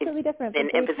 yeah, they're absolutely different. And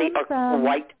empathy are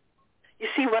quite... You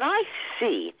see, what I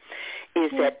see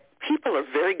is that people are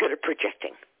very good at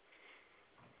projecting.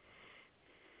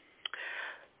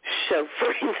 So,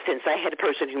 for instance, I had a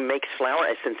person who makes flower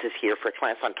essences here for a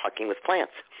class on talking with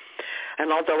plants.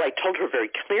 And although I told her very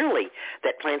clearly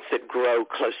that plants that grow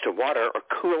close to water are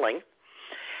cooling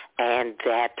and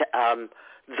that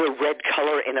the red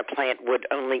color in a plant would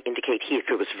only indicate heat if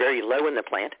it was very low in the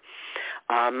plant,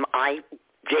 I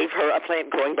gave her a plant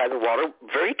growing by the water,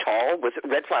 very tall, with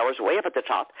red flowers way up at the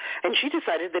top, and she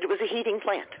decided that it was a heating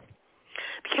plant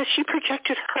because she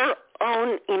projected her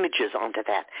own images onto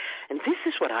that. And this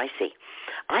is what I see.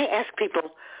 I ask people,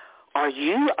 are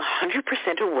you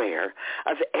 100% aware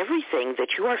of everything that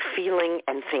you are feeling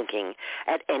and thinking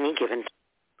at any given time?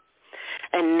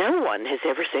 And no one has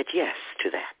ever said yes to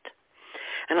that.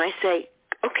 And I say,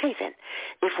 okay then,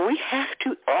 if we have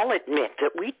to all admit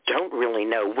that we don't really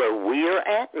know where we're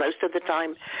at most of the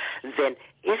time, then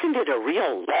isn't it a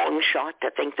real long shot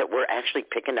to think that we're actually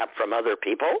picking up from other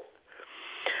people?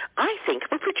 I think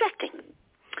we're projecting.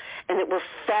 And that we're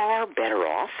far better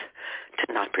off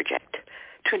to not project,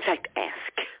 to in fact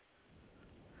ask.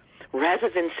 Rather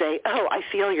than say, oh, I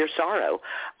feel your sorrow,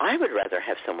 I would rather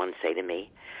have someone say to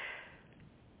me,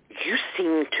 you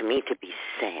seem to me to be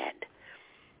sad.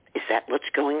 Is that what's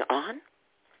going on?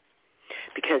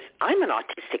 Because I'm an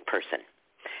autistic person.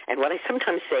 And what I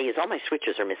sometimes say is all my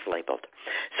switches are mislabeled.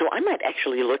 So I might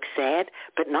actually look sad,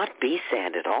 but not be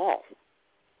sad at all.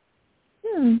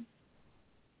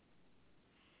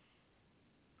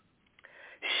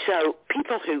 So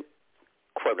people who,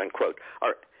 quote unquote,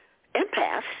 are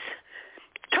empaths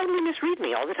totally misread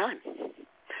me all the time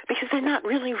because they're not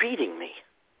really reading me.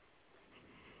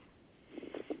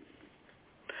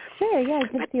 Sure, yeah, I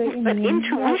can see what you mean. But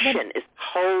intuition is a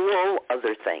whole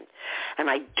other thing. And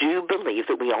I do believe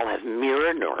that we all have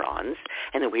mirror neurons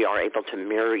and that we are able to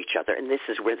mirror each other, and this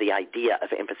is where the idea of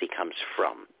empathy comes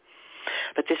from.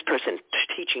 But this person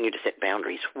teaching you to set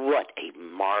boundaries, what a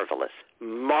marvelous,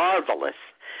 marvelous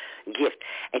gift.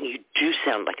 And you do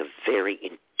sound like a very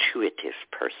intuitive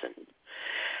person.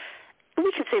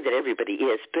 We could say that everybody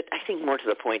is, but I think more to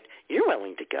the point, you're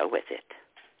willing to go with it.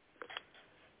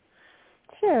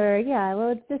 Sure, yeah. Well,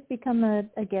 it's just become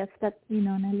a gift that,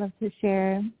 and I love to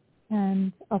share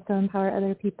and also empower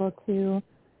other people to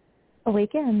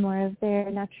awaken more of their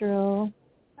natural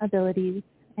abilities.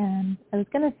 And I was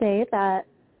going to say that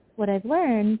what I've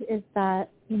learned is that,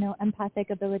 empathic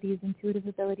abilities, intuitive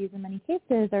abilities in many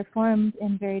cases are formed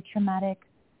in very traumatic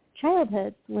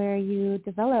childhoods where you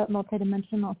develop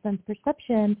multidimensional sense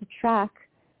perception to track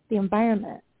the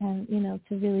environment and,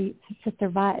 to really to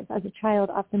survive as a child,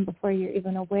 often before you're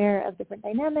even aware of different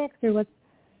dynamics or what's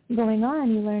going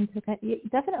on. You learn to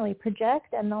definitely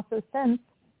project and also sense,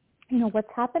 what's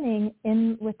happening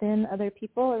within other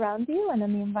people around you and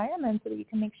in the environment so that you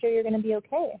can make sure you're going to be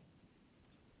okay.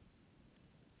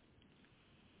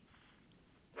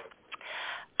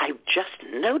 I just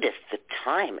noticed the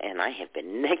time, and I have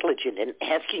been negligent in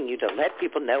asking you to let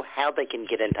people know how they can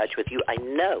get in touch with you. I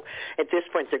know at this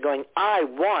point they're going, I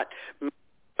want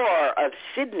more of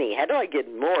Sydney. How do I get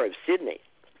more of Sydney?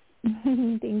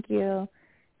 Thank you.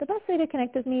 The best way to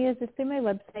connect with me is just through my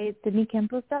website,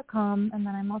 SydneyCampos.com, and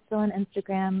then I'm also on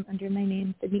Instagram under my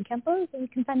name, Sydney Campos, and you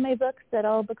can find my books at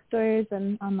all bookstores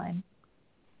and online.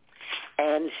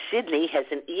 And Sydney has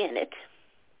an E in it.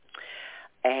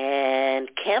 And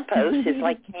Campos is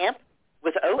like camp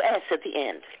with O-S at the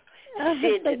end.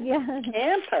 Sid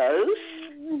Campos.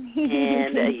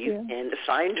 And you can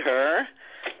find her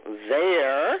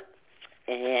there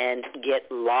and get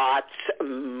lots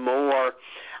more.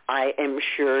 I am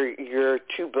sure your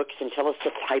 2 books, and tell us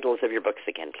the titles of your books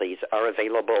again, please, are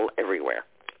available everywhere.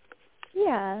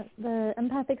 Yeah, the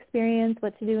Empath Experience,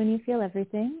 What to Do When You Feel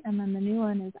Everything, and then the new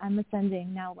one is I'm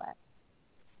Ascending, Now What?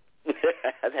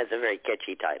 That's a very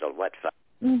catchy title. What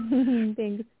fun.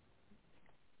 Thanks.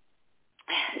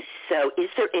 So is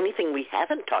there anything we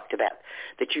haven't talked about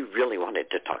that you really wanted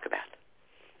to talk about?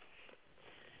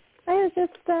 I was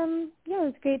just, it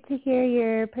was great to hear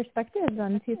your perspectives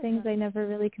on 2 things I never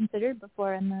really considered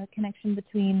before, and the connection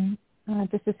between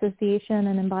disassociation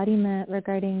and embodiment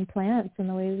regarding plants and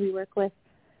the way we work with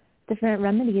different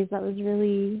remedies. That was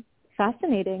really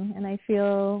fascinating, and I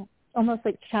feel almost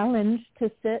like challenged to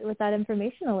sit with that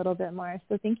information a little bit more.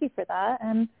 So thank you for that.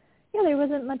 And there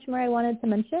wasn't much more I wanted to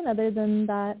mention other than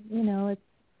that,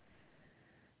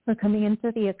 we're coming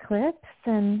into the eclipse,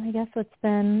 and I guess what's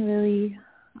been really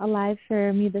alive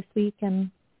for me this week and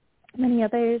many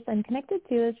others I'm connected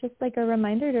to is just like a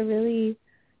reminder to really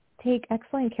take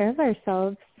excellent care of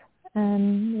ourselves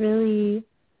and really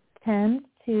tend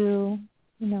to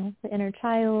the inner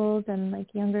child and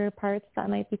like younger parts that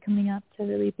might be coming up to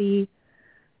really be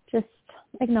just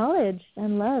acknowledged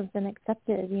and loved and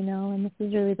accepted, and this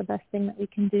is really the best thing that we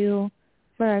can do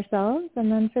for ourselves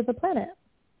and then for the planet.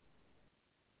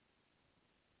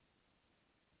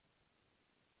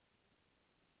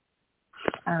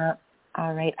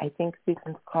 All right. I think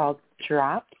Susan's call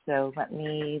dropped, so let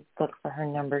me look for her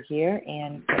number here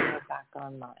and get her back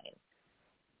online.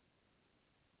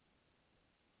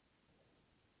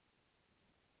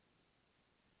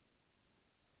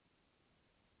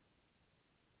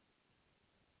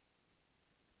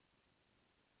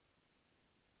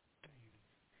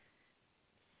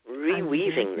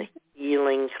 Reweaving the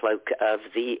healing cloak of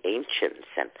the ancients.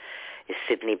 And is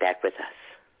Sydney back with us?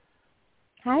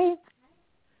 Hi.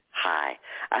 Hi.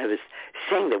 I was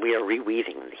saying that we are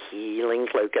reweaving the healing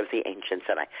cloak of the ancients,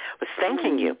 and I was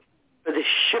thanking you for the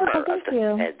shimmer of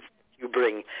the threads you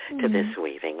bring to this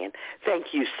weaving. And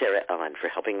thank you, Sarah Ellen, for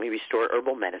helping me restore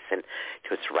herbal medicine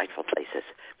to its rightful places,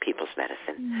 people's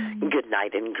medicine. Good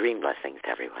night and green blessings to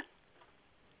everyone.